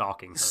obsessed with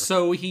stalking her.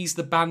 So he's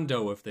the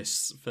Bando of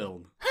this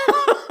film.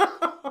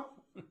 No,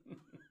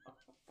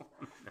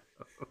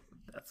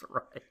 that's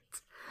right.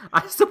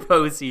 I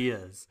suppose he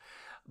is,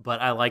 but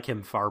I like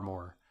him far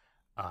more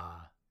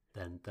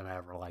than I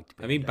ever liked.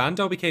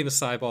 Bando became a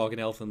cyborg in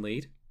Elfen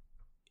Lied.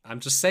 I'm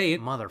just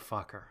saying,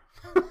 motherfucker.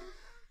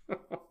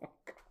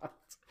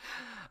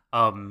 Oh,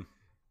 God.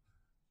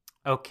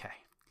 Okay.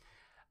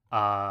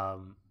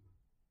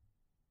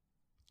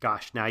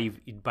 Gosh, now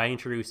by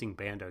introducing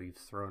Bando, you've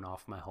thrown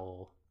off my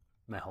whole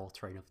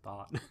train of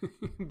thought.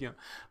 Yeah,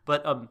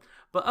 but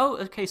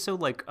okay. So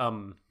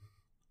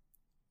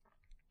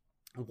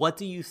what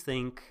do you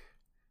think?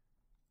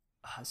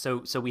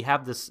 So we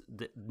have this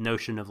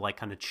notion of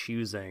kind of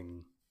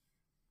choosing,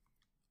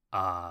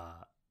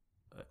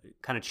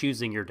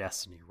 your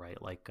destiny, right?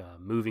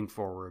 Moving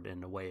forward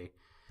in a way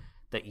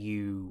that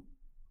you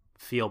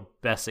feel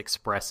best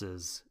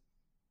expresses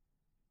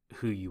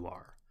who you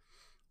are.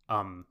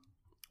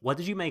 What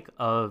did you make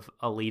of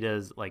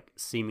Alita's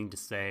seeming to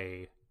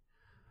say,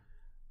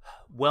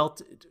 well,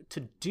 to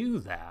do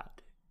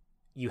that,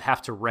 you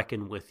have to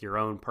reckon with your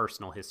own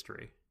personal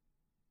history?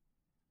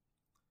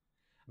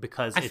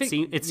 Because it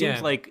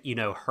seems like,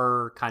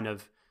 her kind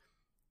of,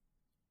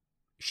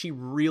 she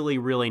really,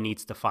 really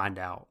needs to find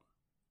out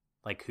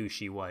who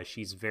she was.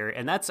 She's very,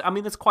 and that's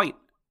quite,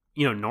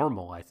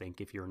 normal, I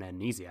think, if you're an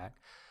amnesiac.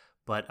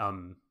 But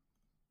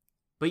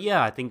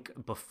yeah, I think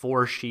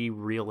before she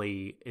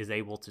really is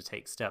able to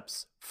take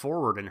steps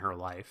forward in her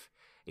life,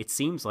 it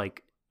seems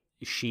like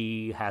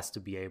she has to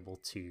be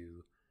able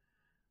to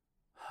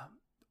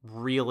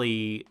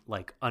really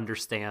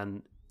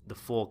understand the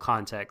full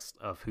context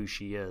of who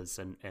she is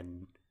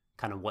and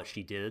kind of what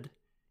she did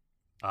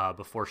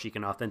before she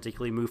can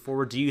authentically move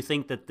forward. Do you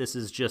think that this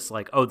is just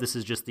this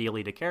is just the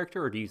Alita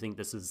character, or do you think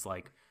this is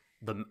a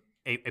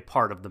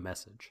part of the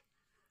message?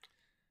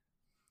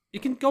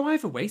 It can go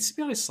either way, to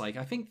be honest.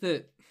 I think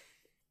that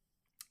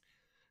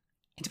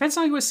it depends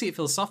how you want to see it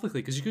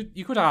philosophically, because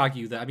you could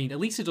argue that,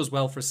 Alita does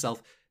well for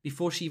herself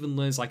before she even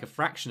learns a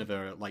fraction of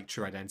her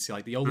true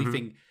identity. The only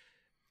thing,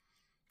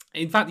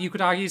 in fact, you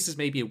could argue this is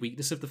maybe a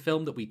weakness of the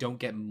film, that we don't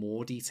get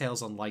more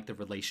details on the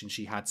relation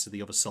she had to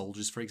the other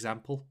soldiers, for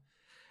example.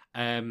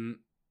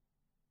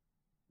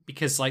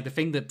 Because the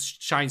thing that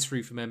shines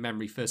through from her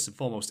memory first and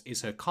foremost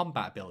is her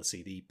combat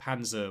ability, the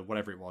Panzer,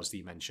 whatever it was that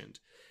you mentioned.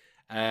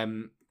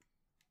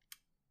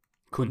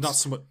 Not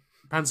so much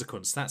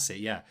Panzerkunst, that's it,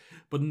 yeah.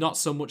 But not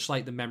so much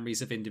the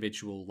memories of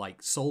individual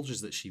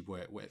soldiers that she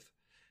worked with.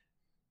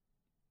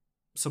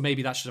 So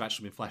maybe that should have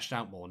actually been fleshed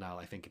out more now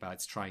I think about it,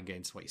 to try and get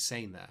into what you're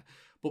saying there.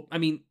 But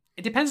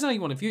it depends on how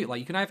you want to view it.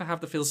 You can either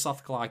have the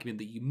philosophical argument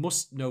that you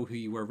must know who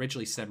you were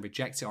originally, so then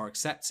reject it or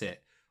accept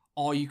it,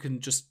 or you can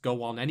just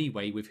go on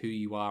anyway with who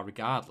you are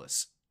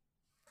regardless.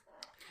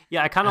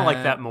 Yeah, I kind of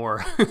like that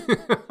more.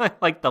 I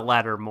like the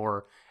latter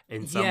more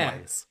in some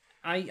ways.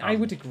 I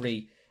would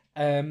agree.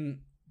 I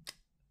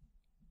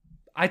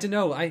don't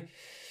know.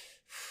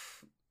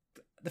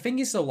 the thing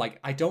is though, like,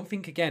 I don't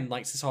think, again,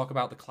 like, to talk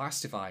about the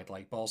class divide,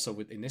 like, but also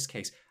in this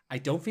case, I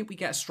don't think we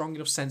get a strong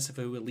enough sense of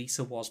who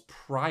Elisa was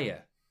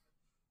prior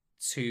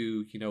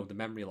to, the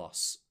memory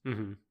loss.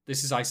 Mm-hmm.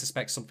 This is, I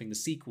suspect, something the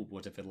sequel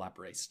would have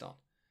elaborated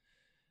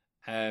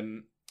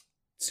on.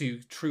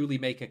 To truly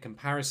make a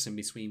comparison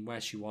between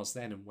where she was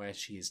then and where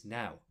she is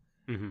now.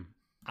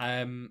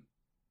 Mm-hmm.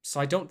 So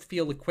I don't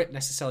feel equipped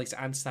necessarily to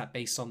answer that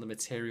based on the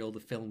material the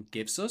film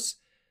gives us,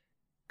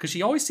 because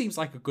she always seems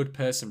like a good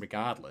person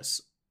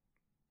regardless.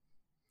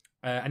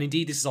 And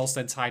indeed, this is also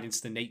then tied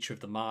into the nature of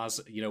the Mars,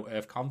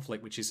 Earth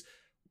conflict, which is,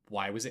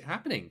 why was it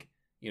happening?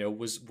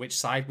 Which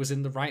side was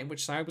in the right and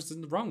which side was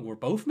in the wrong? Were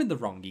both in the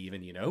wrong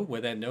even,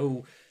 Were there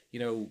no,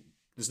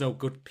 there's no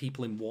good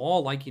people in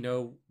war? Like,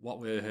 what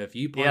were her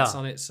viewpoints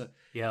on it? So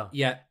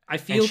yeah, I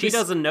feel and she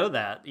doesn't know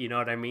that. You know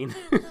what I mean?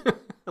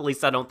 At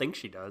least I don't think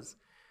she does.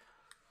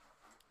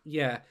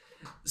 Yeah.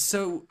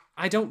 So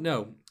I don't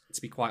know,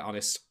 to be quite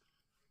honest,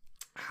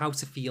 how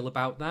to feel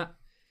about that.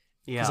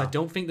 Yeah. Because I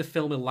don't think the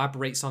film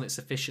elaborates on it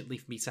sufficiently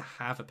for me to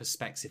have a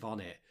perspective on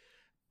it.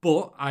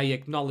 But I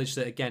acknowledge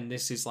that, again,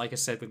 this is, like I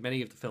said, with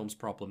many of the film's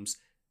problems,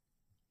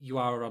 you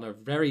are on a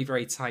very,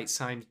 very tight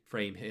time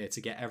frame here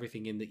to get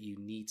everything in that you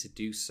need to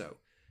do so.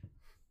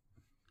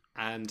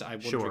 And I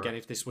wonder, again,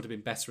 if this would have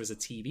been better as a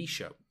TV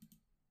show.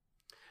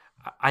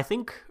 I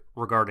think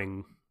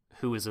regarding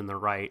who is in the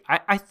right,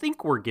 I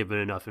think we're given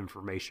enough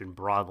information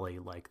broadly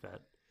like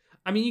that.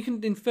 I mean, you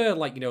can infer,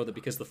 that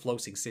because the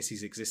floating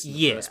cities exist in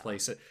the first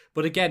place.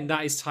 But again,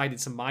 that is tied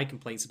into my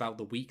complaints about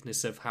the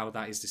weakness of how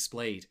that is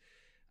displayed.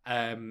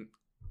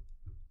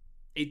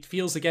 It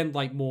feels, again,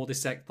 like more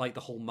this, like the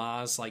whole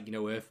Mars,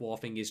 Earth War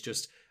thing is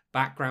just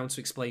background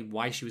to explain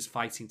why she was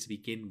fighting to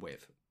begin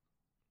with.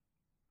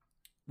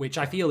 Which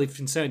I feel, if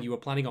in turn you were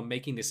planning on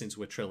making this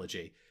into a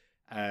trilogy,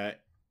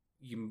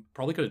 you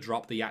probably could have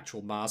dropped the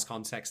actual Mars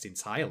context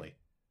entirely.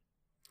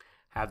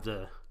 Have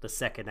the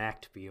second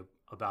act be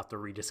about the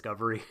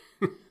rediscovery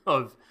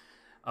of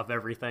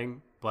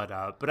everything, but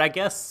I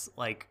guess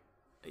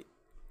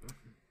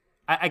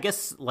I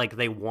guess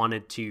they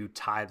wanted to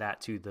tie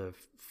that to the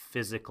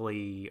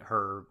physically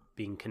her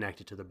being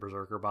connected to the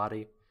Berserker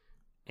body,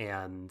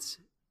 and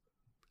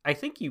I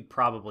think you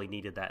probably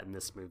needed that in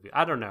this movie.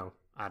 I don't know.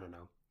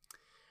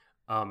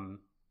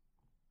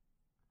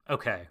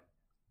 Okay.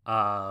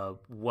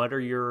 What are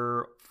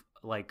your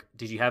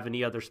did you have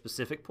any other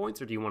specific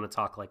points, or do you want to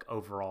talk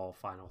overall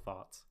final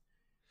thoughts?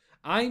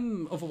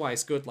 I'm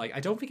otherwise good.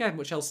 I don't think I have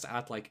much else to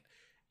add.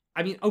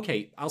 I mean,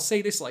 okay, I'll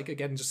say this,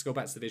 again, just to go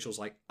back to the visuals.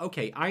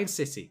 Okay, Iron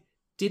City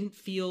didn't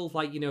feel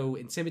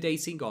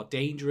intimidating or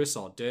dangerous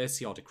or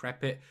dirty or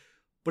decrepit,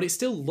 but it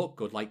still looked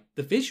good.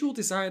 The visual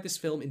design of this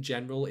film in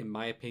general, in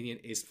my opinion,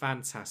 is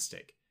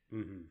fantastic.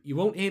 Mm-hmm. You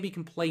won't hear me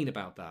complain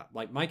about that.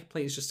 My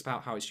complaint is just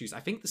about how it's used. I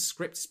think the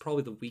script is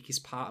probably the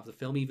weakest part of the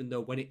film, even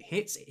though when it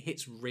hits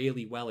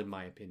really well, in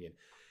my opinion.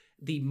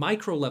 The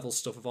micro level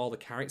stuff of all the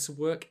character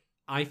work,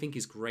 I think,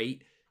 is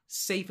great,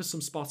 save for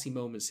some spotty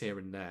moments here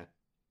and there.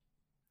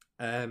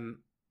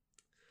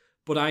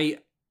 But I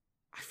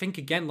think,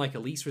 again,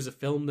 Elisa is a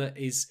film that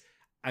is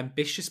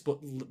ambitious but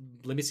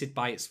limited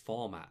by its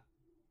format.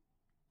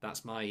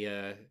 That's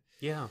my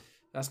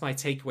that's my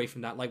takeaway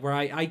from that. Where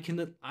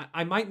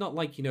I might not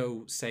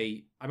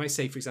say, I might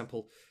say, for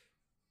example,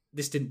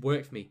 this didn't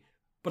work for me.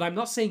 But I'm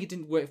not saying it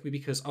didn't work for me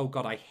because, oh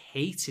God, I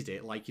hated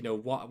it.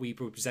 What we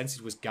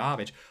presented was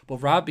garbage. But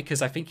rather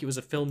because I think it was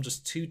a film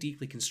just too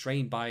deeply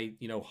constrained by,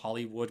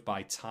 Hollywood,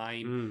 by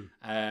time,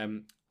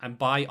 and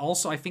by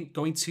also, I think,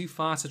 going too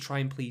far to try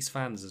and please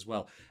fans as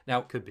well. Now,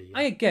 could be. Yeah.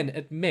 I again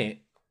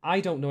admit I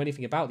don't know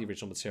anything about the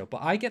original material,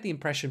 but I get the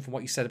impression from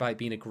what you said about it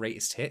being a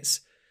greatest hits,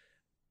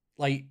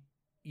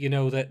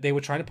 that they were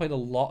trying to put in a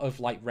lot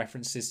of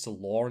references to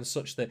lore and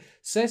such that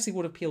certainly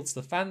would appeal to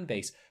the fan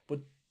base, but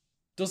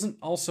doesn't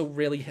also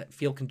really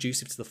feel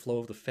conducive to the flow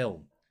of the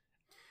film.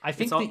 I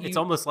think it's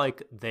almost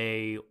like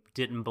they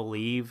didn't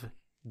believe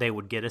they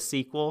would get a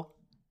sequel,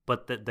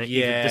 but that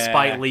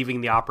despite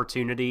leaving the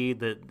opportunity,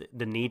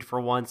 the need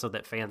for one, so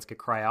that fans could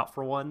cry out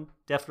for one,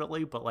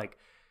 definitely. But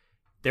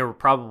they were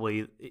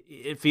probably,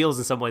 it feels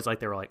in some ways like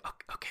they were like,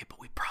 okay, but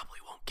we probably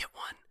won't get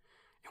one,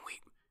 and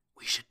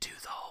we should do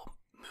the whole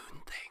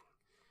moon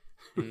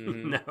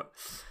thing. No.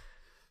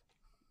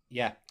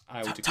 Yeah,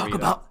 I would agree. Talk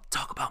about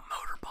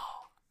Motorball.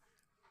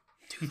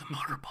 Do the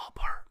Motorball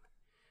part,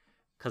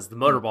 because the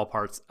Motorball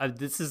parts.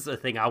 This is a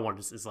thing I want.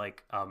 Is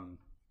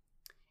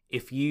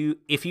if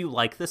you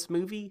like this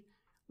movie,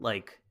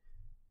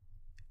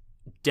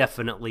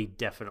 definitely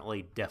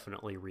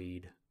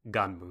read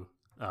Ganmu,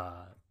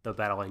 the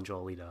Battle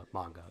Angel Alita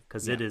manga,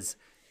 because it is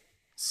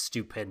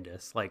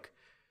stupendous.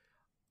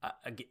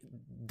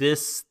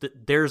 This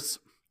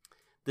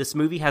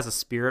movie has a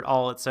spirit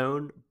all its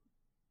own,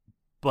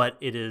 but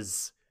it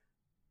is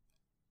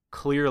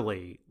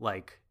clearly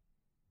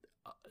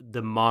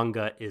the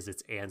manga is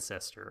its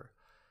ancestor.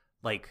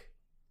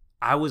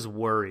 I was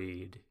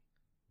worried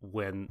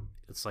when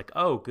it's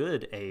oh,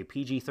 good, a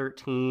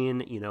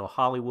PG-13,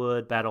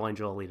 Hollywood Battle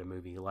Angel Alita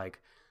movie.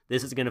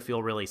 This is going to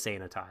feel really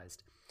sanitized.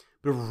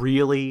 But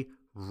really,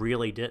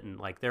 really didn't.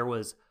 Like, there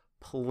was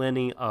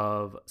plenty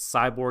of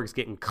cyborgs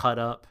getting cut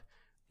up.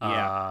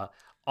 Yeah.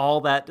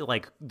 All that,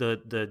 like,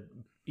 the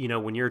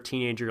when you're a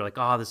teenager, you're like,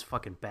 oh, this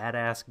fucking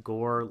badass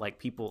gore, like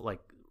people like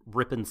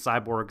ripping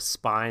cyborg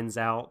spines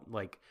out,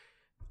 like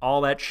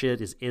all that shit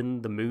is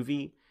in the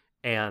movie,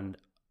 and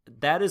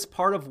that is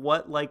part of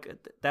what,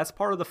 like, that's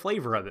part of the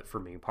flavor of it for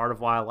me. Part of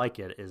why I like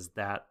it is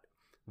that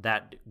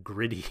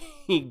gritty,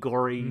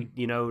 gory,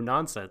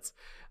 nonsense.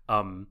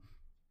 And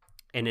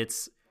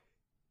it's,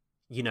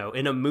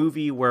 in a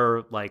movie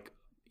where, like,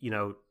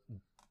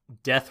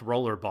 death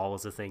rollerball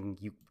is a thing,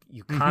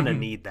 you kind of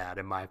need that,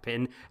 in my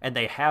opinion, and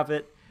they have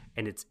it,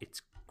 and it's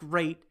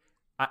great.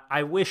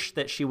 I wish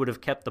that she would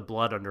have kept the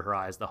blood under her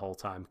eyes the whole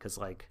time, because,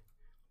 like,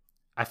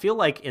 I feel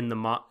like in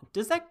the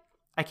does that,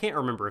 I can't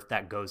remember if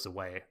that goes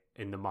away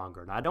in the manga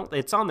or not.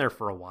 It's on there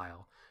for a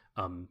while.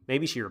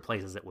 Maybe she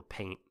replaces it with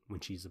paint when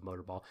she's a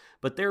motorball.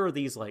 But there are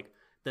these, like,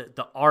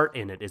 the art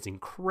in it is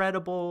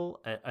incredible,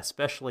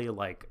 especially,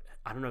 like,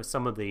 I don't know,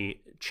 some of the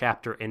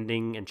chapter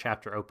ending and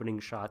chapter opening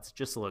shots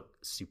just look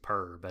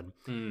superb,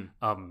 and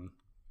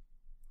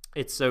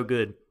it's so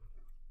good.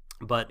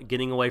 But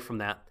getting away from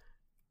that,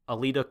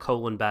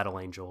 Alita: Battle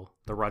Angel,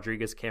 the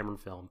Rodriguez Cameron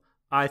film,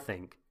 I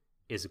think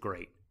is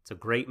great. It's a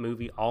great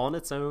movie all on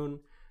its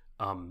own.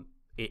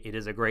 It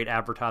is a great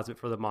advertisement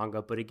for the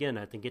manga, but again,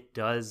 I think it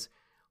does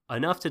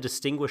enough to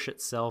distinguish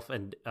itself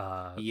and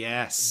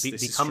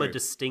become a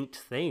distinct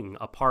thing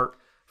apart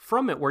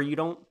from it, where you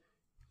don't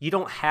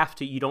have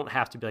to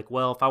be like,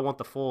 well, if I want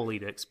the full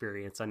Alita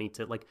experience, I need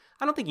to, like,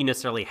 I don't think you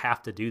necessarily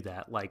have to do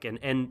that. Like,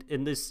 and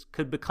this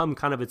could become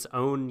kind of its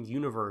own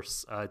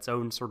universe, its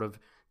own sort of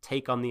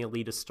take on the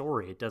Alita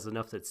story. It does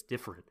enough that's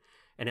different,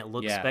 and it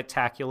looks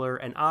spectacular.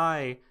 And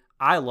I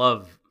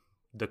love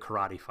the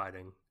karate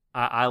fighting.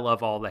 I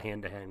love all the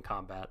hand-to-hand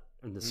combat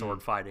and the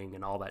sword fighting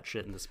and all that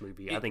shit in this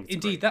movie. I think it's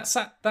indeed great.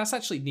 That's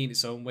actually neat in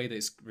its own way, that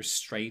it's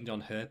restrained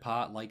on her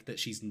part, like that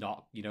she's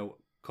not,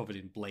 covered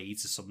in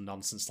blades or some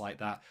nonsense like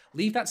that.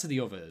 Leave that to the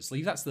others.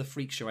 Leave that to the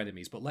freak show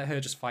enemies, but let her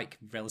just fight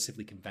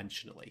relatively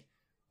conventionally.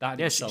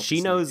 That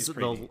she knows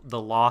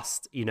the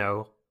lost,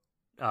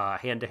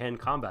 hand-to-hand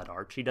combat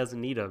art. She doesn't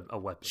need a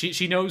weapon.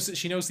 She knows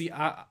the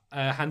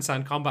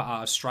hand-to-hand combat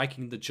art of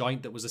striking the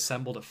joint that was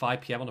assembled at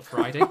 5 p.m. on a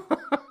Friday.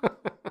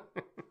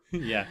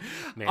 Yeah.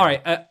 Man. All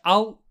right.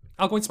 I'll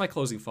go into my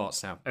closing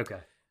thoughts now. Okay.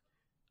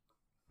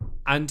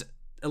 And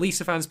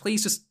Alita fans,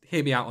 please just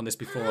hear me out on this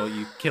before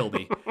you kill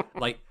me.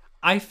 Like,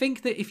 I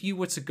think that if you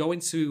were to go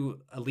into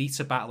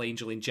Alita Battle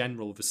Angel in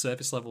general with a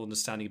surface level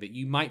understanding of it,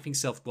 you might think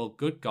yourself, well,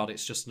 good God,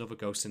 it's just another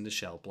Ghost in the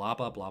Shell. Blah,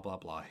 blah, blah, blah,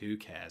 blah. Who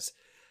cares?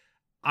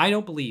 I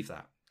don't believe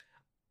that.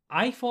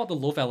 I thought the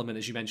love element,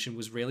 as you mentioned,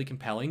 was really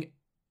compelling.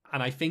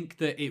 And I think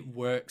that it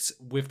works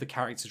with the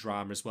character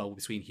drama as well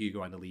between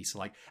Hugo and Alita.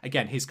 Like,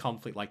 again, his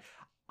conflict, like,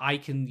 I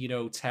can,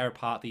 tear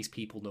apart these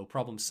people, no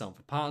problem, sell them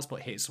for parts,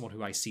 but hit someone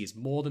who I see as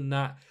more than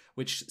that,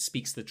 which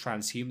speaks to the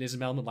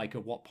transhumanism element. Like,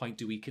 at what point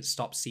do we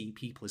stop seeing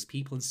people as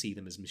people and see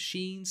them as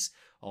machines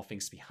or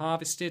things to be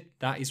harvested?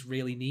 That is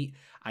really neat.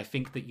 I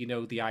think that,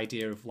 the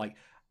idea of, like,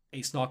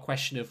 it's not a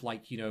question of,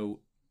 like,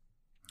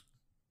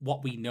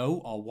 what we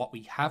know or what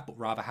we have, but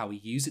rather how we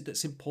use it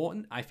that's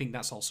important. I think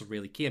that's also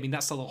really key. I mean,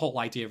 that's the whole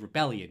idea of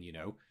rebellion,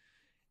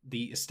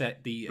 The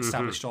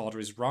established order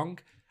is wrong,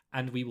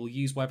 and we will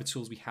use whatever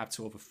tools we have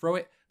to overthrow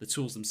it. The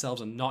tools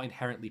themselves are not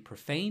inherently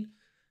profane.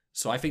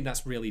 So I think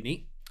that's really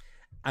neat.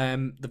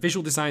 The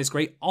visual design is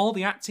great. All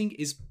the acting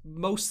is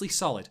mostly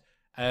solid.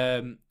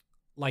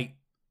 Like,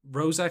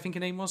 Rosa, I think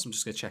her name was. I'm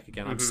just going to check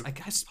again. I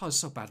guess I was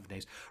so bad with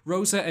names.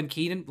 Rosa and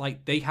Keenan,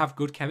 like, they have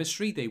good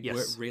chemistry. They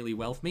work really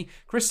well for me.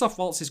 Christoph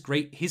Waltz is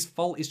great. His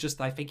fault is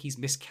just, I think he's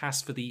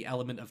miscast for the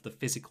element of the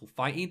physical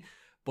fighting.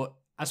 But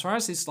as far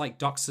as his, like,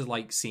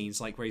 Doctor-like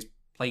scenes, like, where he's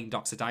playing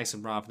Dr.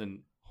 Dyson rather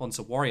than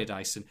Hunter Warrior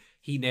Dyson,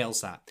 he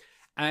nails that.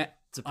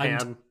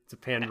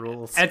 Japan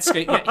rules. Ed's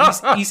great.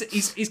 Yeah, he's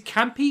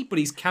campy, but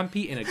he's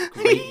campy in a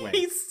great way.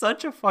 He's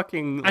such a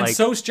fucking, and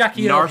so's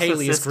Jackie Earle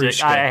Haley as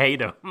Grushka. I hate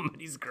him, but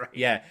he's great.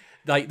 Yeah,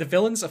 like, the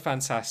villains are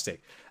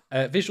fantastic.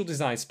 Visual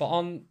design spot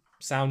on,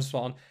 sound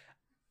spot on.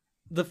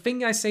 The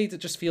thing I say that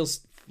just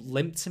feels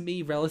limp to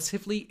me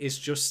relatively is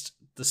just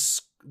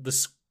the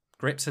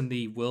script and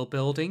the world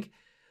building.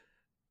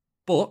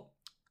 But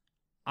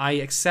I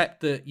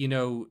accept that,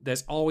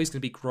 there's always going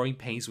to be growing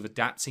pains with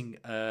adapting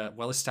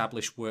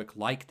well-established work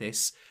like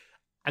this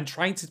and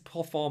trying to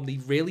perform the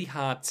really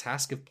hard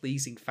task of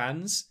pleasing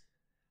fans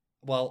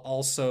while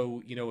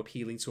also,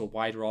 appealing to a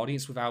wider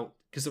audience without...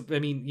 Because, I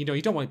mean, you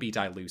don't want to be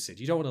diluted.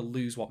 You don't want to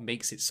lose what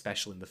makes it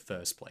special in the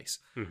first place.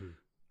 Mm-hmm.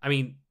 I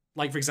mean,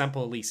 like, for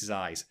example, Elise's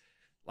eyes.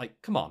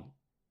 Like, come on.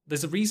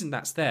 There's a reason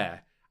that's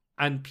there.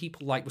 And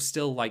people, like, were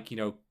still, like,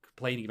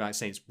 complaining about it,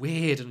 saying it's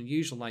weird and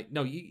unusual. Like,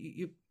 no,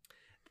 you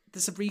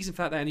there's a reason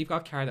for that there, and you've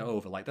got to carry that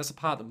over. Like, that's a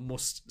part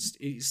that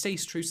it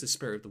stays true to the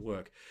spirit of the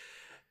work.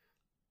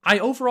 I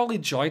overall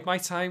enjoyed my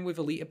time with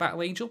Alita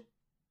Battle Angel.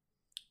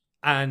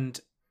 And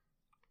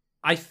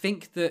I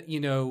think that,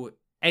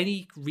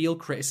 any real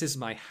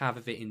criticism I have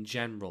of it in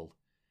general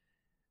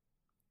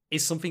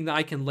is something that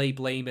I can lay the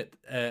blame at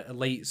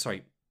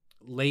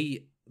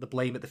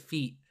the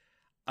feet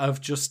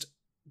of just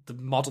the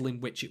model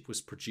in which it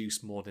was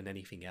produced more than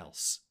anything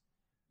else.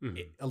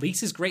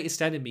 Elise's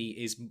greatest enemy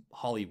is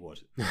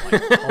Hollywood,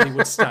 like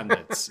Hollywood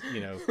standards,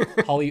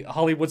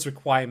 Hollywood's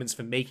requirements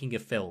for making a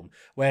film,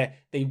 where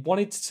they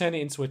wanted to turn it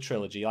into a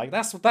trilogy. Like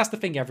that's the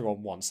thing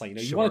everyone wants. Like,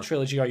 you want a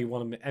trilogy or you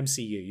want an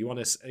MCU, you want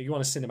a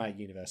cinematic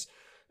universe.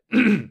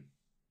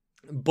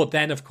 But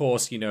then, of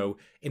course, in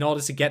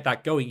order to get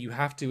that going, you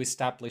have to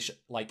establish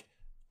like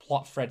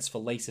plot threads for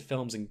later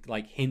films and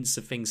like hints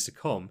of things to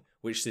come,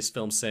 which this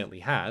film certainly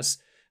has.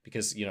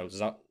 Because,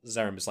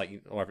 Zerem is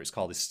like, whatever it's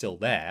called, is still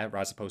there,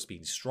 as opposed to being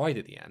destroyed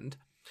at the end.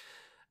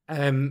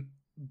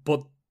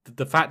 But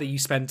the fact that you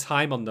spend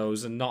time on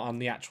those and not on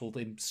the actual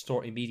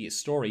immediate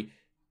story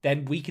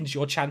then weakens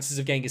your chances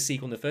of getting a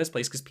sequel in the first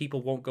place, because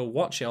people won't go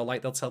watch it, or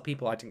like they'll tell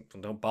people,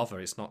 don't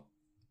bother, it's not,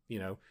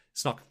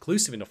 it's not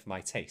conclusive enough for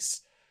my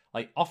tastes.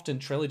 Like, often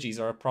trilogies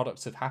are a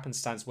product of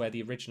happenstance where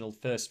the original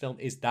first film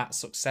is that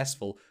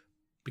successful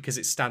because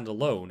it's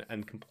standalone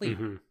and complete.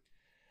 Mm-hmm.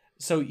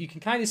 So you can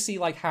kind of see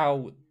like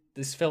how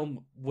this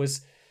film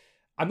was,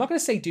 I'm not going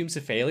to say doomed to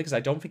failure, because I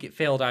don't think it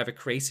failed either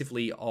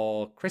creatively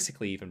or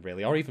critically even,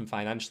 really, or even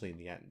financially in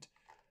the end.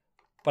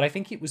 But I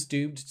think it was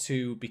doomed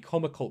to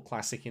become a cult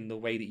classic in the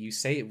way that you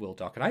say it will,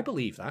 Doc. And I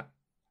believe that.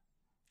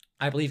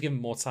 I believe given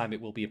more time,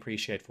 it will be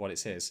appreciated for what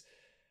it is.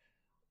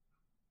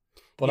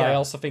 But I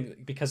also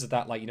think because of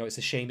that, like, it's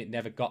a shame it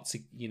never got to,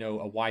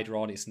 a wider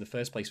audience in the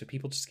first place, for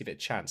people just give it a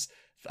chance.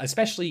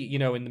 Especially,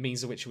 in the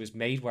means of which it was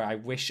made, where I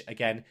wish,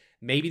 again,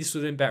 maybe this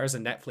would have been better as a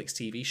Netflix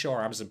TV show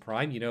or Amazon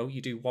Prime.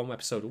 You do one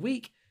episode a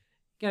week,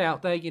 get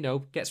out there,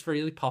 gets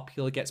really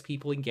popular, gets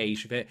people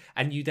engaged with it,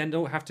 and you then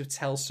don't have to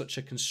tell such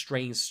a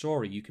constrained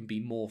story. You can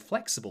be more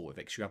flexible with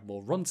it because you have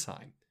more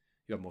runtime.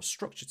 You have more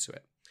structure to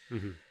it.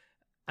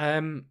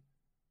 Mm-hmm.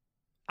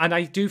 And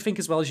I do think,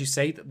 as well as you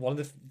say, that one of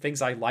the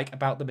things I like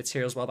about the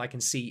material as well, that I can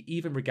see,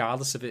 even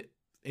regardless of it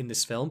in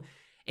this film,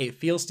 it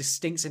feels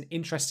distinct and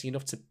interesting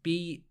enough to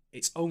be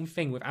its own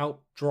thing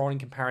without drawing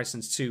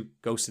comparisons to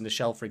Ghost in the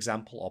Shell, for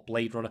example, or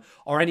Blade Runner,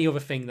 or any other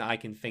thing that I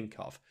can think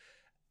of.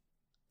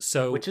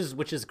 So, which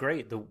is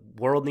great. The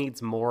world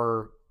needs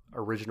more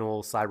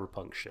original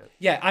cyberpunk shit.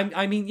 Yeah,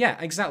 I mean,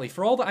 exactly.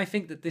 For all that I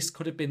think that this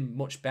could have been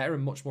much better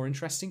and much more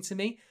interesting to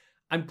me,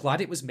 I'm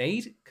glad it was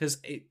made, because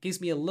it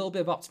gives me a little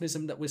bit of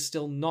optimism that we're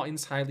still not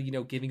entirely,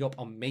 giving up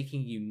on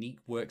making unique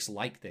works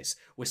like this.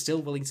 We're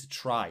still willing to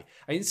try.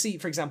 I didn't see,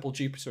 for example,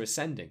 Jupiter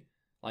Ascending.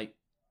 Like,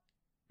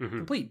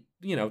 complete,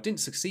 didn't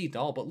succeed at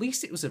all, but at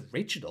least it was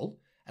original.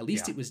 At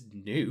least it was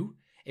new.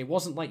 It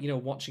wasn't like,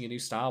 watching a new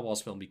Star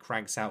Wars film be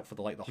cranked out for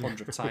the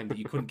 100th time that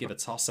you couldn't give a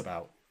toss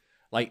about.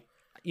 Like,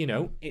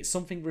 it's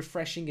something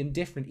refreshing and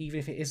different, even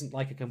if it isn't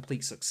like a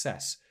complete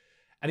success.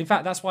 And in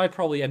fact, that's why I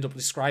probably end up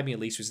describing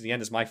Elysium in the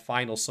end as my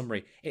final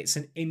summary. It's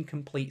an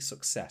incomplete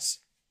success.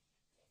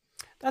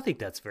 I think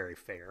that's very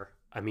fair.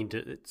 I mean,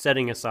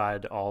 setting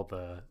aside all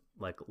the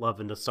love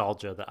and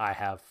nostalgia that I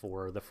have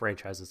for the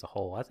franchise as a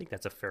whole, I think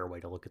that's a fair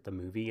way to look at the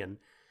movie. And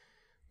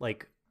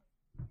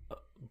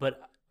but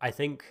I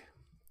think,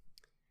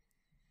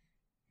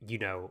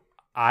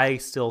 I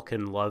still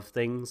can love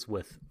things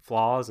with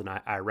flaws, and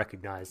I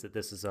recognize that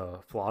this is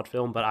a flawed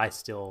film, but I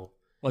still...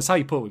 Well, that's how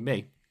you put it with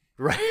me.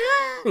 Right.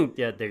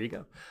 Yeah, there you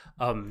go.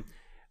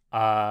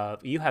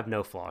 You have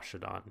no flaw,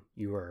 Shadon.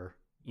 You are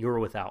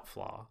without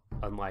flaw,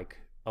 unlike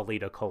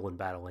Alita: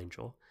 Battle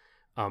Angel.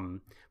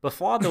 But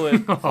flawed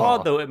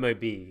though it may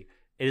be,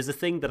 it is a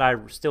thing that I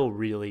still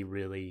really,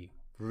 really,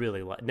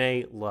 really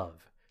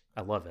love.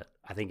 I love it.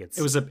 I think it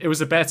was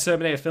a better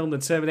Terminator film than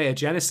Terminator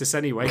Genesis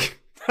anyway.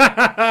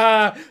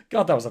 God,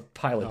 that was a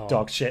pile of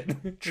dog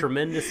shit.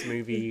 Tremendous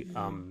movie.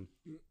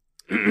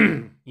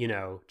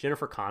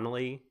 Jennifer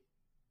Connelly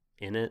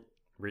in it,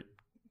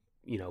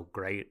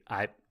 great.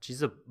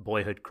 She's a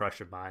boyhood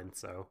crush of mine,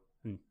 so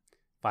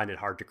find it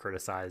hard to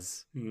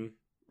criticize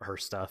her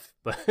stuff.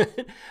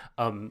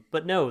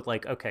 But no,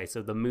 okay,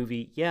 so the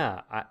movie,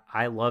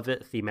 I love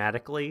it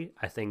thematically.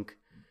 I think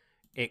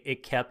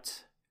it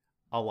kept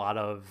a lot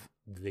of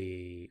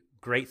the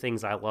great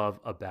things I love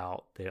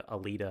about the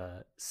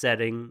Alita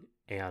setting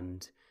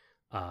and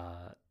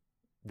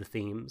the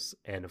themes,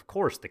 and of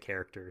course the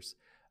characters,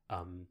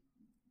 and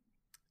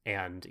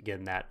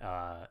again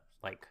that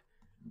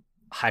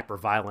hyper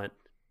violent,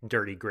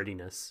 dirty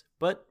grittiness,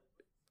 but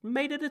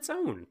made it its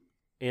own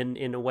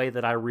in a way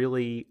that I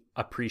really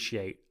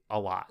appreciate a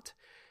lot.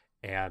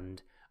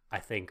 And I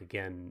think,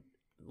 again,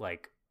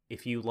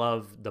 if you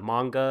love the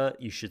manga,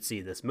 you should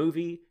see this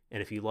movie,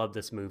 and if you love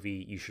this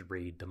movie, you should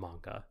read the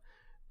manga.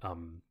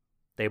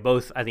 They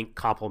both, I think,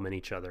 complement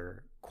each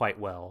other quite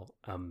well.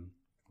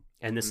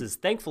 And this is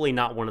thankfully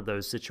not one of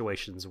those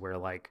situations where, a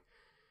lot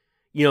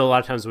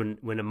of times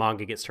when a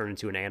manga gets turned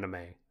into an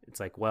anime, it's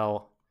like,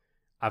 well,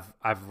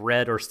 I've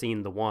read or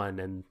seen the one,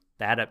 and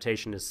the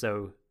adaptation is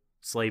so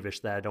slavish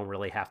that I don't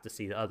really have to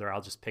see the other.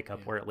 I'll just pick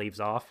up where it leaves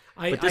off.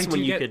 But this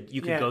one you could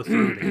go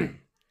through it again.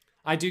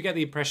 I do get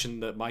the impression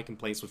that my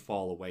complaints would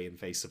fall away in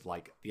face of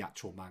the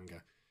actual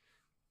manga.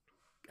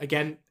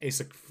 again, it's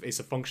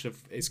a function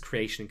of its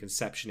creation and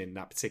conception in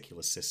that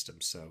particular system.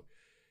 So,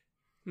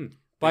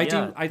 but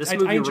I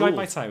enjoyed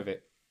my time with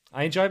it.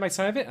 I enjoyed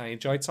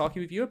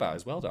talking with you about it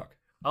as well, Doc.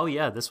 Oh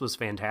yeah, this was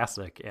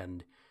fantastic.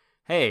 And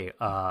hey,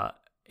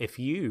 if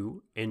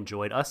you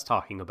enjoyed us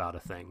talking about a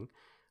thing,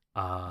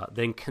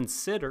 then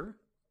consider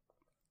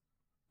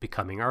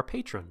becoming our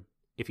patron.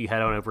 If you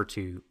head on over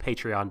to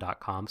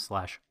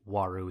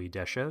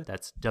patreon.com/waruideshou,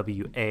 that's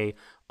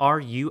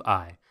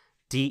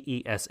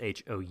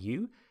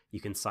WARUIDESHOU,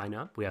 you can sign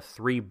up. We have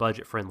 3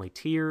 budget-friendly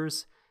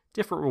tiers,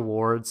 different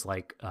rewards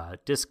like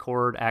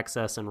Discord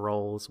access and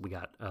roles. We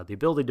got the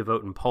ability to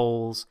vote in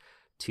polls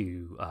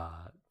to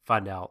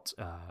find out,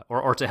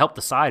 or to help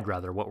decide,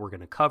 rather, what we're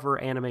going to cover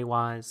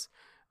anime-wise.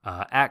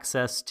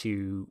 Access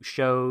to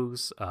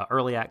shows,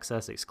 early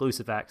access,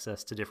 exclusive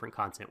access to different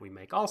content we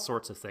make, all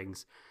sorts of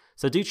things.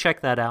 So do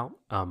check that out.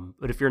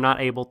 But if you're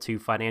not able to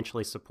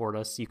financially support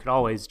us, you could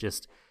always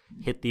just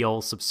hit the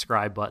old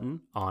subscribe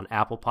button on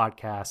Apple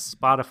Podcasts,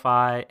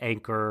 Spotify,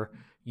 Anchor,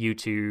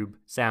 YouTube,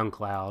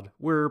 SoundCloud.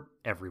 We're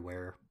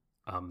everywhere.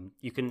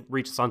 You can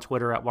reach us on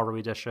Twitter at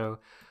waruideshou,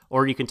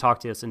 or you can talk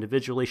to us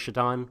individually.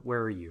 Shadon,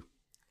 where are you?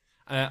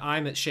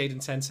 I'm at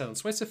Shaden1010 on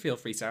Twitter. Feel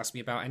free to ask me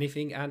about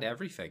anything and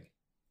everything.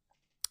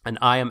 And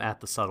I am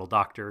at The Subtle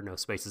Doctor, no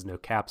spaces, no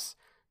caps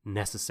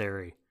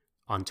necessary,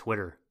 on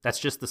Twitter. That's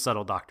just The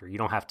Subtle Doctor. You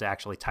don't have to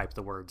actually type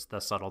the words The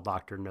Subtle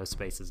Doctor, no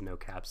spaces, no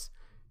caps.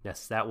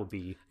 Yes, that would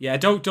be... Yeah,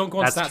 don't go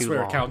on that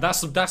Twitter account. That's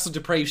some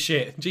depraved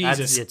shit.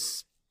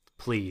 Jesus.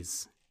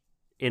 Please.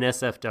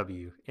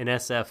 NSFW.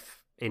 NSF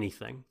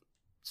anything.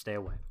 Stay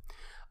away.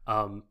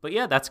 But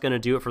yeah, that's going to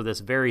do it for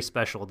this very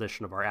special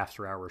edition of our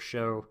After Hours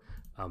show.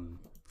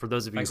 For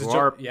those of you who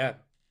are...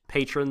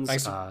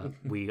 patrons,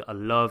 we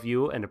love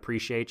you and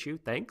appreciate you.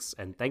 Thanks,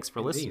 and thanks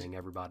for listening,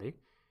 everybody.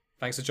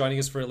 Thanks for joining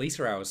us for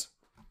Alita Hours.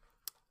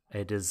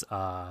 It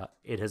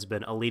has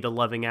been Alita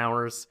loving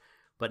hours,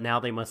 but now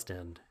they must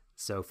end.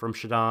 So from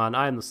Shadon,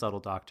 I am the Subtle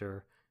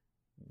Doctor.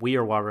 We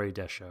are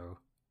Waruideshou,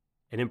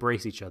 and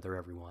embrace each other,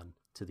 everyone,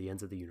 to the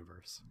ends of the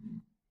universe.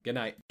 Good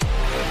night.